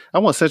 I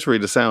want Sentry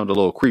to sound a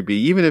little creepy,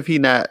 even if he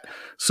not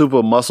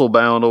super muscle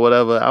bound or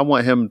whatever. I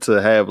want him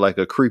to have like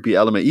a creepy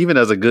element, even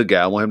as a good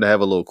guy. I want him to have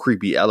a little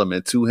creepy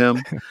element to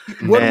him.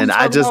 And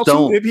I just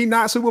don't. If he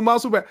not super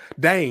muscle bound,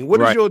 dang,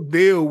 what is your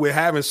deal with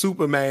having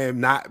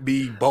Superman not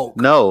be bulk?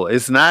 No,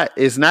 it's not.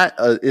 It's not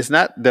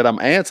that I'm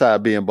anti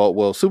being bulk.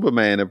 Well,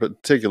 Superman in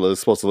particular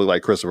is supposed to look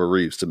like Christopher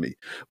Reeves to me,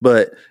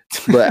 but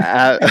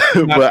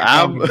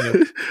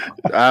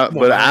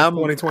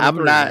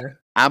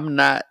I'm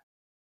not.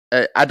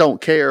 I don't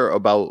care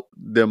about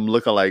them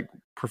looking like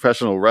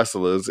professional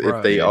wrestlers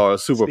if they are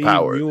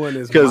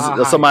superpowered.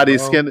 Because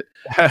somebody's skinny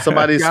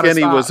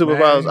with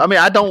superpowers. Man. I mean,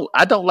 I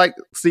don't like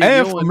Steve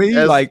Yeun for me,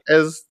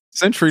 as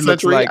Sentry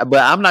looks like,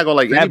 but I'm not gonna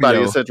like anybody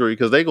in Sentry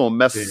because they're gonna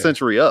mess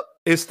Sentry up.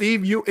 Is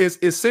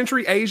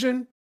Sentry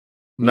Asian?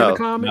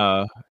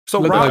 No.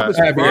 So Rob is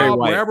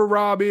wherever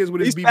Rob is with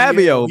his BBL,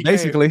 Fabio,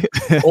 basically,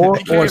 or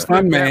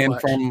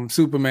Sunman from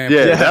Superman.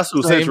 Yeah, that's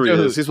who Sentry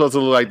is. He's supposed to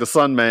look like the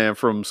Sunman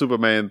from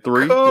Superman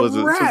 3. Was it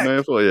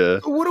Superman 4? Yeah.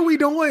 What are we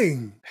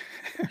doing?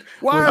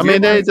 Why? I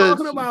mean, they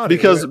talking about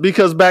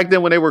because back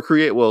then when they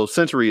were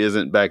Sentry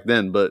isn't back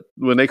then, but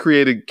when they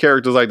created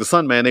characters like the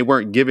Sunman, they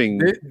weren't giving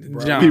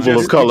people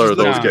of color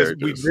those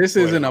characters. This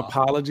is an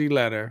apology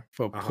letter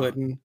for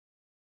putting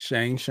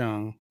Shang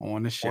Tsung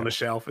on the shelf. On the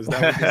shelf. Is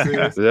that what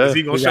this is? Is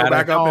he going to show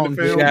back up in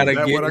the film?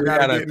 We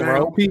gotta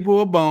throw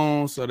people a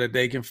bone so that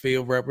they can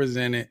feel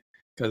represented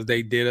because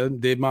they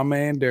did my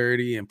man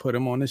dirty and put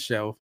him on the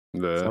shelf.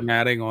 Yeah. So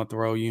now they're going to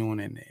throw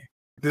Yeun in there.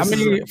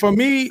 For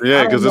me,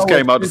 because this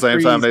came out the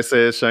same time they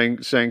said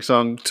Shang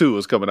Tsung 2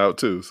 is coming out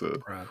too.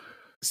 So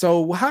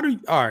So how do you?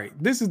 All right,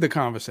 this is the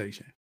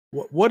conversation.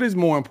 What is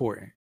more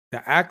important?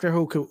 The actor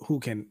who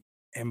can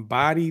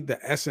embody the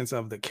essence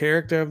of the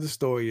character of the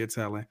story you're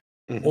telling,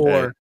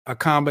 or a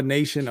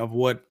combination of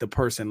what the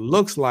person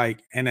looks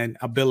like and an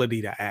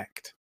ability to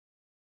act?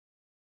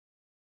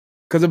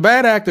 Because a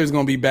bad actor is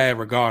going to be bad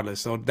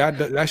regardless. So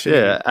that should.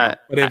 Yeah,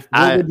 but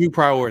what would you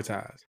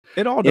prioritize?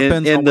 It all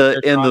depends in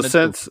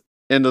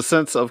the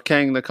sense of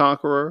Kang the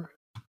Conqueror,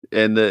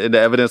 and the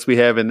evidence we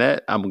have in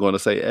that. I'm going to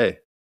say A.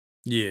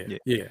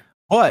 Yeah.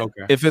 But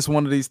if it's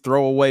one of these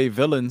throwaway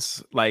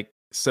villains, like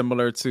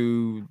similar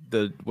to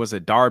was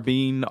it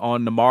Darbean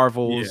on the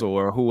Marvels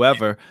or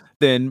whoever,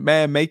 then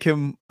man, make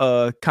him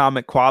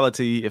comic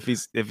quality if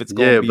it's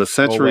going to be but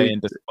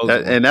Sentry,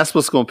 and that's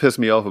what's going to piss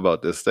me off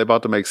about this. They're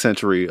about to make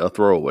Sentry a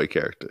throwaway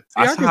character.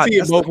 I can see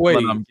it both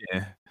ways.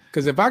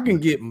 Because if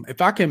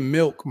I can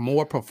milk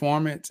more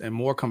performance and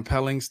more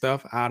compelling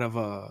stuff out of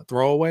a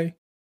throwaway,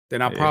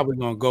 then I'm probably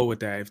gonna go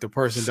with that. If the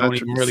person don't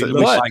even really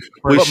look like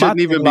we shouldn't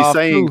even be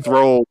saying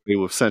throwaway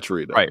with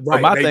Sentry, though. Right. But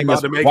my thing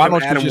is, why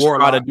don't you just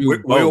try to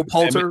do Will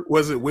Poulter?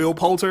 Was it Will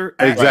Poulter?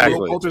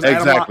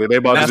 Exactly. They're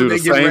about to do the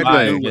same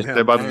thing. They're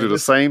about to do the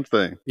same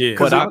thing. Yeah,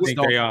 but I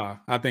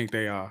think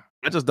they are.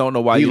 I just don't know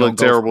why he looked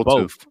terrible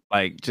too.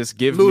 Like, just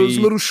give me his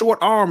little short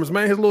arms,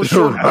 man. His little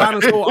short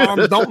dinosaur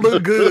arms don't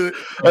look good.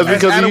 That's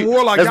because Adam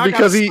Warlock. That's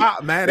because he.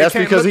 Stop, man. That's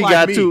because he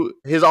got too.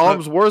 His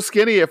arms were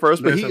skinny at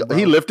first, but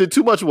he lifted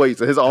too much weight,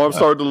 so his arms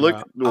started to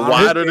look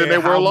wider than they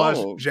were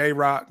long.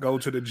 J-Rock go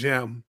to the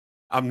gym.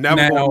 I'm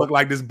never gonna look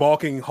like this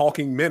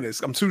hulking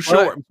menace. I'm too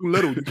short. I'm too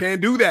little. You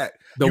can't do that.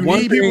 You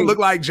need people to look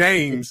like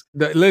James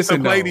to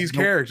play these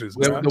characters.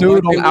 We gotta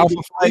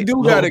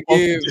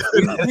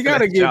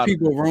give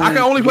people room. I can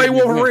only play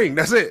Wolverine.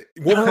 That's it.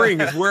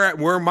 Wolverine is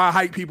where my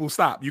hype people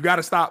stop. You got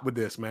to stop with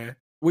this, man.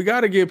 We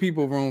got to give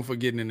people room for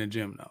getting in the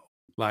gym, though.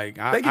 Like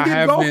I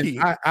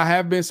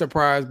have been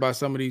surprised by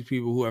some of these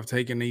people who have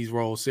taken these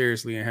roles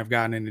seriously and have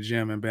gotten in the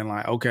gym and been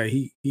like,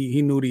 okay,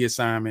 he knew the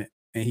assignment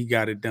and he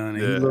got it done. And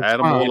he looked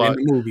fine in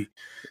the movie.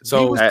 So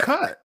he was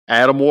cut.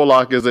 Adam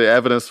Warlock is the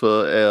evidence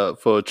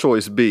for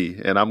choice B,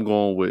 and I'm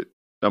going with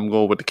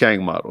the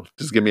Kang model.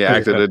 Just give me an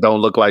actor that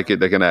don't look like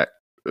it that can act.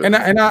 And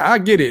I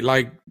get it.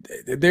 Like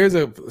there's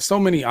so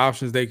many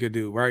options they could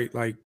do, right?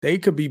 Like they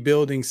could be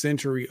building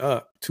Sentry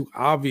up to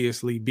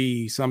obviously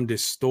be some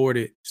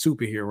distorted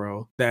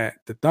superhero that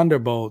the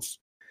Thunderbolts,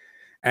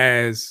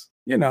 as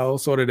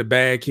sort of the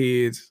bad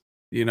kids,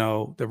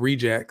 the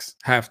rejects,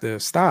 have to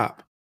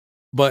stop.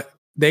 But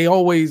they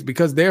always,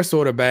 because they're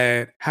sort of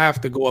bad,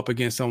 have to go up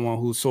against someone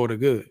who's sort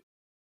of good.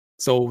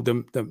 So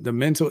the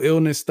mental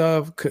illness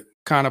stuff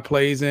kind of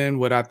plays in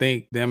what I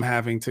think them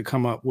having to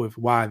come up with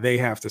why they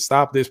have to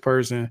stop this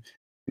person.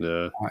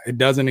 Yeah, it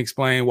doesn't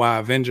explain why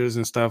Avengers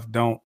and stuff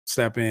don't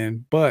step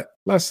in. But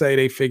let's say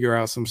they figure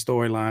out some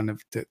storyline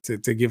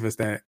to give us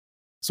that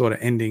sort of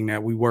ending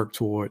that we work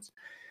towards.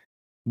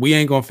 We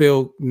ain't gonna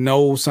feel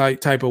no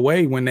type of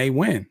way when they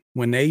win.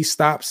 When they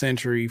stop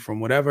Sentry from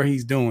whatever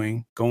he's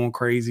doing, going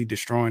crazy,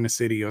 destroying the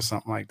city or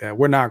something like that,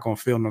 we're not going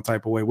to feel no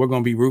type of way. We're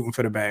going to be rooting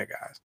for the bad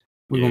guys.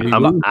 We're going to be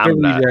rooting for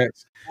the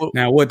rejects.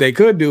 Now, what they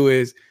could do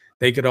is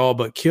they could all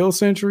but kill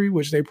Sentry,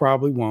 which they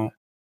probably won't,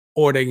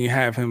 or they can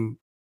have him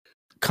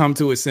come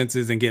to his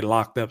senses and get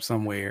locked up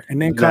somewhere, and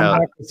then come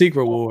back to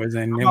Secret Wars,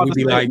 and then we'd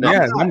be like,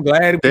 yes, I'm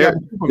glad.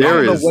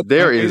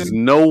 There is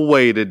no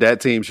way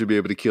that team should be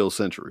able to kill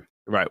Sentry.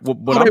 Right. Well,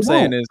 what I'm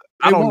saying is,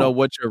 I don't know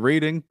what you're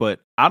reading, but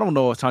I don't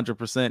know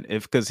 100%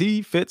 because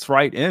he fits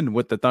right in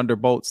with the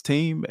Thunderbolts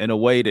team in a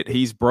way that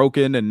he's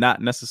broken and not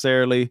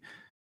necessarily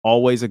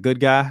always a good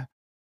guy.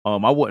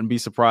 I wouldn't be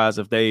surprised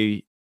if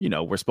they,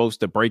 were supposed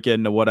to break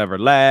into whatever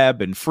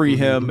lab and free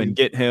him and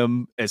get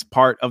him as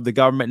part of the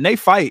government. And they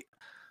fight,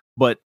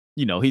 but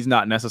he's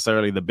not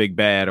necessarily the big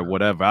bad or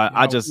whatever.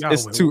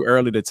 It's too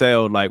early to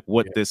tell like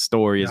what this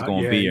story is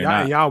going to be or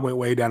not. Y'all went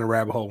way down the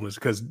rabbit hole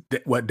because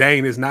what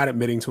Dane is not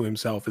admitting to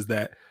himself is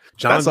that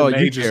that's all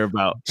you care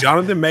about.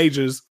 Jonathan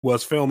Majors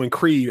was filming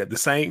Creed 3 at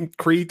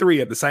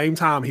the same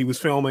time he was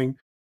filming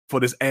for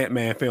this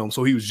Ant-Man film.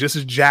 So he was just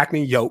as jacked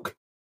and yoked.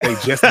 They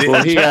just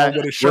didn't he got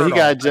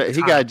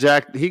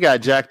jacked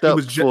up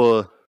for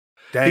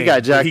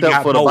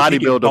the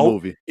bodybuilder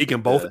movie. He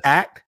can both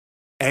act.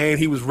 And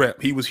he was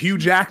ripped. He was Hugh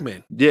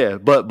Jackman. Yeah,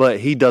 but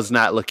he does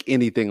not look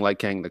anything like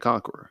Kang the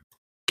Conqueror.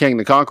 Kang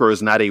the Conqueror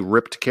is not a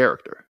ripped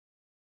character.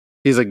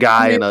 He's a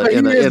guy in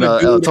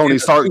a Tony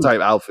Stark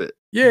type outfit.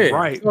 Yeah,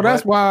 right. So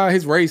that's why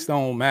his race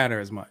don't matter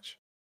as much.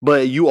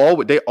 But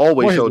they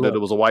always showed that it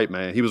was a white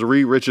man. He was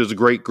Reed Richards'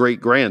 great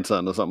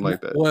grandson or something like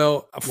that.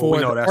 Well,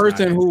 for the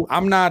person who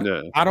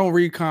I don't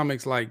read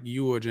comics like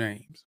you or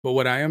James. But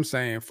what I am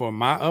saying, for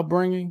my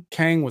upbringing,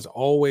 Kang was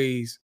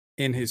always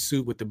in his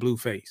suit with the blue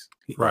face.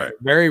 Right.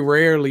 Very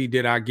rarely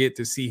did I get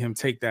to see him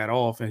take that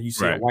off and you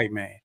see a white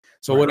man.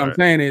 So what I'm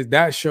saying is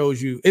that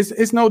shows you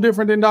it's no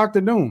different than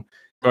Dr. Doom.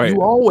 Right.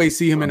 You always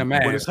see him in a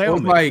mask. So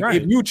it's like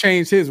if you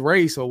change his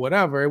race or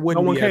whatever, it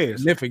wouldn't be as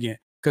significant.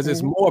 because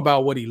it's more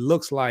about what he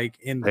looks like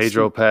in the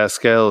Pedro suit.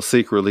 Pascal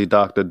secretly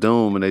Dr.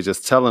 Doom, and they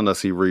just telling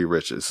us he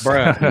re-riches.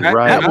 Bruh,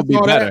 that would be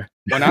better.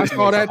 When I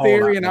saw that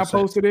theory and I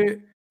posted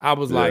it, I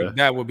was like,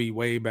 that would be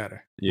way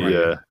better.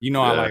 Yeah. You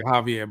know, I like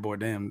Javier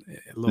Bardem.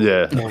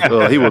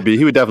 Well,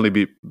 he would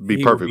definitely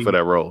be perfect for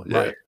that role. Yeah.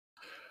 Right.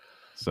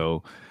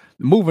 So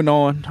moving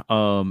on.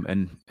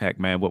 And heck,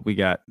 man, what we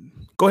got?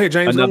 Go ahead,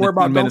 James. Don't worry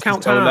about don't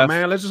count time,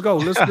 man. Let's just go.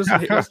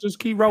 Let's just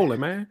keep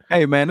rolling, man.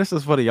 Hey, man, this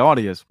is for the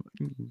audience.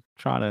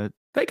 Trying to.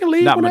 They can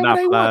leave whenever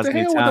they want. The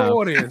hell with the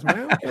audience,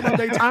 man.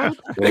 They time.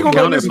 They gonna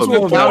go listen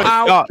to a 4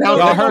 hour.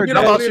 Y'all heard.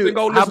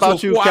 How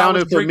about you count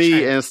it for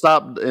me and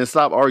stop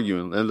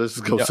arguing and let's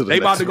just go to the. They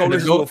about to go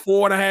listen to a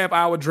 4.5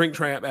 hour Drink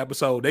Champ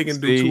episode. They can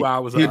do 2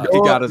 hours. He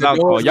got his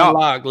alcohol.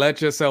 Y'all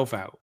let yourself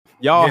out.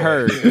 Y'all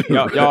heard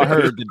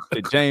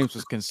that James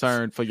was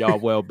concerned for y'all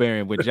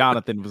well-being when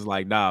Jonathan was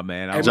like, nah,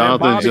 man.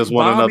 Jonathan just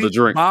want another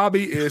drink.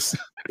 Bobby is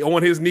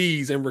on his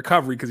knees in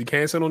recovery because he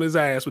can't sit on his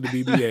ass with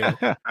the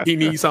BBL. He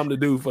needs something to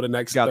do for the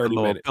next 30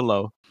 minutes.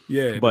 Pillow.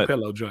 Yeah, but the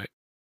pillow joint.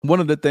 One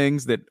of the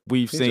things that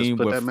we've seen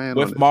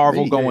with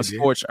Marvel going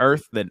scorched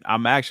earth that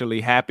I'm actually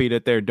happy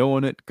that they're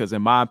doing it because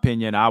in my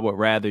opinion, I would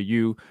rather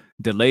you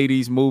delay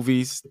these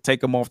movies,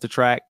 take them off the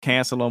track,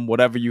 cancel them,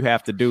 whatever you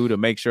have to do to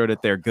make sure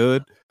that they're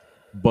good.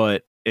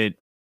 But it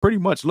pretty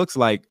much looks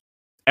like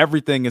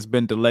everything has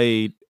been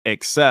delayed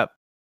except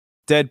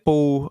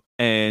Deadpool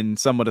and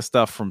some of the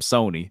stuff from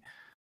Sony.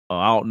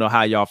 I don't know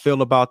how y'all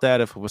feel about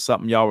that. If it was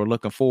something y'all were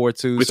looking forward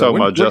to. We're talking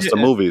about just the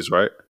movies,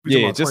 right?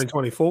 Yeah, just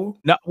 2024.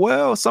 No,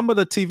 well, some of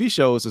the TV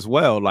shows as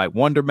well. Like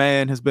Wonder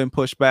Man has been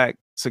pushed back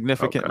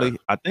significantly. Okay.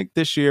 I think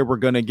this year we're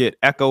gonna get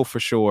Echo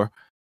for sure.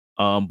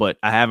 But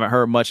I haven't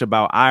heard much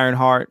about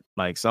Ironheart.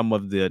 Like some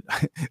of the,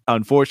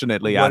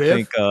 unfortunately,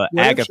 think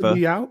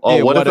Agatha.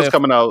 Oh, What If is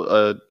coming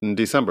out in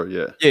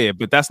December? Yeah,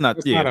 but that's not.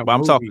 But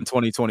I'm talking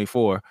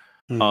 2024.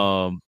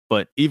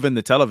 But even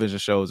the television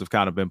shows have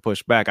kind of been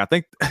pushed back. I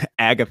think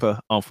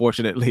Agatha,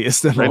 unfortunately, is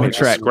still on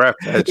track. Scrap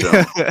that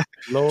jump.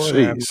 Lord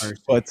have mercy.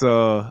 But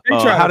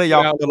how do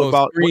y'all feel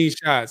about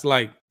screenshots?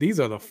 Like these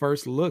are the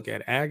first look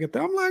at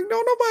Agatha. I'm like,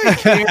 no,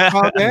 nobody cares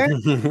about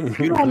that.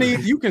 You don't need.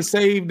 You can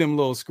save them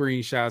little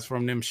screenshots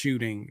from them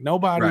shooting.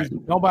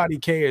 Nobody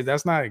cares.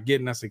 That's not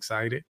getting us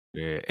excited.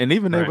 Yeah, and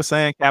even they were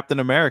saying Captain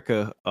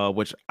America,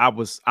 which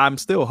I'm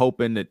still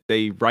hoping that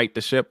they right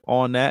the ship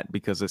on that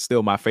because it's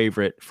still my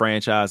favorite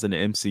franchise in the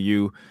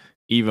MCU,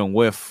 even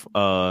with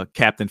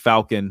Captain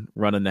Falcon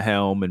running the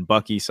helm and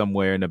Bucky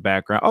somewhere in the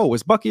background. Oh,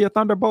 is Bucky a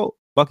Thunderbolt?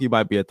 Bucky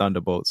might be a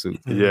Thunderbolt too.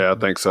 Yeah, I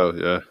think so.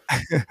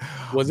 Yeah.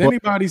 Was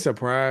anybody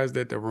surprised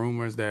at the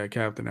rumors that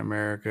Captain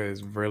America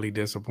is really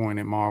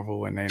disappointed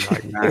Marvel and they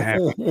like not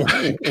happy?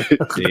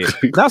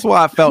 That's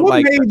why I felt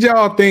what made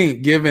y'all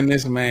think giving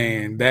this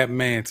man that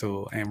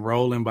mantle and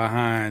rolling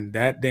behind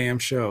that damn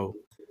show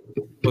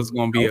was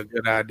going to be a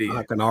good idea?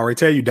 I can already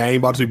tell you, they ain't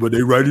about to say, but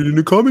they write it in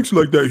the comics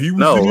like that.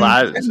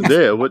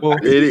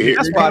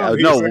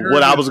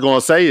 What I was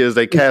going to say is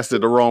they casted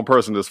the wrong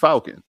person as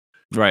Falcon.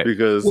 Right,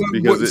 because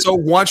so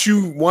once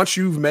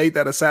you've made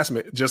that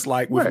assessment, just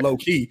like with Low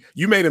Key,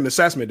 you made an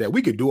assessment that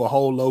we could do a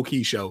whole Low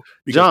Key show.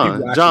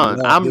 John,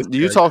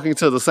 you talking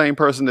to the same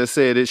person that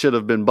said it should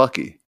have been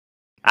Bucky?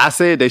 I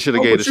said they should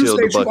have gave the shield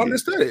to Bucky. You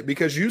understood it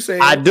because you said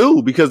I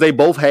do because they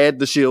both had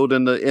the shield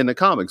in the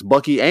comics.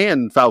 Bucky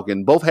and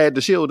Falcon both had the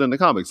shield in the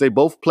comics. They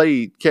both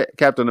played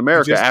Captain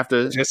America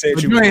after.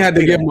 But you ain't had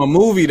to give him a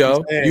movie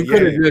though. You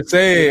could have just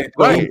said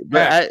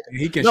right.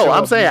 He can. No,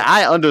 I'm saying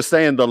I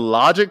understand the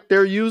logic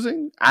they're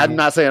using. I'm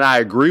not saying I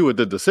agree with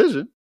the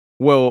decision.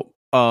 Well,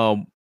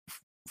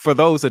 for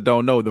those that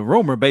don't know, the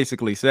rumor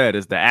basically said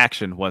is the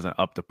action wasn't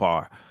up to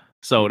par.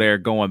 So they're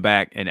going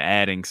back and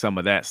adding some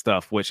of that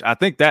stuff, which I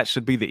think that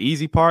should be the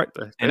easy part.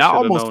 And I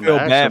almost feel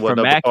bad for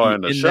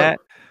Mackie in that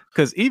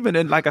because even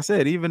in, like I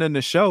said, even in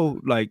the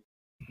show, like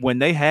when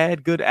they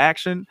had good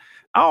action,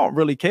 I don't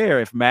really care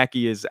if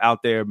Mackie is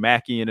out there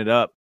Mackieing it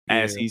up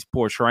as he's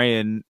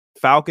portraying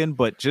Falcon,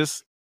 but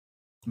just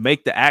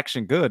make the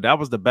action good. That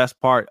was the best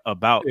part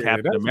about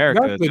Captain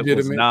America. That's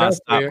legitimate. That's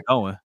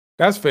going.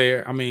 That's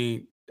fair. I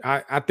mean,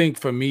 I think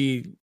for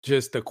me,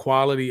 just the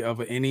quality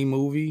of any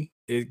movie,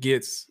 it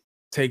gets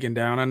taken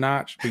down a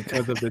notch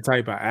because of the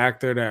type of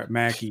actor that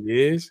Mackie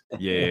is.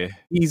 Yeah.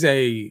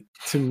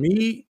 To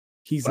me,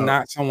 he's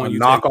not someone you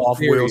knock off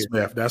Will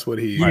Smith. That's what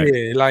he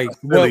is. Like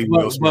but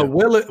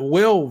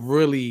Will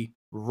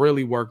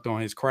really worked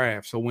on his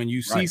craft. So when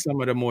you see some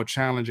of the more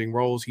challenging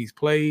roles he's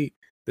played,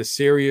 the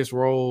serious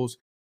roles,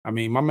 I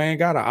mean, my man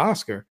got an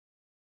Oscar.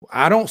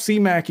 I don't see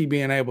Mackie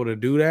being able to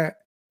do that.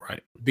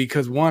 Right.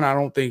 Because one, I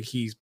don't think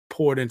he's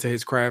poured into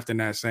his craft in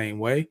that same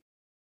way.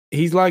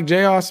 He's like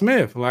J.R.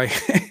 Smith. Like,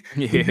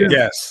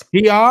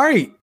 he all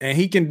right. And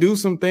he can do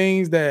some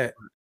things that,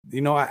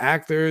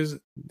 actors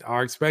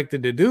are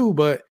expected to do,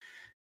 but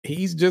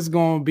he's just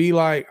going to be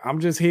like,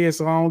 I'm just here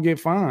so I don't get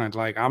fined.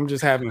 Like, I'm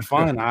just having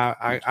fun.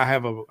 I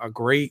have a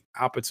great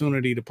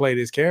opportunity to play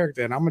this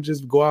character, and I'm going to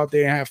just go out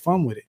there and have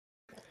fun with it.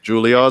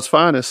 Juilliard's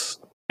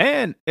finest.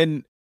 And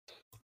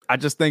I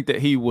just think that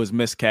he was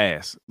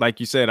miscast. Like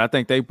you said, I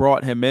think they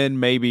brought him in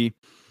maybe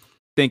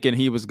thinking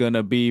he was going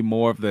to be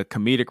more of the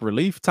comedic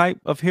relief type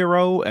of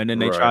hero, and then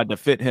they tried to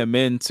fit him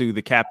into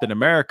the Captain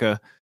America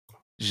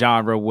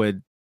genre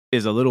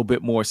is a little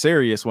bit more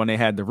serious when they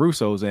had the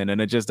Russos in, and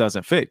it just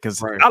doesn't fit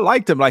because I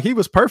liked him. Like, he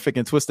was perfect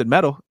in Twisted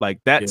Metal. Like,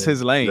 that's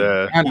his lane.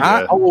 Yeah. And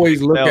I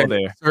always look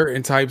at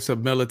certain types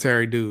of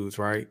military dudes,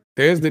 right?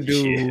 There's the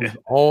dude who's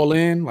all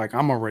in, like,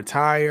 I'm a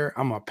retire,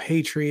 I'm a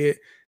patriot,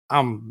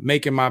 I'm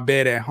making my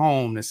bed at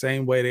home the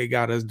same way they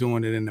got us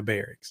doing it in the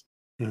barracks.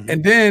 Mm-hmm.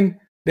 And then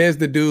there's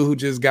the dude who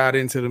just got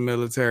into the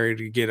military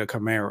to get a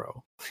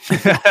Camaro.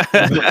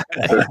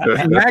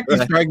 Mackie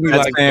strike me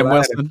like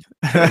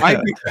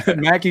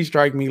Mackie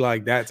strike me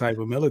like that type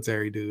of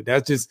military dude.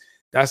 That's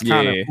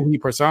kind of who he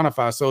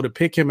personifies. So to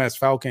pick him as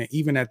Falcon,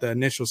 even at the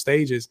initial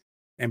stages,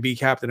 and be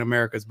Captain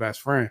America's best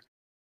friend,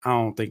 I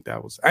don't think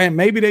that was. And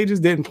maybe they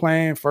just didn't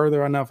plan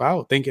further enough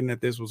out, thinking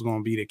that this was going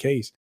to be the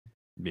case.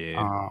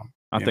 Yeah,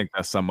 I think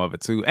that's some of it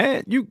too.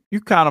 And you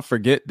kind of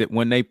forget that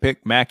when they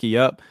picked Mackie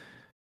up,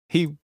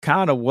 he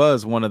kind of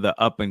was one of the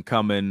up and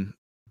coming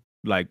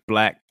like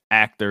black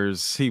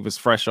actors. He was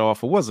fresh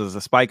off. The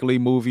Spike Lee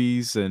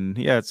movies, and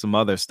he had some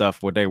other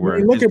stuff where they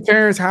were. Look at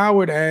Terrence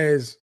Howard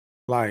as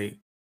like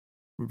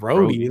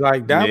Rhodey,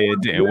 like that. Yeah,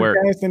 it didn't work.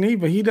 And he,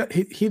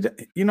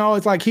 you know,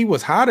 it's like he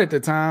was hot at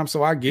the time,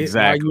 so I get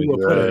why you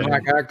would put a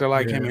black actor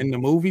like him in the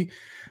movie.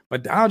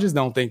 But I just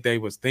don't think they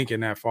was thinking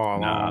that far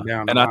along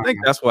down the line. I think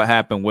that's what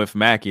happened with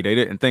Mackie. They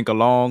didn't think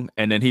along,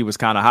 and then he was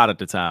kind of hot at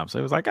the time. So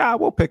it was like,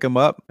 we'll pick him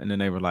up. And then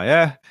they were like,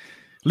 at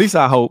least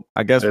I hope.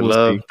 I guess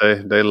we'll see.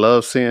 They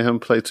love seeing him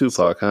play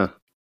Tupac, huh?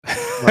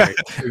 Right.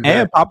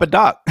 And Papa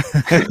Doc.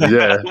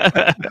 Yeah.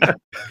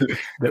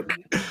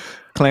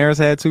 Clarence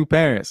had two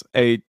parents.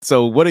 Hey,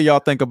 so what do y'all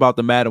think about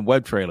the Madam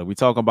Web trailer? We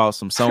talking about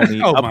some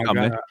Sony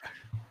upcoming.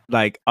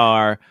 Like,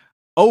 our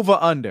over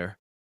under.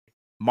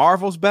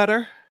 Marvel's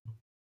better.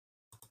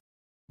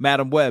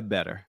 Madam Web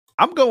better.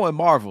 I'm going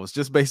Marvels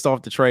just based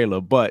off the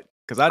trailer, but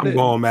because I'm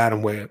going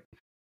Madam Web.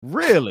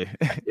 Really?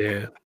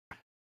 Yeah.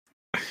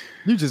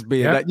 You just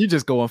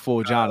going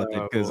full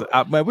Jonathan because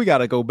man, we got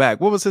to go back.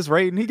 What was his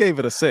rating? He gave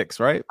it a 6,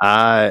 right?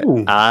 I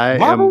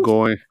am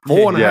going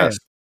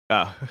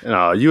 4.5.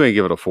 No, you ain't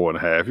give it a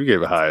 4.5. You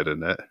gave it higher than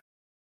that.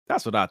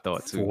 That's what I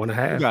thought too.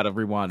 4.5. You got to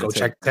rewind. Go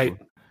check the tape.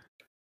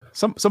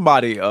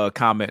 Somebody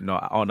commenting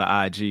on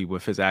the IG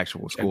with his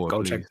actual score.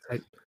 Go check the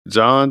tape.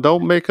 John,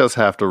 don't make us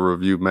have to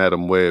review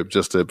Madam Web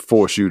just to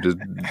force you to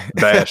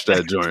bash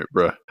that joint,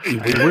 bro.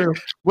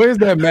 Where's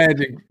that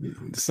magic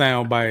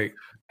sound bite?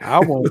 I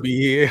won't be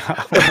here.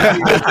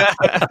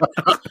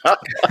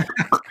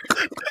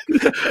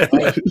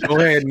 Go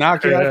ahead,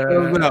 knock it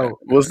out.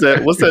 What's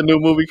that new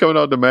movie coming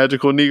out? The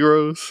Magical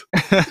Negroes.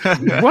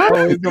 What?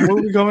 Is the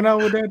movie coming out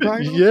with that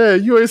title? Yeah,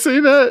 you ain't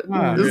seen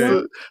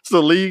that? It's a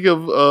League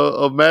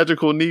of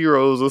Magical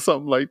Negroes or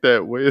something like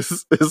that. Where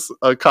it's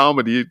a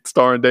comedy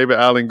starring David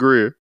Alan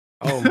Grier.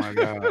 Oh my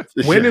god!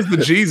 When is the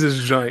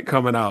Jesus joint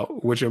coming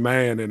out with your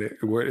man in it?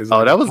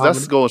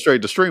 That's going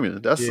straight to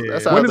streaming. That's when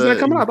is that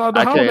coming out?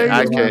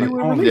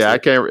 I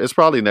can't. It's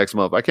probably next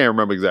month. I can't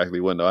remember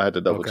exactly when though. I had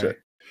to double check.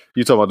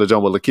 You talking about the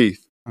John with Lakeith?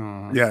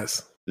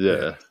 Yes.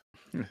 Yeah.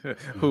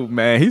 Who,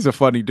 man? He's a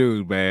funny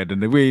dude, man.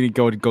 And we ain't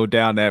go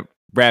down that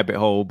rabbit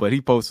hole, but he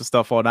posted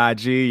stuff on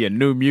IG and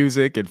new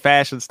music and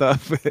fashion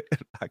stuff.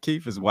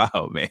 Lakeith is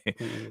wild, man.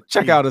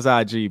 Check out his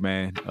IG,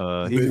 man.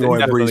 He's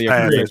going to breeze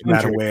past this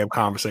Madam Web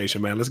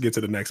conversation, man. Let's get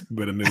to the next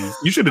bit of news.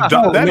 You should have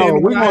done that.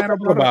 We're going to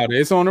talk about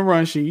it. It's on the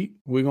run sheet.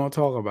 We're going to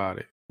talk about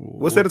it.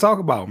 What's there to talk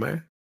about,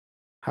 man?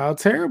 How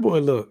terrible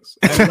it looks.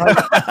 What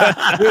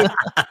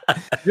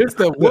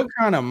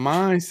kind of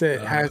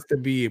mindset has to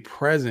be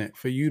present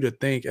for you to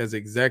think as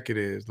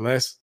executives,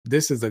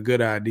 this is a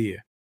good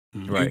idea.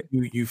 Right.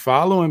 You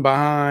following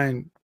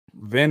behind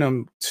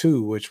Venom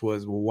 2, which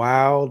was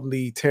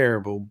wildly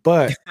terrible,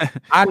 but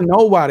I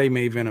know why they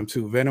made Venom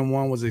 2. Venom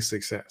 1 was a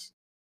success.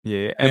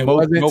 Yeah, and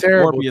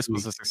Morbius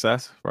was a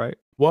success, right?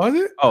 Was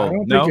it? Oh, I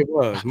don't think it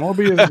was.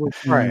 Morbius was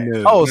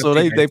trash. So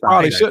they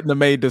probably shouldn't have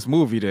made this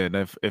movie then.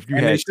 If you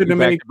had shouldn't have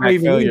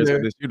made failures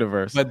in this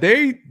universe. But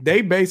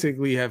they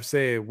basically have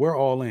said we're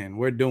all in.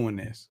 We're doing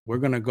this. We're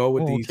gonna go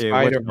with these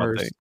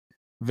Spider-Verse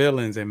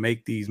villains and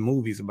make these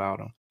movies about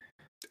them.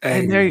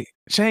 And they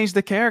changed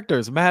the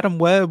characters. Madam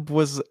Web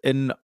was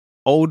an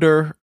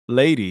older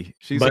lady.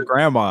 She's a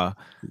grandma.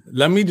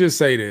 Let me just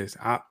say this.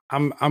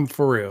 I'm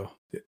for real.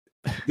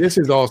 This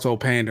is also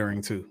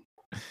pandering too.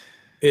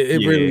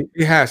 It really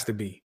has to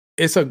be.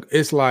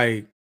 It's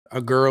like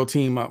a girl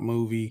team up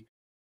movie.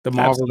 The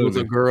Marvel was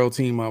a girl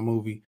team up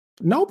movie.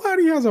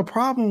 Nobody has a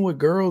problem with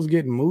girls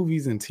getting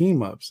movies and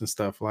team ups and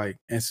stuff and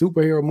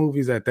superhero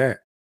movies at that.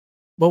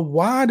 But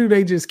why do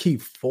they just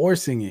keep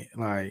forcing it?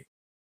 Like,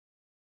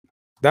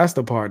 that's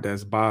the part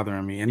that's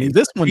bothering me. And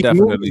this one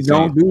definitely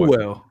don't do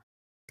well.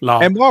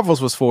 And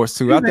Marvel's was forced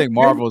too. I think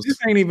Marvel's this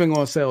ain't even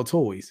gonna sell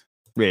toys.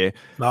 Yeah.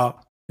 No.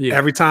 Yeah.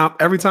 Every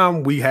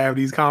time we have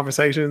these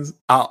conversations,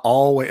 I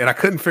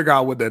couldn't figure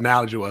out what the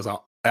analogy was.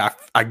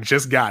 I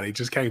just got it. It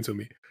just came to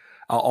me.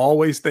 I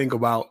always think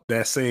about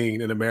that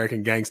scene in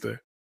American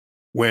Gangster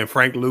when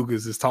Frank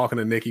Lucas is talking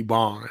to Nicky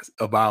Barnes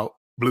about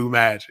Blue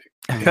Magic.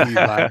 And he's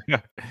like,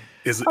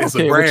 it's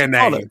a brand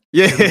name.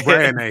 Yeah. It's a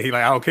brand name. He's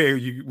like,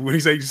 okay, when he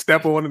say you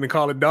step on it and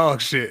call it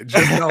dog shit,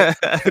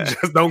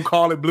 just don't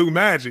call it Blue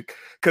Magic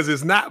because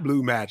it's not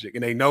Blue Magic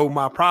and they know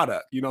my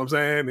product. You know what I'm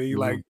saying? And he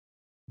like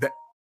that.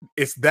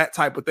 It's that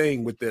type of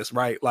thing with this,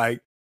 right?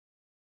 Like,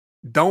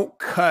 don't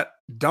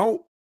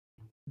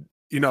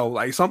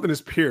like something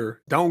is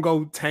pure. Don't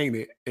go taint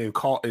it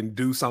and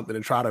do something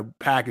and try to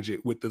package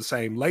it with the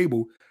same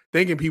label,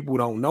 thinking people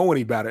don't know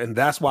any better. And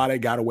that's why they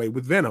got away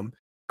with Venom.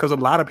 Because a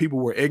lot of people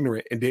were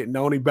ignorant and didn't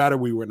know any better.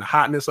 We were in the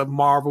hotness of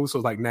Marvel. So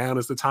it's like, now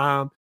is the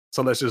time.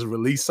 So let's just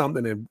release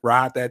something and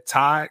ride that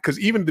tide. Because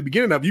even at the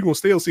beginning of it, you're going to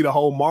still see the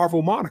whole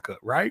Marvel moniker,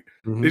 right?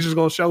 They're just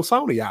going to show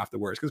Sony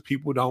afterwards because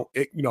people don't,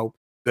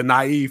 the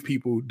naive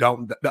people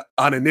the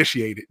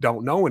uninitiated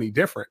don't know any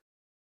different.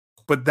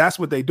 But that's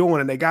what they're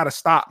doing. And they got to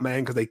stop,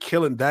 man, because they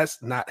killing.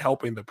 That's not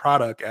helping the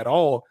product at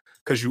all.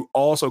 Because you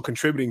also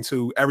contributing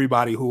to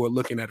everybody who are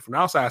looking at it from the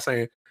outside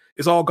saying,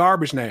 it's all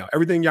garbage now.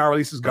 Everything y'all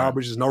release is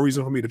garbage. There's no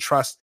reason for me to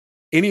trust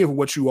any of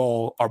what you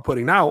all are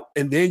putting out.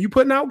 And then you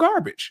putting out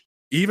garbage.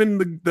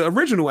 Even the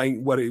original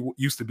ain't what it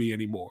used to be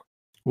anymore.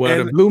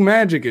 Well, the Blue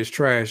Magic is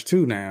trash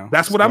too now.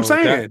 That's what I'm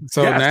saying.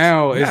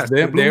 Now it's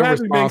them. They're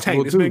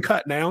responsible too. It's been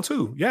cut down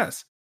too.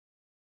 Yes.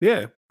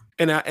 Yeah.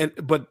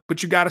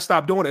 But you got to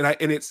stop doing it.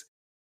 And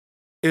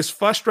it's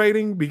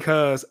frustrating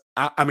because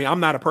I mean, I'm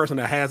not a person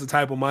that has the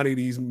type of money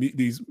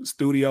these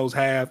studios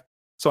have.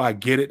 So I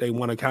get it. They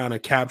want to kind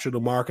of capture the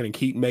market and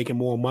keep making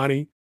more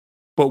money.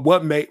 But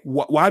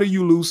why do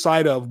you lose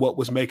sight of what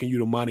was making you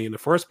the money in the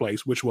first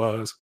place, which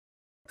was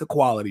the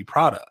quality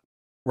product,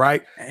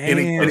 right? And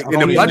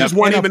the budgets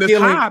weren't even as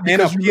high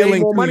because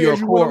appealing to your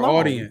core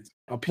audience.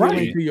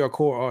 Appealing to your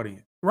core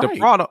audience. Right.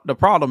 The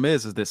problem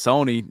is that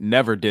Sony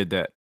never did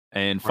that.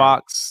 And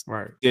Fox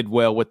did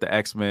well with the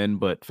X-Men,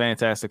 but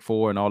Fantastic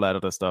Four and all that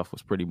other stuff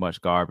was pretty much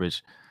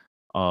garbage.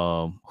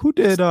 Who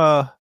did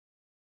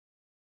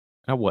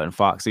that wasn't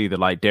Fox either,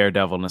 like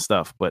Daredevil and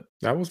stuff, but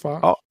that was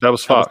Fox. That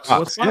was Fox.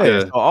 Yeah.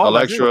 So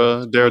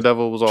Elektra,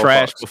 Daredevil was all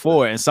trash Fox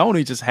before, and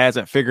Sony just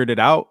hasn't figured it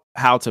out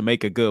how to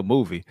make a good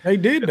movie. They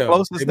did, though. The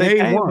closest they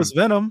came was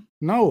Venom.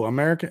 No,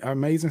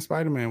 Amazing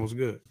Spider-Man was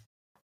good.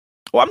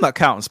 Well, I'm not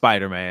counting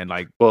Spider-Man.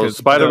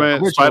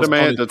 Spider-Man,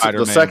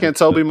 the second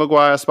Tobey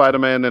Maguire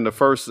Spider-Man and the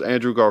first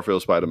Andrew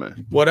Garfield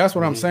Spider-Man. Well, that's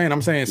what I'm saying.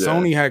 I'm saying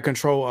Sony had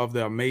control of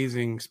the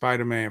Amazing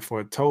Spider-Man for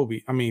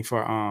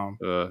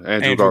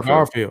Andrew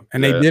Garfield.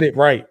 And they did it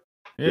right.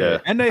 Yeah.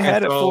 And they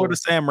had it for the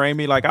Sam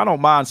Raimi. Like, I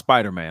don't mind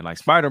Spider-Man. Like,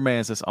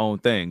 Spider-Man's its own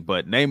thing,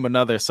 but name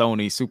another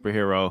Sony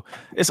superhero.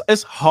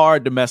 It's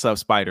hard to mess up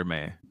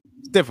Spider-Man.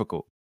 It's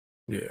difficult.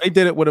 Yeah. They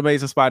did it with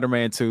Amazing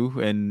Spider-Man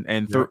 2 and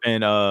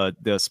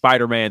the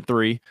Spider-Man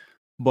 3,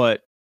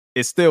 but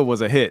it still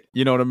was a hit.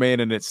 You know what I mean?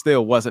 And it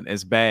still wasn't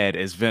as bad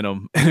as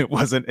Venom, and it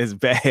wasn't as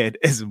bad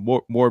as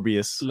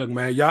Morbius. Look,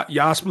 man,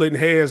 y'all splitting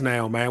hairs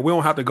now, man. We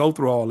don't have to go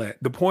through all that.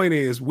 The point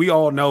is, we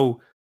all know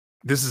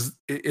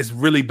it's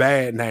really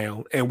bad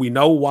now, and we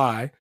know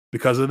why,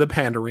 because of the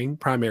pandering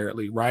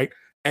primarily, right?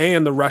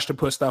 And the rush to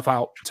put stuff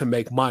out to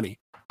make money.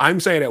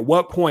 I'm saying, at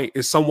what point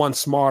is someone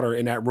smarter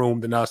in that room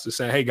than us to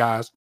say, hey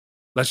guys,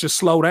 let's just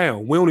slow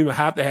down. We don't even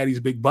have to have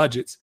these big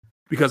budgets,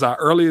 because our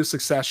earlier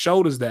success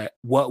showed us that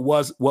what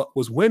was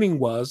winning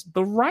was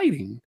the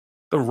writing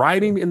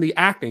and the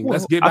acting.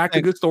 Let's get back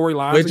to good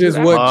storylines, which is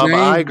what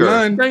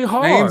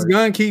James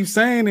Gunn keeps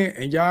saying it,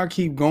 and y'all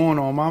keep going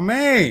on my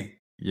man.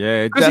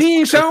 Yeah, because he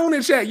ain't shown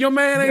it yet. Your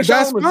man ain't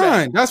shown it. That's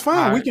fine. That's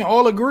fine. Right. We can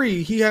all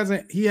agree he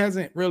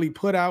hasn't really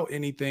put out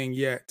anything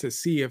yet to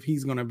see if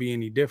he's going to be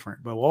any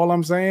different. But all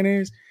I'm saying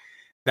is,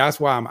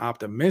 that's why I'm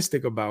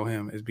optimistic about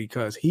him, is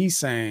because he's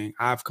saying,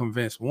 I've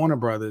convinced Warner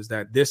Brothers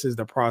that this is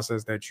the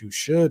process that you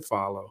should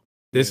follow.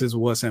 This is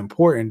what's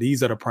important.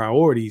 These are the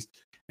priorities,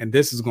 and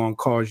this is going to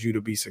cause you to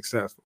be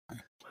successful.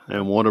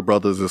 And Warner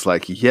Brothers is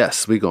like,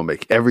 yes, we're going to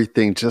make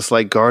everything just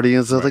like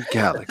Guardians of the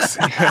Galaxy.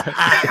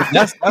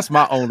 That's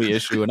my only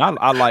issue. And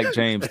I like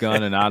James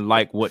Gunn, and I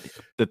like what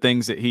the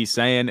things that he's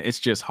saying. It's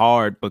just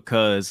hard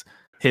because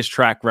his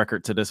track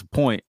record to this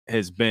point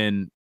has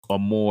been a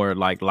more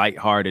like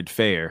lighthearted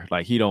fare.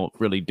 Like, he don't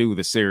really do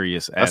the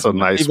serious. That's a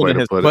nice way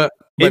to put it.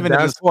 Even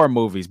in his horror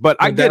movies. But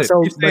I get it.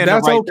 But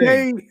that's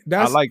okay.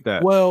 I like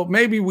that. Well,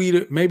 maybe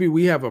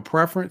we have a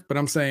preference, but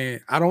I'm saying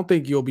I don't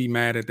think you'll be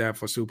mad at that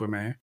for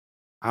Superman.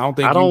 I don't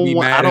think I don't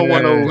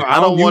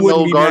want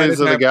no Guardians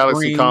of the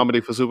Galaxy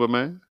comedy for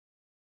Superman.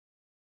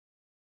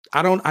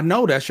 I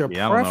know that's your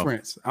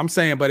preference. I'm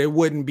saying, but it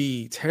wouldn't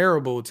be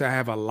terrible to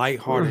have a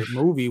lighthearted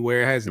movie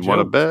where it has jokes.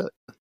 Want to bet?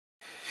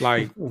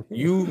 Like,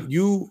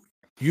 you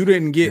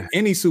didn't get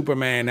any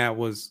Superman that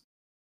was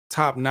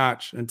top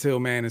notch until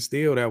Man of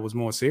Steel that was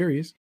more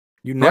serious.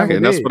 You never did.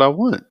 And that's what I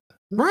want.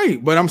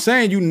 Right, but I'm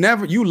saying you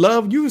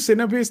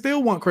sitting up here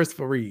still want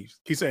Christopher Reeves.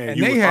 He's saying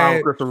you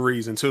found Christopher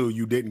Reeves until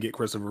you didn't get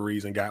Christopher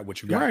Reeves and got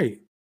what you got. Right.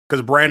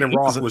 Because Brandon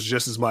Roth was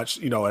just as much,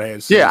 it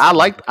has. Yeah, I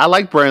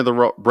like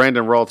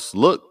Brandon Roth's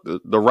look.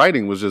 The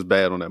writing was just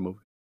bad on that movie.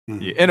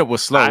 Yeah, and it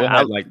was slow. It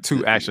had like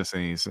 2 action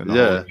scenes.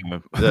 Yeah.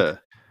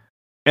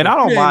 And I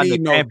don't mind the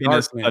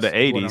campiness of the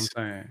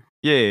 80s.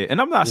 Yeah, and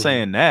I'm not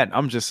saying that.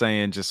 I'm just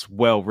saying just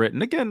well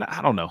written. Again,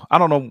 I don't know. I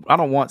don't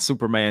want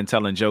Superman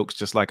telling jokes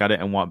just like I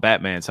didn't want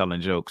Batman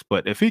telling jokes.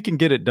 But if he can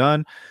get it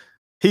done,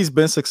 he's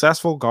been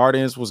successful.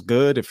 Guardians was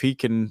good. If he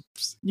can,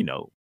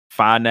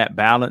 find that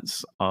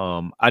balance.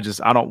 I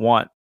don't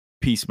want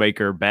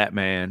Peacemaker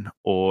Batman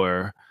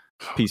or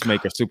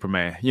Peacemaker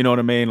Superman. You know what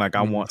I mean? Like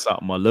I want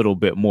something a little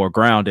bit more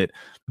grounded.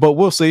 But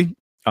we'll see.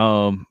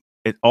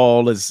 It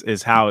all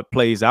is how it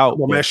plays out.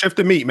 Well, man, shift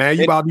the meat, man.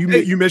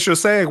 You miss your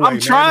segue. I'm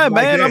trying,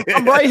 man.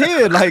 I'm right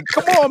here. Like,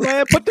 come on,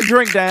 man. Put the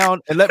drink down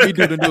and let me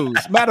do the news.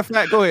 Matter of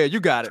fact, go ahead. You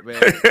got it,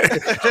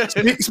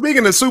 man.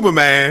 Speaking of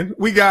Superman,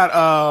 we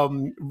got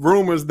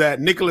rumors that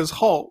Nicholas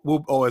Hoult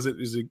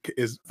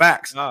is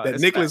facts that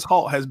Nicholas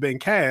Hoult has been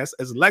cast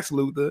as Lex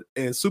Luthor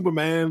in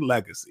Superman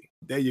Legacy.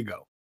 There you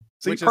go.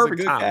 See, which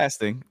perfect is a good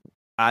casting.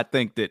 I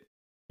think that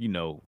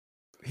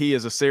he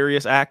is a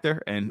serious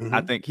actor, and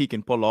I think he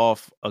can pull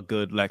off a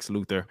good Lex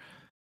Luthor.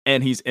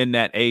 And he's in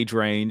that age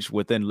range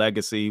within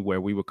Legacy where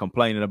we were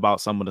complaining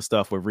about some of the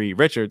stuff with Reed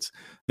Richards.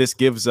 This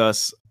gives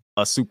us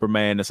a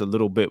Superman that's a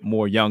little bit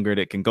more younger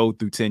that can go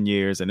through 10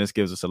 years, and this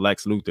gives us a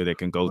Lex Luthor that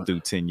can go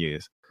through 10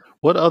 years.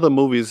 What other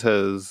movies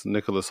has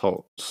Nicholas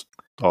Hoult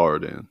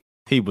starred in?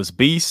 He was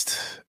Beast.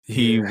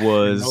 He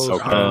was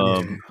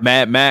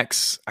Mad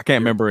Max. I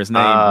can't remember his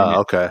name.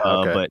 Okay.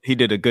 But he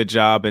did a good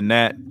job in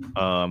that.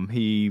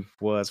 He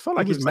was. I felt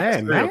like he was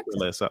Mad Max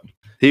or something.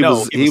 He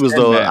was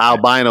the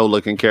albino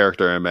looking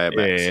character in Mad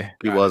Max. Yeah,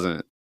 he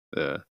wasn't.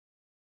 Yeah.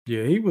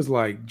 Yeah, he was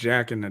like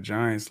Jack and the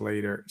Giant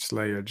Slayer,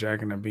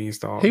 Jack and the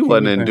Beanstalk. He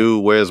wasn't in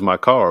Dude, Where's My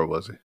Car,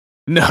 was he?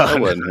 No, that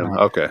wasn't him.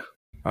 Okay.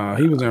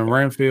 He was in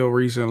Renfield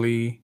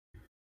recently.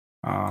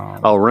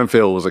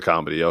 Renfield was a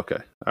comedy. Okay.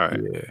 All right.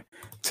 Yeah.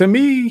 To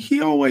me,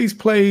 he always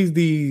plays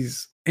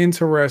these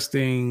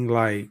interesting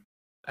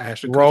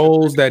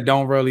roles that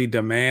don't really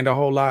demand a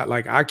whole lot.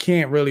 Like I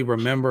can't really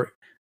remember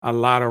a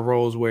lot of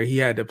roles where he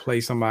had to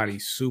play somebody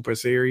super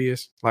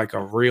serious, like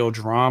a real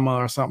drama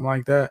or something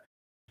like that.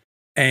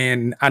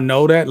 And I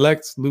know that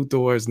Lex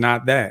Luthor is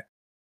not that,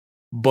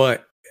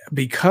 but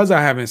because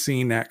I haven't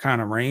seen that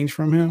kind of range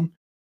from him,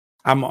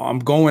 I'm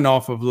going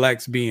off of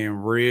Lex being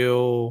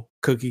real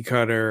cookie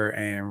cutter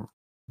and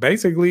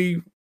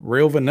basically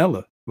real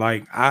vanilla.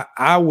 Like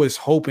I was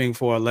hoping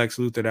for a Lex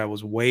Luthor that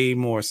was way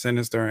more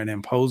sinister and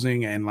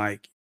imposing, and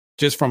like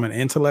just from an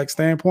intellect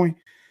standpoint,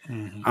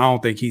 I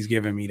don't think he's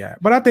giving me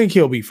that. But I think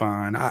he'll be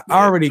fine. I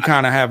already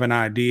kind of have an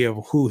idea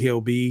of who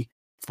he'll be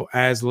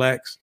as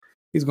Lex.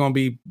 He's going to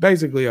be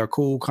basically a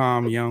cool,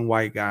 calm, young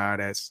white guy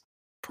that's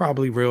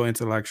probably real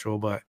intellectual,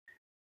 but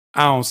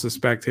I don't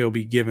suspect he'll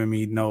be giving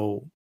me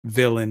no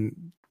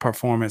villain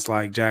performance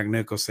like Jack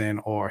Nicholson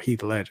or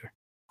Heath Ledger.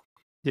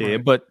 Yeah,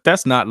 but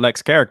that's not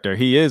Lex's character.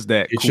 He is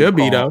that it should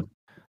be though,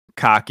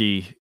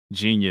 cocky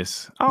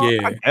genius.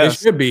 It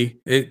should be.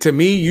 To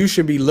me, you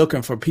should be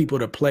looking for people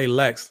to play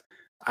Lex.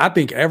 I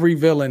think every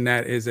villain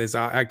that is as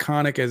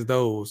iconic as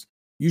those,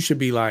 you should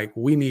be like,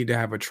 we need to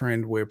have a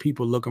trend where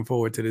people looking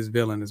forward to this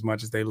villain as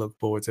much as they look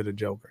forward to the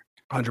Joker.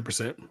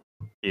 100%.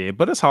 Yeah,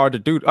 but it's hard to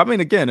do. I mean,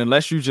 again,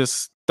 unless you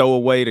just throw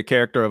away the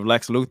character of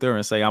Lex Luthor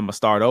and say, I'm gonna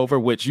start over,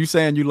 which you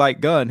saying you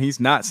like Gunn. He's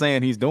not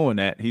saying he's doing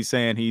that. He's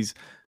saying he's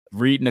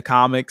reading the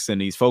comics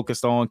and he's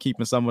focused on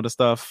keeping some of the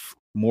stuff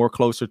more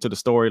closer to the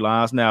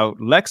storylines. Now,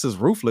 Lex is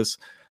ruthless,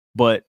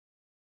 but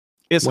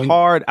it's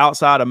hard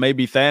outside of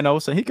maybe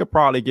Thanos, and he could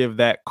probably give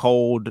that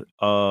cold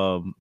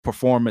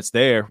performance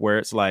there where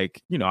it's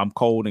like, I'm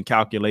cold and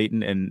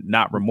calculating and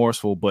not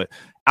remorseful. But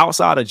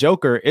outside of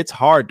Joker, it's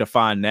hard to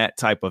find that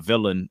type of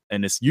villain,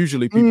 and it's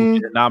usually people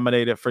get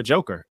nominated for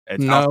Joker.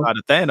 It's outside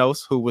of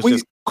Thanos, who was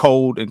just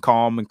cold and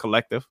calm and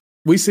collective.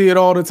 We see it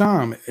all the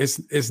time.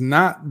 It's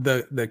not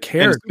the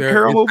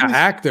character, it's the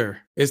actor.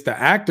 It's the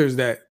actors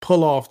that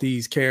pull off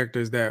these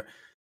characters that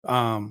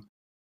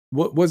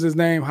what was his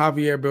name?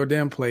 Javier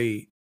Bardem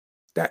played.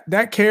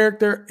 That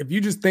character, if you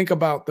just think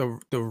about the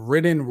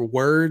written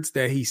words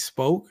that he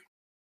spoke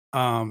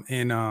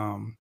in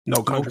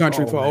No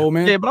Country for Old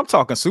Men. Yeah, but I'm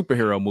talking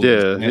superhero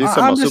movies. Yeah,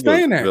 I'm just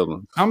saying that.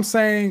 Villain. I'm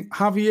saying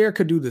Javier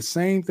could do the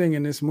same thing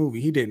in this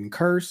movie. He didn't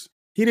curse.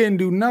 He didn't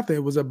do nothing.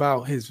 It was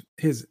about his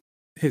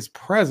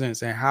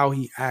presence and how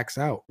he acts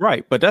out.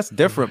 Right, but that's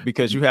different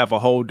because you have a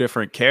whole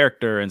different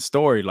character and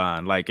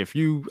storyline. Like if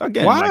you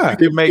why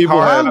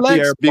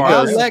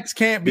Lex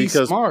can't be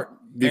smart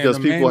because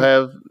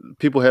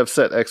people have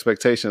set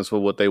expectations for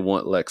what they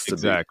want Lex to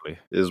be.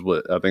 Is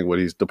what I think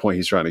the point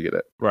he's trying to get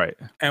at. Right,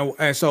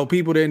 and so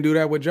people didn't do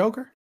that with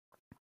Joker.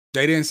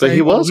 They didn't say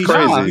he was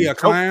crazy. He a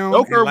clown.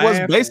 Joker was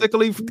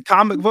basically the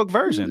comic book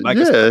version. Like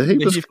he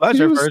was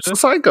version.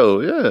 Psycho.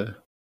 Yeah.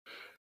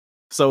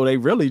 So they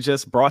really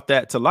just brought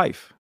that to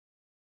life.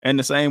 And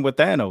the same with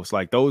Thanos.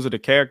 Like those are the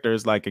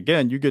characters. Like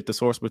again, you get the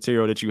source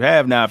material that you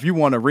have. Now, if you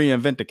want to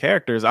reinvent the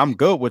characters, I'm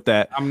good with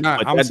that. I'm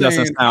not. I'm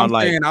saying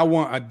I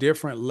want a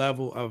different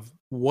level of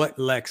what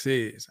Lex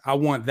is. I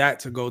want that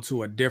to go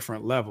to a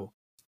different level.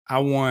 I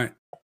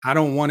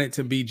don't want it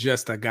to be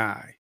just a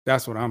guy.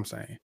 That's what I'm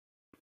saying.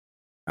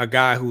 A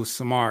guy who's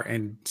smart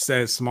and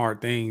says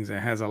smart things and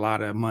has a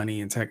lot of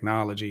money and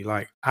technology.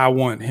 Like, I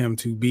want him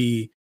to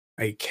be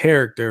a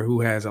character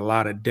who has a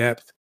lot of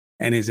depth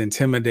and is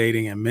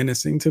intimidating and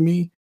menacing to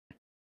me.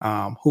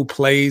 Who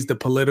plays the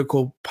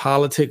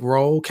politic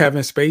role.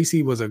 Kevin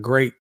Spacey was a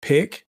great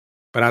pick,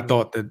 but I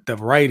thought that the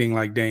writing,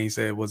 like Dane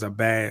said, was a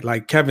bad.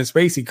 Like, Kevin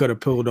Spacey could have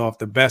pulled off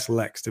the best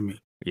Lex to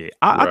me. Yeah,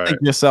 I think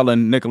you're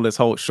selling Nicholas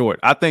Hoult short.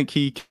 I think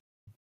he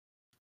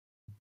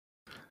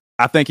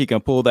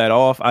can pull that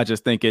off. I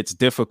just think it's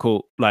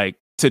difficult, like,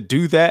 to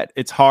do that.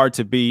 It's hard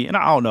to be, and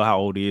I don't know how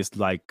old he is,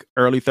 like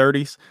early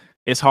 30s.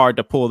 It's hard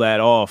to pull that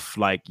off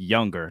like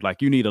younger.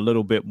 Like, you need a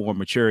little bit more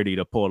maturity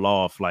to pull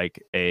off like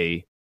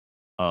a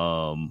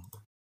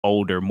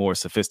older, more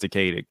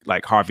sophisticated,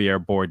 like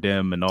Javier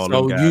Bardem and all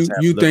those guys.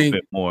 You think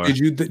more?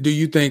 Do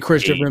you think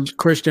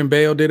Christian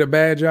Bale did a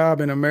bad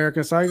job in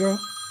American Psycho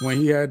when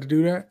he had to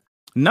do that?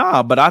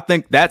 Nah, but I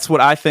think that's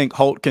what I think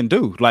Hoult can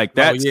do. Like,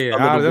 that's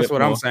that's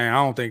what I'm saying.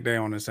 I don't think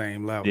they're on the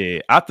same level. Yeah,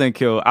 I think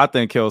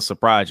he'll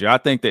surprise you. I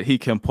think that he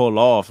can pull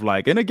off,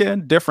 like, and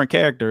again, different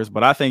characters,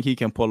 but I think he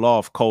can pull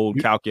off cold,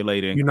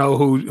 calculating. You know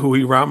who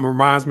he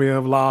reminds me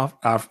of,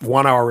 Loft? I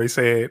already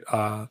said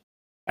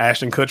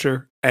Ashton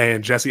Kutcher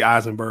and Jesse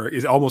Eisenberg.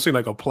 It almost seemed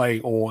like a play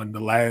on the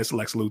last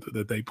Lex Luthor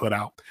that they put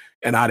out,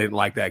 and I didn't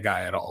like that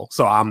guy at all.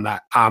 So I'm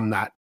not.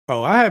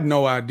 Oh, I have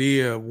no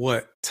idea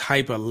what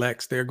type of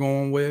Lex they're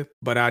going with,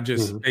 but I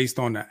just based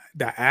on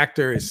the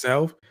actor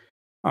itself.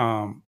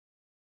 Who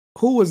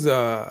was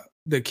the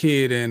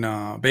kid in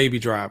Baby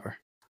Driver?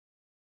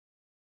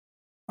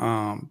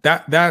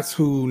 That's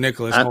who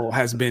Nicholas Hoult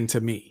has been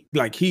to me.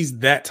 Like, he's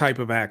that type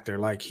of actor.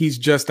 Like, he's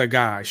just a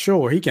guy.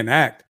 Sure, he can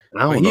act.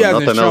 But he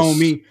hasn't shown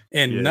me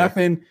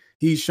nothing.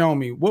 He's shown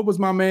me. What was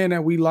my man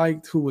that we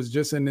liked who was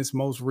just in this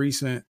most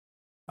recent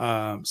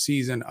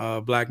season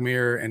of Black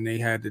Mirror, and they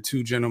had the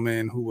two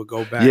gentlemen who would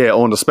go back. Yeah,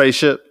 on the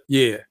spaceship.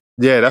 Yeah,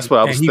 that's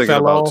what I was thinking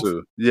about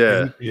too.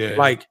 Yeah,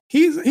 like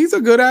he's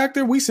a good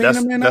actor. We seen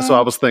him in. That's what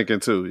I was thinking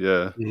too.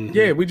 Yeah,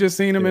 yeah, we just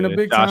seen him in a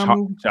big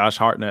time. Josh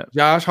Hartnett.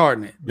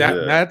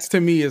 That's to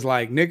me is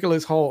like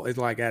Nicholas Hoult is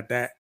like at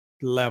that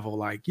level.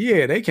 Like,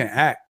 yeah, they can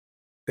act.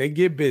 They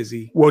get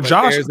busy. Well,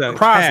 Josh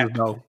surprised us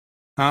though.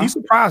 He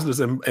surprised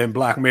us in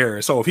Black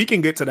Mirror. So if he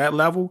can get to that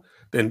level,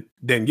 then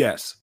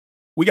yes.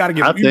 We got to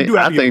give. I think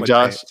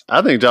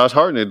Josh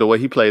Hartnett, the way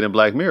he played in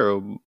Black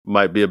Mirror,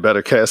 might be a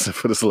better casting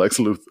for this Lex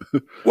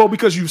Luthor. Well,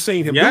 because you've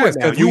seen him do it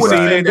now. You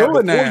seen him do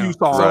it now. You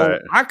saw. So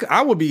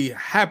I would be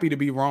happy to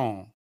be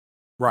wrong,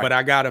 right? But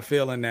I got a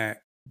feeling that.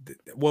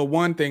 Well,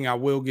 one thing I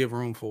will give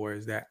room for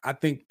is that I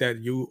think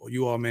that you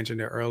all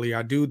mentioned it earlier.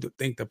 I do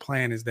think the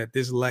plan is that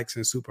this Lex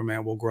and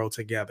Superman will grow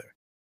together.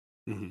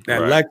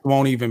 That Lex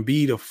won't even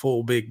be the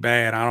full big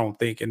bad, I don't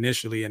think,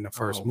 initially in the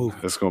first movie.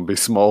 It's going to be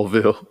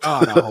Smallville.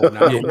 Oh,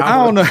 no. I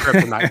don't know.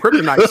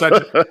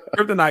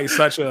 Kryptonite is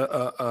such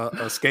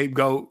a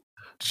scapegoat,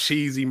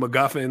 cheesy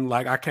MacGuffin.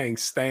 Like, I can't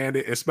stand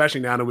it,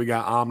 especially now that we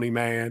got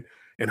Omni-Man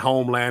and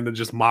Homelander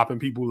just mopping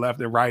people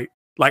left and right.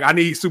 Like, I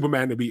need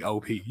Superman to be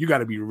OP. You got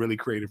to be really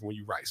creative when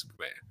you write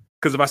Superman.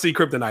 Because if I see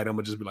Kryptonite, I'm going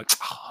to just be like,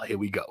 oh, here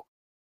we go.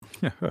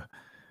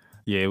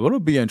 Yeah, well, it'll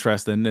be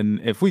interesting.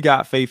 And if we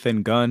got faith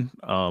in Gunn,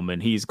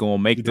 and he's going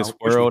to make this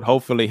world,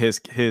 hopefully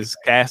his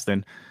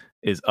casting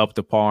is up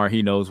to par.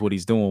 He knows what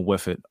he's doing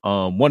with it.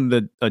 One of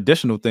the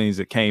additional things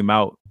that came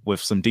out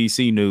with some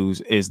DC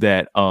news is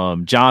that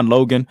John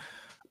Logan,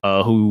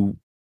 who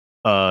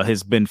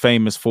has been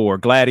famous for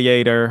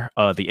Gladiator,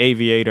 The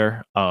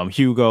Aviator,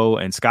 Hugo,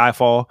 and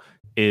Skyfall,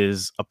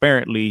 is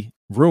apparently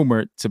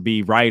rumored to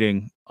be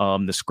writing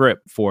the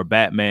script for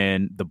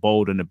Batman, The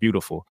Bold and the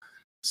Beautiful.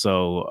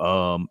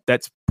 So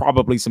that's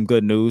probably some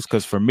good news,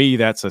 because for me,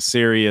 that's a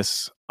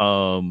serious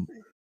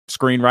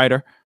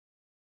screenwriter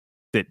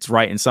that's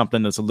writing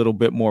something that's a little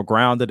bit more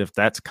grounded. If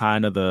that's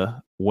kind of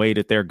the way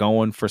that they're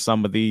going for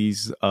some of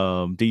these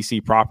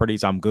DC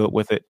properties, I'm good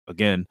with it.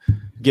 Again,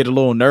 get a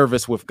little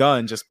nervous with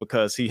Gunn just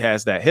because he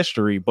has that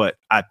history, but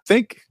I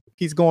think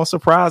he's going to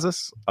surprise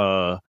us.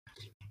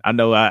 I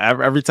know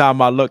every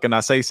time I look and I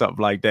say something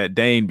like that,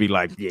 Dane be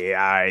like,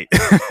 yeah, all right.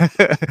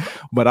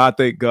 But I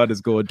think Gunn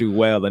is going to do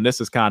well. And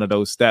this is kind of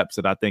those steps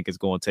that I think is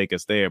going to take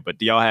us there. But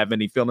do y'all have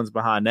any feelings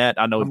behind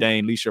that? I know,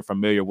 Dane, at least you're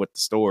familiar with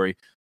the story.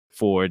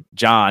 For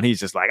John,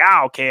 he's just like,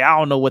 okay, I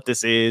don't know what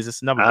this is.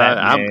 It's another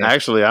Batman.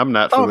 I'm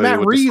not familiar Matt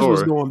with Reeves the story.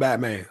 was doing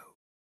Batman.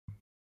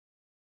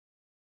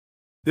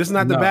 This is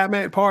not the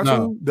Batman part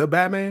 2? The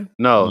Batman?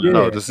 No,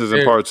 this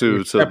isn't part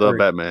 2 to the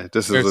Batman.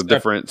 This is a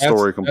different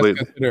story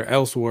completely. They're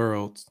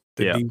Elseworlds,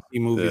 the DC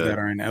movies that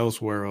are in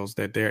Elseworlds,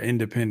 that they're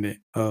independent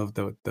of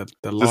the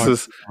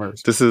large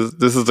universe. This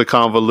is the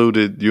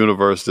convoluted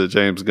universe that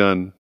James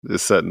Gunn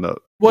is setting up.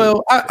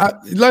 Well, I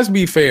let's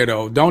be fair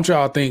though. Don't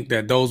y'all think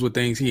that those were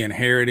things he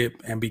inherited,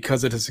 and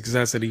because of the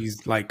success of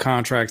these like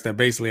contracts that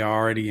basically are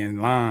already in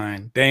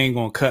line, they ain't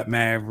gonna cut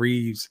Matt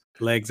Reeves'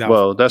 legs out?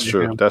 Well, that's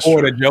true. That's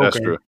or true. the Joker. That's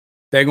true.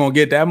 They're gonna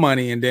get that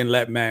money and then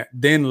let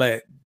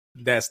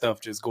that stuff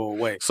just go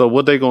away. So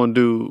what they gonna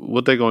do?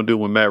 What they gonna do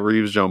when Matt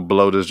Reeves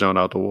blow this joint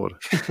out the water?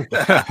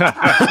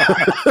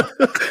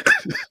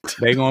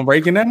 They gonna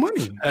break in that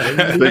money.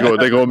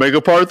 They gonna make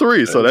a part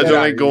 3. So that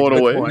joint ain't going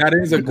away. That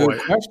is a good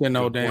question,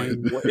 though,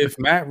 Dan. If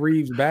Matt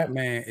Reeves'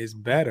 Batman is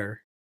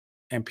better,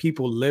 and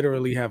people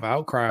literally have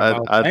outcry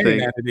about saying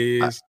that it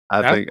is,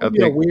 I think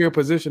a weird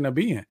position to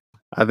be in.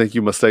 I think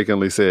you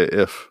mistakenly said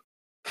if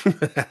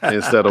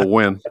instead of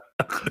when.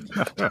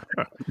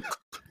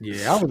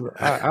 Yeah,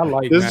 I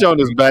like this joint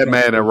is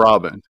Batman and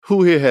Robin.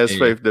 Who here has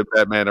faith that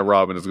Batman and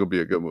Robin is gonna be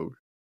a good movie?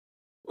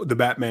 The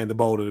Batman, the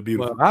Bold and the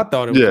Beautiful. Well, I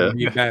thought it was gonna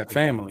be Bat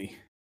Family.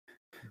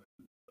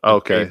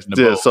 Okay,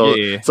 so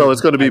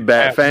it's gonna be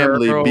Bat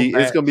Family.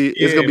 It's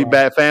gonna be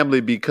Bat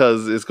Family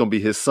because it's gonna be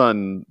his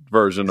son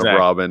version of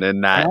Robin,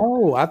 and not.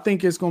 Oh, I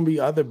think it's gonna be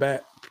other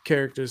Bat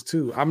characters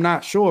too. I'm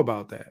not sure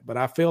about that, but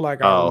I feel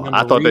like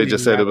I thought they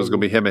just said it was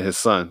gonna be him and his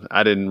son.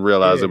 I didn't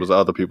realize there was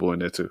other people in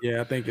there too.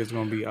 Yeah, I think it's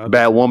gonna be other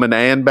Batwoman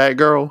and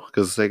Batgirl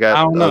because they got.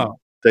 I don't know.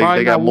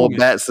 They got more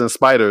bats than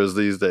spiders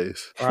these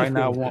days. Probably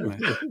not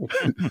woman.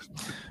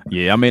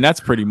 Yeah, I mean that's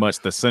pretty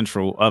much the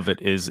central of it.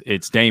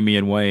 It's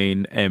Damian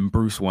Wayne and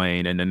Bruce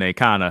Wayne, and then they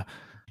kind of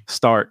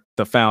start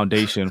the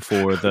foundation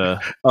for the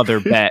other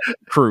Bat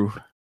crew.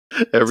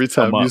 Every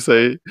time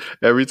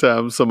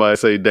somebody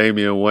say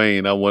Damian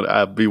Wayne,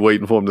 I'd be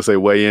waiting for him to say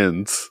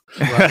Wayans.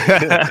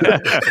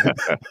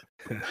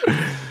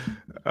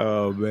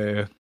 Oh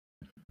man.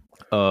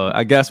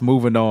 I guess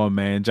moving on,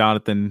 man.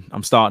 Jonathan,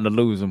 I'm starting to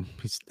lose him.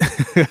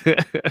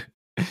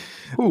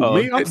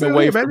 Me? I'm still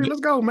here, baby. Let's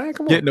go, man.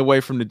 Come on. Getting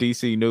away from the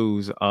DC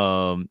news.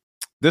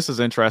 This is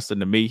interesting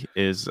to me.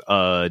 Is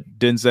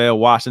Denzel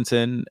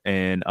Washington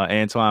and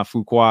Antoine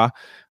Fuqua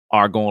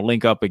are going to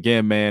link up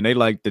again, man. They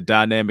like the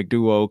dynamic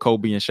duo,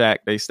 Kobe and Shaq.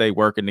 They stay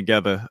working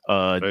together.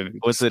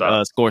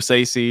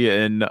 Scorsese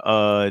and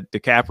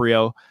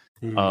DiCaprio.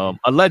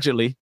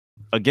 Allegedly,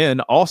 again,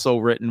 also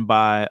written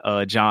by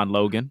John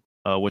Logan.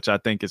 Which I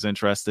think is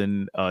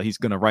interesting. He's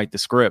going to write the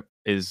script.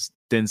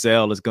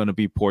 Denzel is going to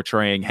be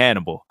portraying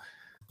Hannibal,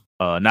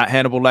 not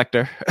Hannibal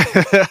Lecter.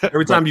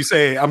 Every time you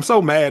say it, I'm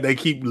so mad they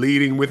keep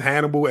leading with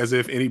Hannibal as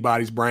if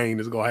anybody's brain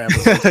is going to have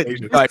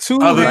association. Like two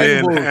other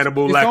Hannibals. Than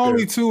Hannibal it's Lecter.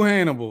 Only two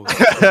Hannibals.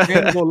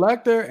 Hannibal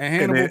Lecter and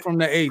Hannibal from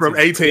the 18. From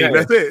 18, yeah.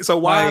 That's it. So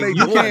why are they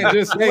you can't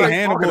just say like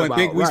Hannibal and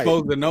think we're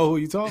supposed to know who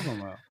you're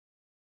talking about.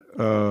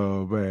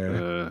 Oh,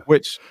 man.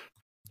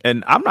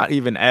 And I'm not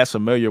even as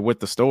familiar with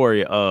the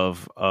story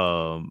of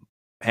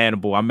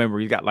Hannibal. I remember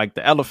he got like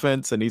the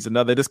elephants and he's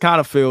another. This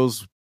kind of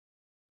feels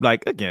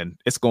like, again,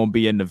 it's going to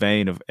be in the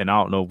vein of, and I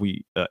don't know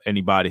if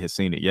anybody has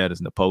seen it yet, is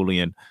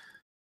Napoleon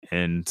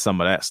and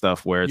some of that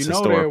stuff where it's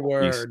historical.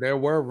 There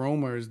were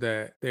rumors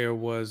that there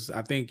was,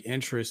 I think,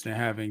 interest in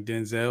having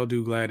Denzel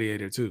do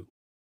Gladiator too.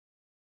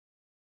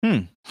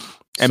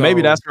 And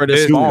maybe that's where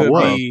this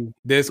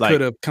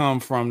could have come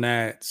from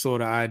that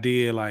sort of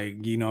idea.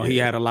 Like, he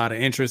had a lot of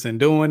interest in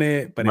doing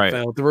it, but it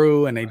fell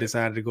through and they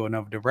decided to go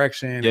another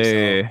direction.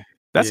 Yeah.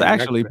 That's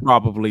actually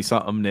probably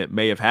something that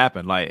may have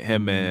happened. Like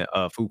him and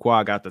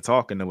Fuqua got to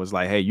talking and was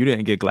like, hey, you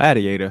didn't get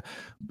Gladiator,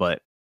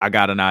 but I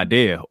got an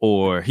idea.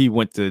 Or he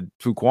went to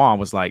Fuqua and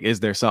was like, is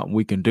there something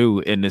we can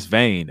do in this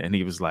vein? And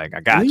he was like, I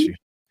got you.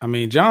 I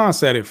mean, John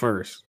said it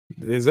first.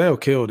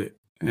 Denzel killed it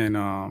in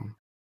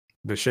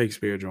the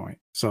Shakespeare joint.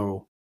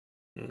 So,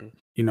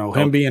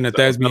 him being the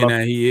thespian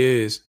that he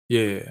is,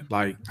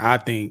 like I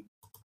think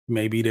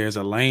maybe there's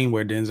a lane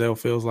where Denzel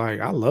feels like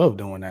I love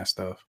doing that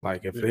stuff.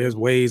 Like if there's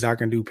ways I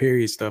can do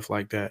period stuff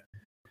like that,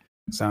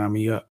 sign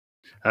me up.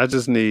 I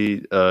just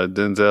need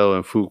Denzel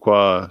and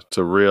Fuqua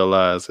to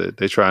realize that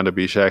they're trying to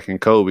be Shaq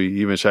and Kobe.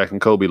 Even Shaq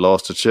and Kobe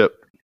lost a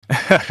chip.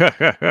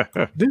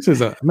 This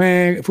is a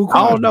man. Fuqua,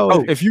 I don't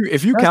know if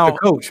you count the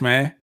coach,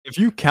 man. If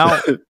you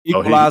count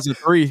Equalizer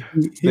 3,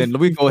 then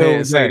we go ahead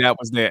and say that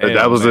was the L.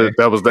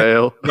 That was the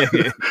L.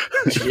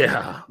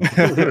 Yeah.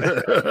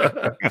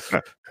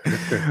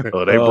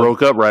 They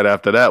broke up right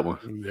after that one.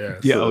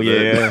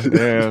 Yeah,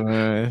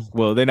 man.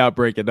 Well, they're not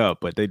breaking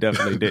up, but they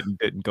definitely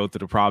didn't go to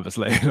the promised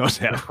land on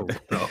that.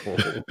 No.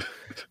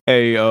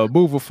 Hey,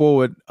 moving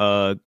forward,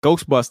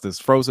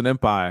 Ghostbusters: Frozen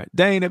Empire.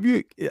 Dane,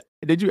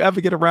 did you ever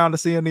get around to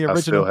seeing the original?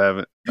 I still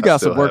haven't. You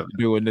got some work to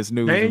do in this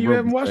news. Dane, you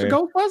haven't watched the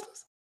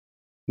Ghostbusters?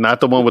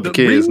 Not the one with the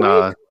kids,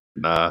 remake?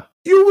 Nah.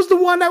 You was the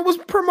one that was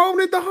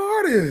promoting it the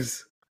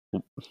hardest.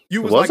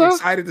 You was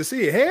excited to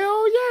see it.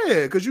 Hell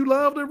yeah, because you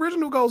love the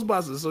original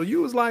Ghostbusters. So you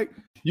was like,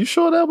 you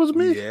sure that was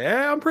me?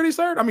 Yeah, I'm pretty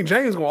certain. I mean,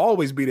 James gonna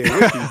always be there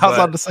with you. I was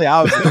about to say,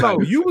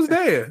 you was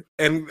there,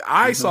 and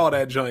I saw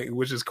that joint,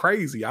 which is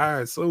crazy.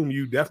 I assume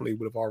you definitely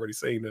would have already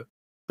seen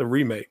the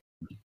remake.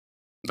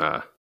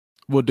 Nah.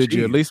 Well, did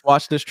you at least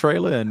watch this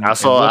trailer? And I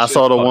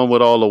saw the one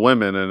with all the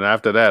women, and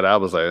after that, I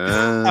was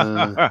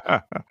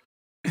like,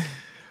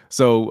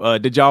 So,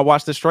 did y'all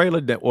watch this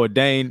trailer or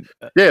Dane?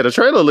 Yeah, the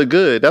trailer looked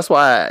good. That's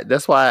why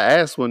I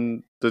asked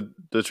when the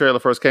trailer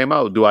first came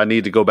out, do I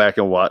need to go back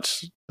and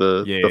watch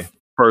the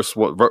first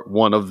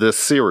one of this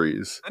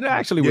series? And it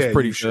actually was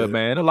pretty good,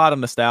 man. A lot of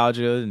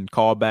nostalgia and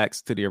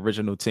callbacks to the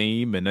original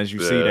team. And as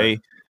you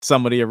see,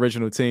 some of the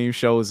original team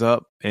shows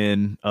up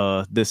in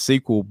this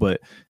sequel,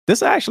 but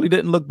this actually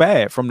didn't look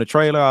bad from the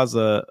trailer. I was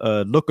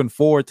looking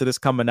forward to this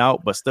coming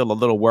out, but still a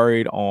little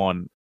worried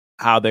on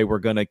how they were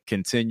going to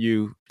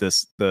continue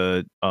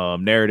the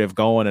narrative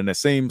going, and it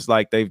seems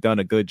like they've done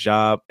a good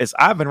job. It's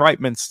Ivan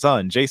Reitman's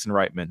son, Jason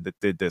Reitman, that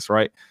did this,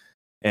 right?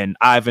 And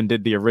Ivan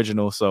did the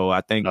original, so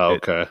I think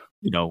that,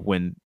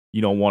 when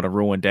you don't want to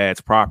ruin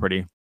dad's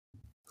property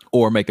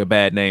or make a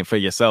bad name for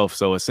yourself,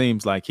 so it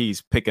seems like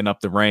he's picking up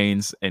the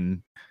reins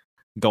and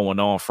going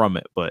on from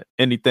it. But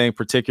anything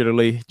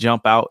particularly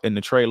jump out in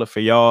the trailer for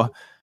y'all,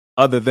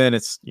 other than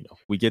it's,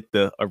 we get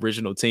the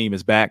original team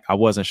is back? I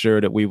wasn't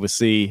sure that we would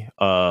see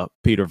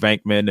Peter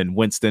Venkman and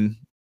Winston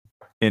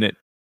in it.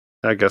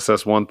 I guess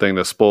that's one thing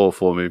that spoiled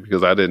for me,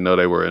 because I didn't know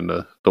they were in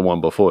the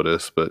one before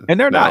this. But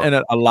they're not in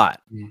it a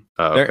lot.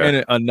 They're in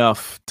it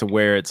enough to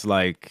where it's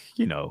like,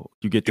 you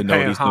get to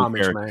know these new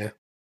characters. Man.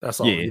 That's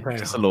all. Yeah,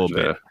 just a little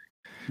bit.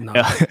 No.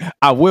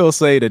 I will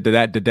say that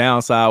the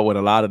downside with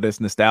a lot of this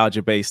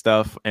nostalgia based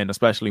stuff, and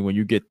especially when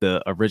you get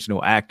the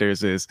original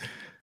actors, is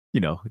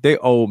they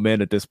old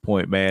men at this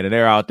point, man, and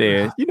they're out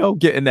there,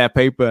 getting that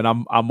paper, and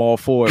I'm all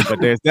for it.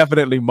 But there's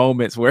definitely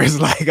moments where it's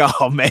like,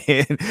 oh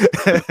man,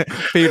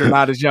 Peter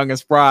not as young and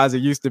spry as it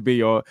used to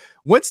be, or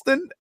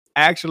Winston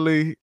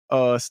actually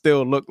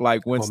still look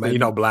like Winston. Oh,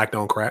 man, black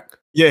don't crack.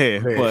 Yeah,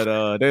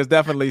 but there's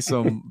definitely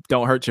some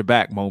don't hurt your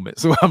back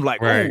moments. So I'm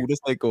like, oh, this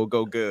ain't gonna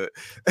go good.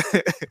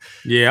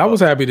 Yeah, I was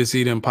happy to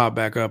see them pop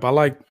back up. I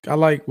like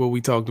what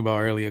we talked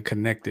about earlier,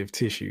 connective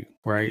tissue,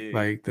 right? Yeah.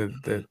 Like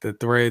the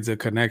threads of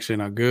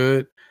connection are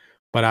good,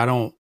 but I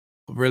don't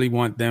really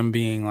want them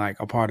being like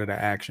a part of the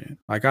action.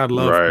 Like I'd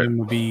love for them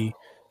to be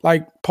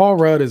like Paul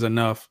Rudd is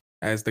enough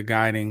as the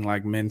guiding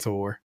like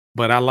mentor,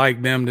 but I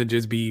like them to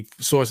just be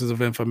sources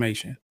of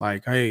information.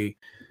 Like, hey,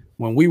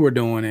 when we were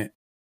doing it,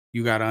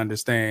 you got to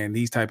understand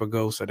these type of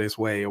ghosts are this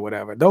way or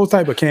whatever. Those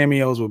type of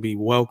cameos will be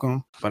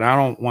welcome, but I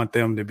don't want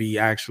them to be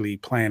actually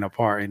playing a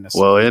part in the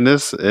Well, in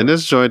this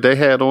joint, they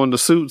had on the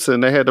suits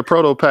and they had the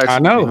proto packs. I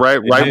know,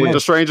 right with the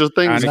Stranger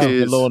Things kids.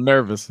 A little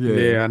nervous.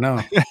 Yeah, I know.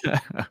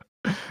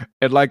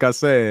 And like I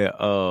said,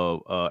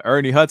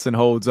 Ernie Hudson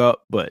holds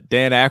up, but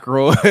Dan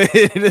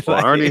Aykroyd,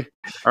 well, Ernie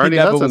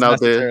Hudson out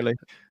there.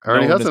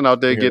 Ernie Hudson out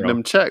there getting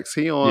them checks.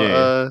 He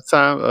on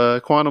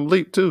Quantum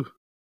Leap too.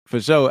 For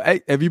sure.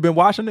 Hey, have you been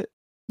watching it?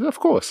 Of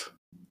course.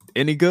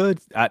 Any good?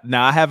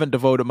 I haven't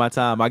devoted my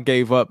time. I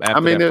gave up after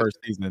that first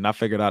season, and I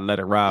figured I'd let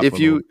it ride.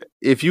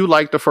 If you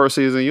like the first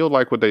season, you'll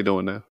like what they're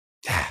doing now.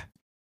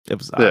 It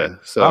was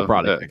so I'll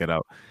probably check it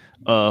out.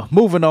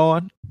 Moving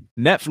on,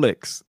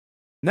 Netflix.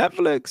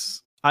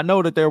 I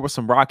know that there were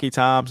some rocky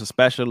times,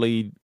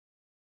 especially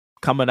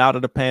coming out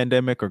of the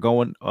pandemic or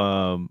going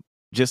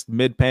just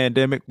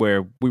mid-pandemic,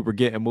 where we were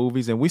getting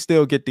movies, and we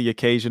still get the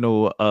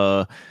occasional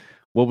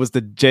what was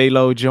the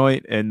J-Lo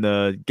joint and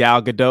the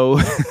Gal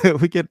Gadot?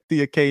 We get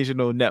the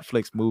occasional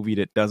Netflix movie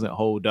that doesn't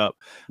hold up.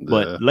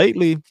 But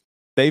lately,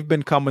 they've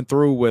been coming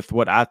through with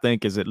what I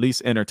think is at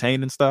least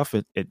entertaining stuff.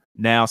 It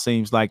now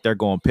seems like they're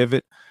going to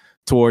pivot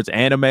towards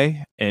anime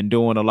and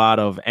doing a lot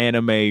of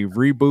anime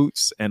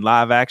reboots and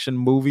live action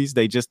movies.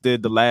 They just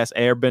did One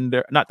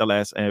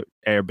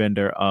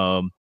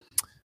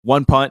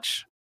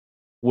Punch.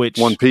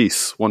 One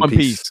Piece,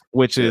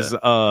 which is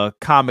a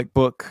comic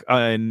book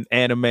and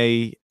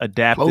anime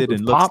adapted,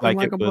 and looks like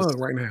it was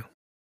right now.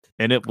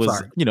 And it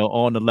was,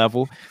 on the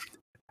level.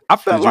 I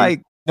felt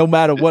like no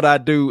matter what I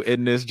do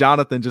in this,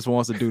 Jonathan just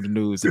wants to do the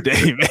news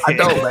today, man. I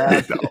know,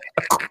 man.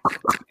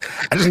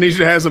 I just need you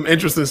to have some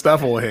interesting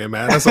stuff on here,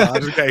 man. That's all. I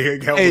just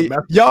can't help it.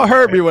 Y'all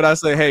heard me when I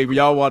say, "Hey,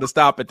 y'all want to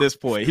stop at this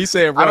point?" He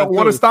said, "I don't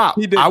want to stop.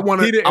 I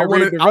wanted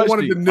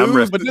the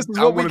news, but this is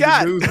what we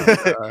got."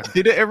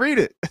 He didn't read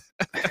it.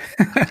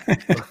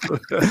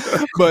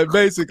 But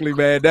basically,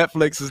 man,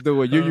 Netflix is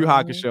doing Yu Yu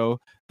Hakusho,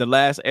 The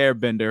Last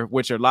Airbender,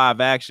 which are live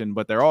action,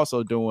 but they're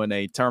also doing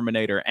a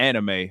Terminator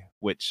anime,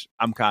 which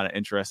I'm kind of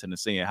interested in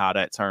seeing how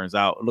that turns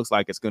out. It looks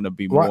like it's going to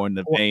be more in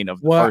the vein of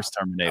the first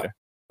Terminator.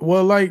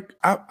 Well, like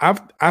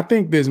I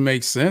think this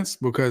makes sense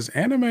because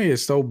anime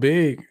is so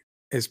big,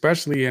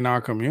 especially in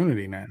our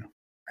community now,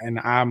 and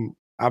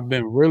I've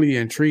been really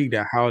intrigued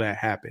at how that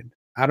happened.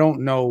 I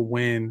don't know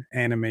when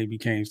anime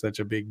became such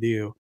a big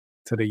deal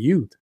to the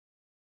youth.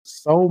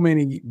 So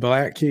many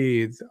Black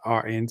kids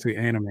are into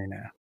anime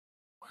now.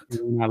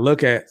 When I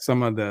look at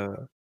some of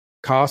the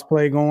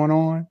cosplay going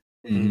on,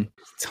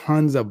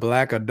 tons of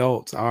Black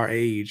adults our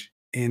age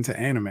into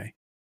anime.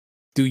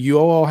 Do you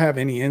all have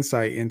any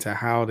insight into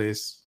how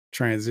this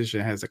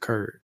transition has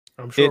occurred?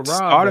 I'm sure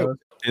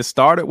it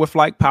started with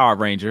like Power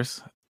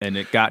Rangers, and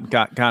it got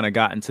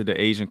into the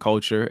Asian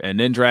culture, and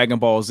then Dragon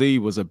Ball Z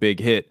was a big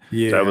hit.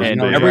 Yeah,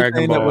 and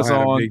everything that was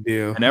on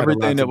and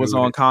everything that was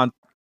on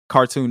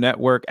Cartoon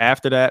Network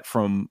after that,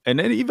 and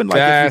then even like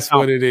that's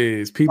what it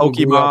is. People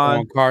grew up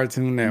on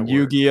Cartoon Network,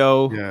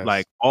 Yu-Gi-Oh,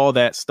 like all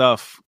that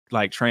stuff,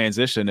 like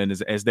transition, and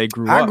as they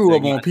grew up, I grew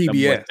up on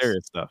PBS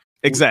stuff.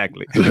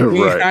 Exactly.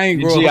 Right. I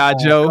ain't G.I.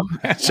 Joe.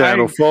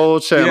 Channel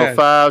 4, Channel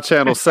 5,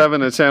 Channel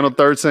 7, and Channel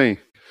 13.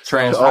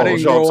 Channel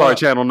 9.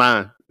 Channel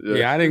 9.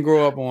 Yeah, I didn't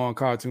grow up on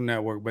Cartoon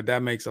Network, but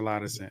that makes a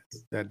lot of sense.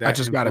 That I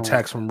just got a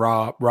text from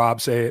Rob.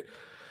 Rob said,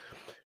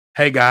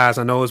 "Hey guys,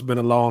 I know it's been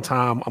a long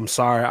time. I'm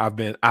sorry I've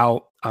been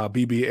out.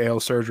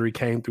 BBL surgery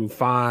came through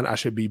fine. I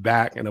should be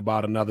back in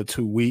about another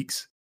 2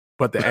 weeks.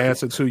 But the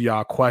answer to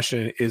y'all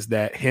question is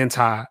that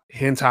hentai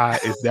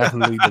is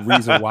definitely the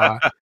reason why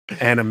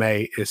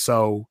anime is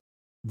so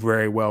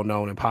very well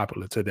known and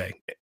popular today.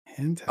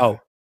 Hentai. Oh,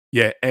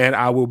 yeah, and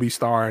I will be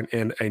starring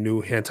in a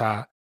new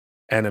hentai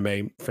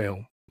anime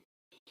film.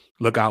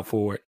 Look out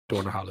for it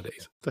during the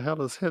holidays." What the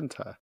hell is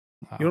hentai?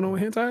 You don't know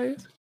what hentai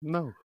is?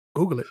 No.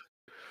 Google it.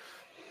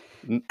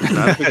 Not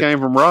if it came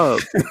from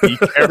Rob. Be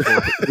careful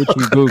what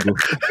you Google.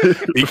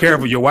 Be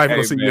careful. Your wife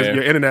gonna see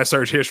your internet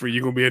search history.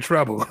 You're gonna be in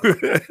trouble.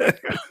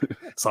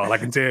 That's all I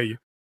can tell you.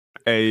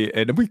 Hey,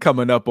 and we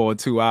coming up on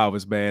 2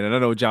 hours, man. And I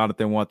know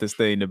Jonathan want this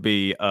thing to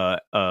be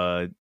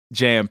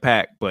jam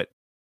packed, but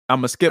I'm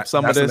gonna skip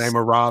some of this. That's the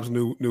name of Rob's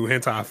new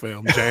hentai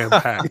film, Jam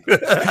Packed.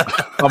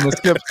 I'm gonna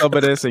skip some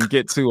of this and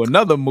get to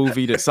another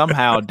movie that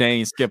somehow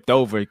Dane skipped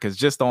over because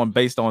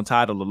based on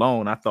title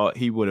alone, I thought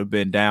he would have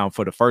been down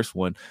for the first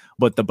one.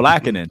 But The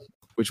Blackening,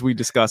 which we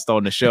discussed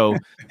on the show,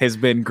 has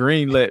been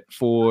greenlit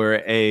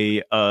for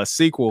a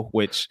sequel.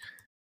 Which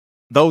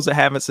those that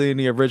haven't seen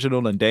the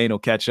original, and Dane will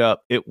catch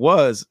up. It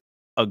was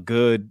a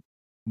good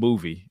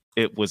movie.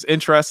 It was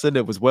interesting.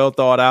 It was well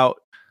thought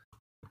out.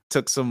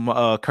 Took some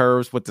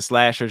curves with the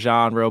slasher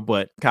genre,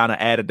 but kind of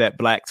added that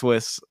black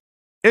twist.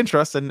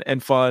 Interesting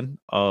and fun.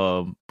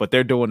 But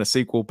they're doing a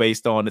sequel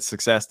based on the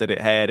success that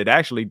it had. It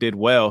actually did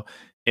well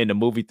in the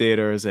movie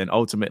theaters and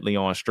ultimately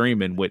on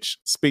streaming, which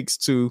speaks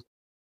to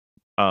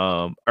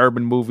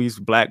urban movies,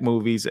 black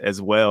movies,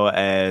 as well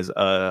as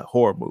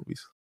horror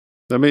movies.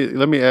 Let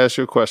me ask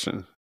you a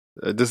question.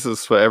 This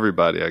is for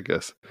everybody, I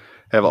guess.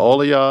 Did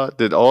all of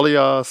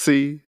y'all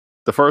see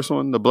the first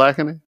one, The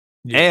Blackening?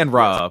 Yeah. And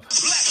Rob.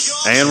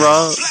 And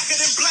Rob?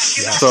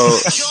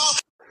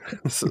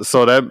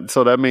 So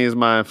that means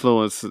my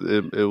influence,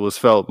 it was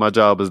felt. My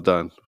job is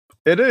done.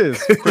 It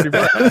is pretty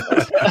much.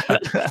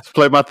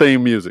 Play my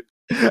theme music.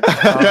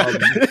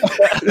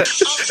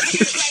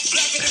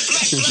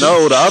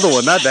 No, the other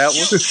one, not that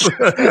one.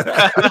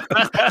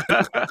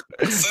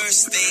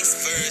 First things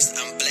first,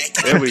 I'm black.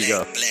 There we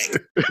go.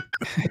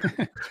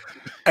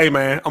 Hey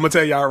man, I'm gonna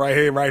tell y'all right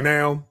here, right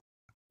now,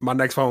 my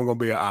next phone gonna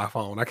be an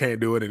iPhone. I can't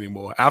do it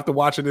anymore. After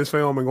watching this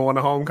film and going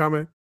to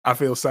Homecoming, I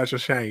feel such a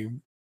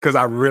shame because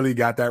I really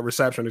got that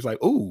reception. It's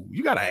like, ooh,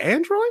 you got an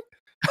Android?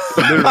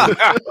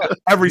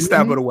 Every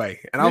step of the way.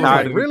 And I was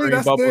like, really?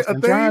 That's a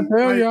thing?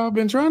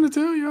 Been trying to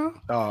tell y'all.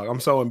 Oh, I'm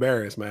so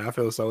embarrassed, man. I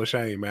feel so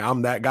ashamed, man.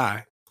 I'm that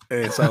guy.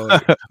 And so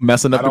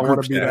messing up. I don't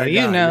want to be that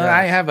guy.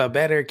 I have a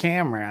better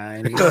camera.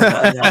 And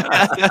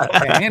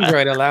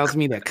Android allows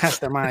me to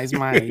customize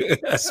my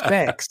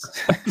specs.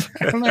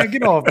 I'm like,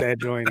 get off that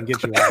joint and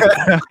get you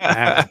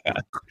out.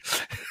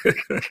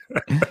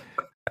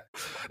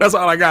 That's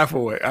all I got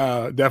for it.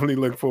 Definitely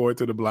look forward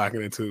to The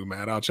Blackening too,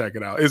 man. I'll check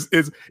it out.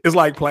 It's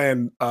like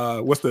playing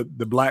what's the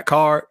black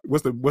card?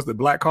 What's the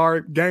black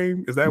card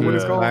game? Is that what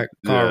it's called? Black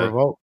Card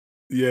Revolt.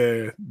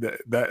 Yeah,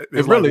 that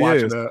it really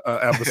like watching is an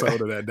episode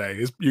of that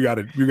day.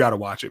 You gotta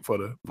watch it for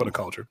the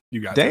culture.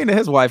 You got Dane and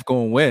his wife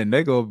gonna win.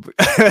 They go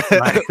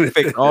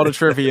pick all the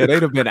trivia.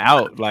 They'd have been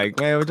out. Like,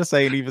 man, we just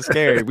ain't even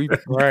scary. We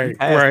right.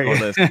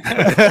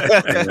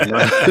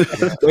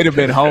 They'd have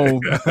been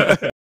home.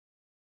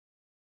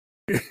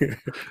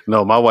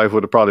 No, my wife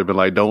would have probably been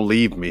like, "Don't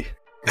leave me."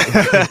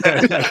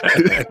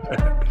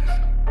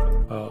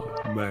 Oh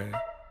man,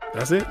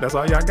 that's it. That's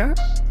all y'all got.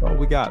 That's all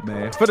we got,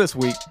 man, for this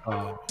week.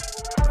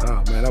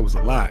 Oh man, that was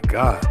a lot.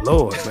 God,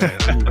 Lord, man,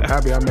 I'm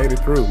happy I made it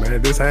through,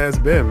 man. This has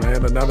been,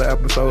 man, another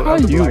episode How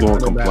of the you Black gonna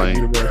Cinematic complain?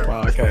 Universe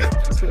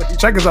podcast.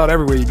 Check us out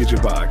everywhere you get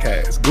your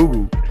podcasts: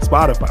 Google,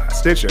 Spotify,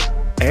 Stitcher,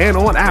 and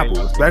on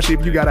Apple. Especially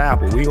if you got an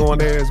Apple, we on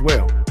there as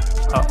well.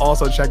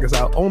 Also check us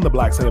out on the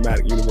Black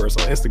Cinematic Universe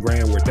on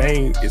Instagram, where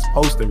Dane is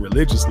posting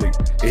religiously,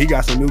 and he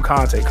got some new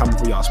content coming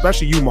for y'all,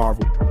 especially you,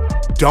 Marvel.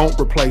 Don't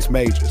replace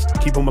majors.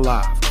 Keep them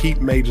alive.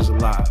 Keep majors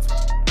alive.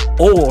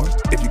 Or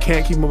if you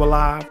can't keep him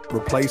alive,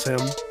 replace him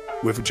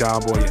with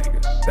John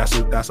Boyega.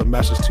 That's a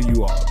message to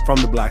you all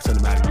from the Black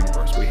Cinematic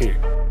Universe. We're here.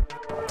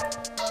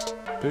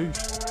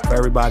 Peace. For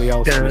everybody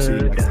else, we'll see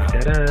you next time.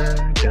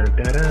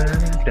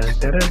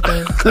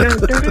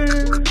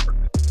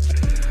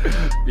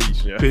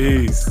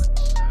 Peace.